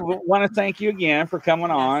 But yeah, we want to thank you again for coming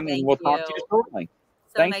on, and we'll talk to you shortly.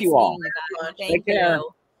 Thank you all. Take care.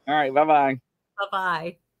 All right. Bye-bye.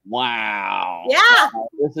 Bye-bye. Wow. Yeah.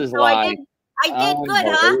 This is so like I did good,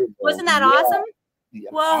 huh? Wasn't that awesome? Yeah.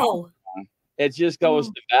 Whoa. It just goes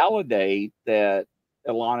to validate that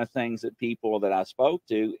a lot of things that people that I spoke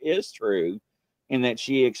to is true, and that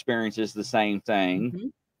she experiences the same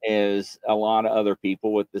thing as a lot of other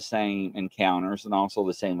people with the same encounters and also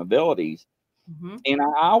the same abilities. And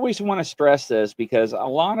I always want to stress this, because a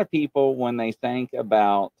lot of people, when they think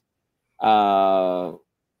about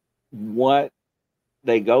what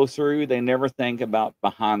they go through, they never think about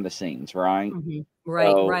behind the scenes, right?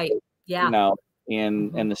 Right. Yeah. You know,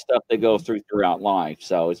 and the stuff they go through throughout life.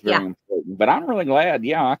 So it's very important. But I'm really glad.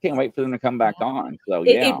 Yeah, I can't wait for them to come back on. So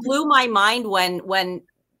it blew my mind when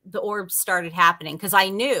the orbs started happening, because I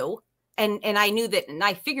knew and I knew that, and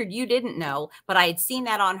I figured you didn't know, but I had seen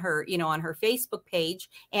that on her, on her Facebook page.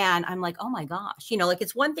 And I'm like, oh my gosh, like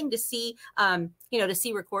it's one thing to see, to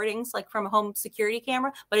see recordings like from a home security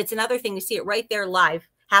camera, but it's another thing to see it right there live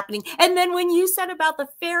happening. And then when you said about the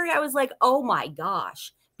fairy, I was like, oh my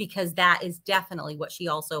gosh, because that is definitely what she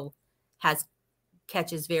also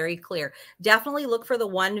catches very clear. Definitely look for the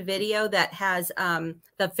one video that has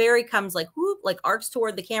the fairy comes like whoop, like arcs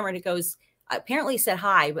toward the camera, and it goes, apparently said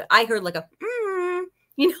hi, but I heard like a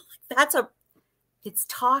it's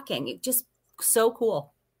talking. It just so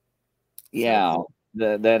cool. Yeah, so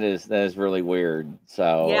cool. that is really weird.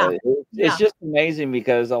 So it's just amazing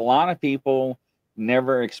because a lot of people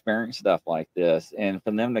never experience stuff like this, and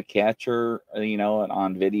for them to catch her,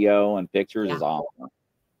 on video and pictures is awesome.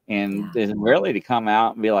 And really to come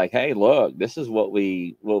out and be like, hey, look, this is what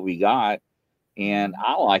we got. And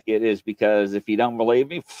I like it is because if you don't believe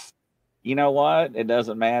me, you know what? It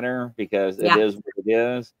doesn't matter because it is what it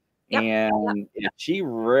is. Yep. And if she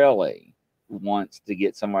really wants to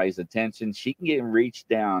get somebody's attention, she can get reach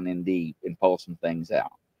down in deep and pull some things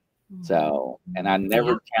out. So, and I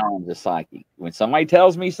never challenge a psychic. When somebody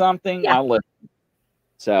tells me something, I'll listen.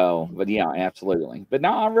 So, but absolutely. But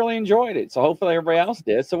no, I really enjoyed it. So hopefully everybody else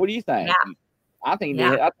did. So what do you think? Yeah. I think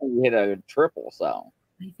you hit a triple. So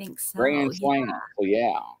I think so. Grand slam. So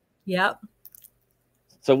Yep.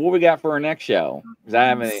 So what we got for our next show?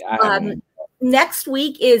 Next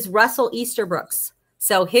week is Russell Easterbrooks.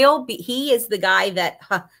 So he is the guy that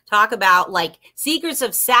talk about like secrets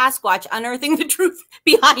of Sasquatch, unearthing the truth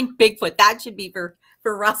behind Bigfoot. That should be for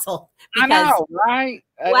Russell. I know, right?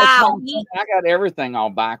 Wow. I got everything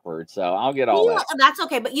all backwards, so I'll get all that. That's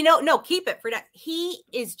okay. But no, keep it for that. He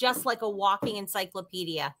is just like a walking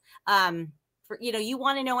encyclopedia. You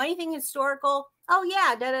want to know anything historical? Oh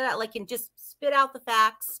yeah, like, and just spit out the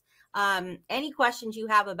facts. Any questions you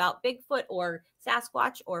have about Bigfoot or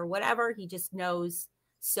Sasquatch or whatever, he just knows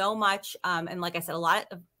so much. And like I said, a lot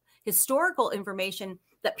of historical information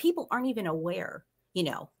that people aren't even aware,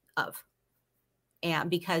 of.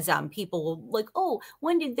 And because people will like, oh,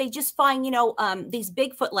 when did they just find, these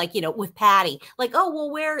Bigfoot, like, with Patty, like,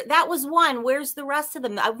 oh, well, that was one, where's the rest of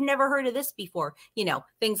them? I've never heard of this before,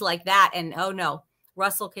 things like that. And oh no,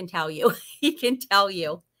 Russell can tell you, he can tell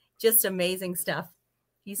you just amazing stuff.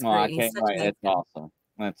 He's great. I can't wait. That's awesome.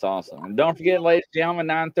 That's awesome. And don't forget, ladies and gentlemen,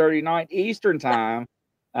 9:30 night Eastern time,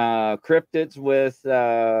 cryptids with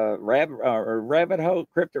rabbit hole,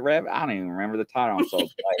 cryptid rabbit. I don't even remember the title. I'm so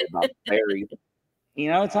excited about the fairy.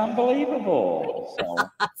 It's unbelievable.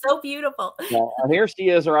 So beautiful. So here she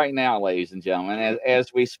is right now, ladies and gentlemen,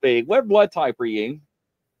 as we speak. What blood type are you?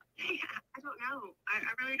 I don't know. I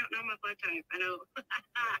really don't know my blood type. I know.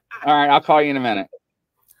 All right, I'll call you in a minute.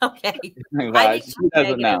 Okay. She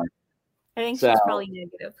doesn't know. I think she's probably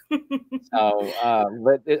negative.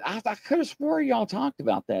 But I could have swore y'all talked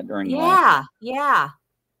about that during yeah.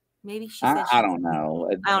 Maybe she said I don't know.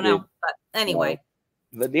 I don't know. But anyway.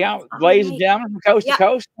 But ladies and gentlemen, from coast to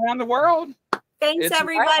coast around the world. Thanks,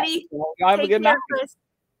 everybody. Y'all have a good night.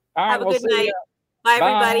 All right, have a good night. Bye,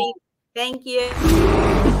 everybody. Thank you.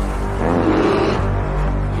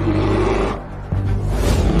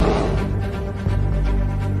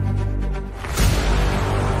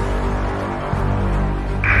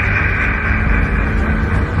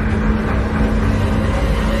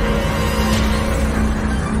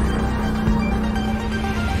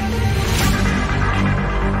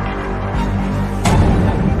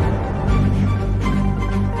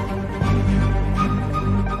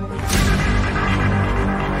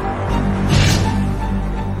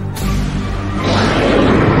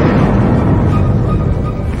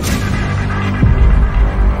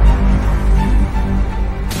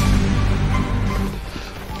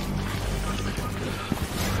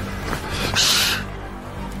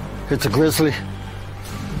 It's a grizzly.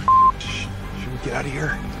 Should we get out of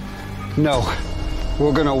here? No.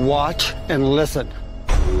 We're gonna watch and listen.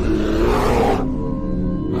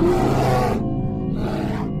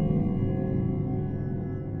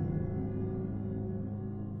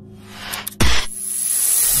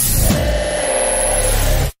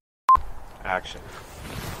 Action.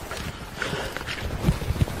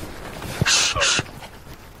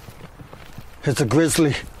 It's a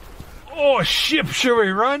grizzly. Oh, shit, should we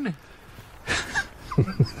run?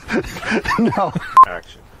 No.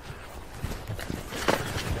 Action.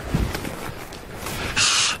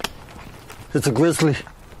 It's a grizzly.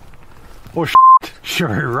 Oh, should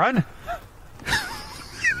we run?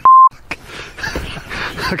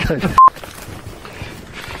 Okay.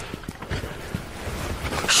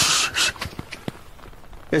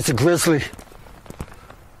 It's a grizzly.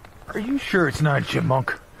 Are you sure it's not a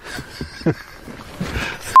chipmunk?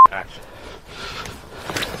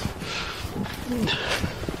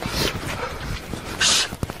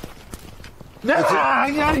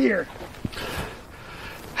 I'm out of here.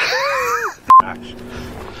 Action.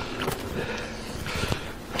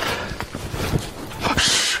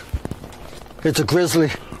 It's a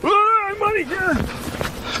grizzly. I'm out of here.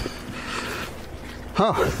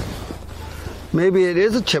 Huh. Maybe it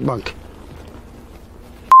is a chipmunk.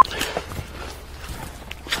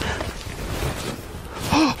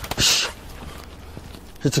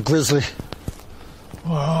 It's a grizzly.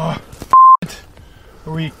 Are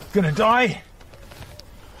we gonna die?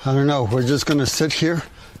 I don't know. We're just going to sit here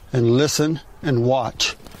and listen and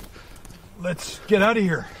watch. Let's get out of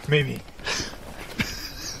here, maybe.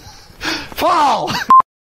 Fall!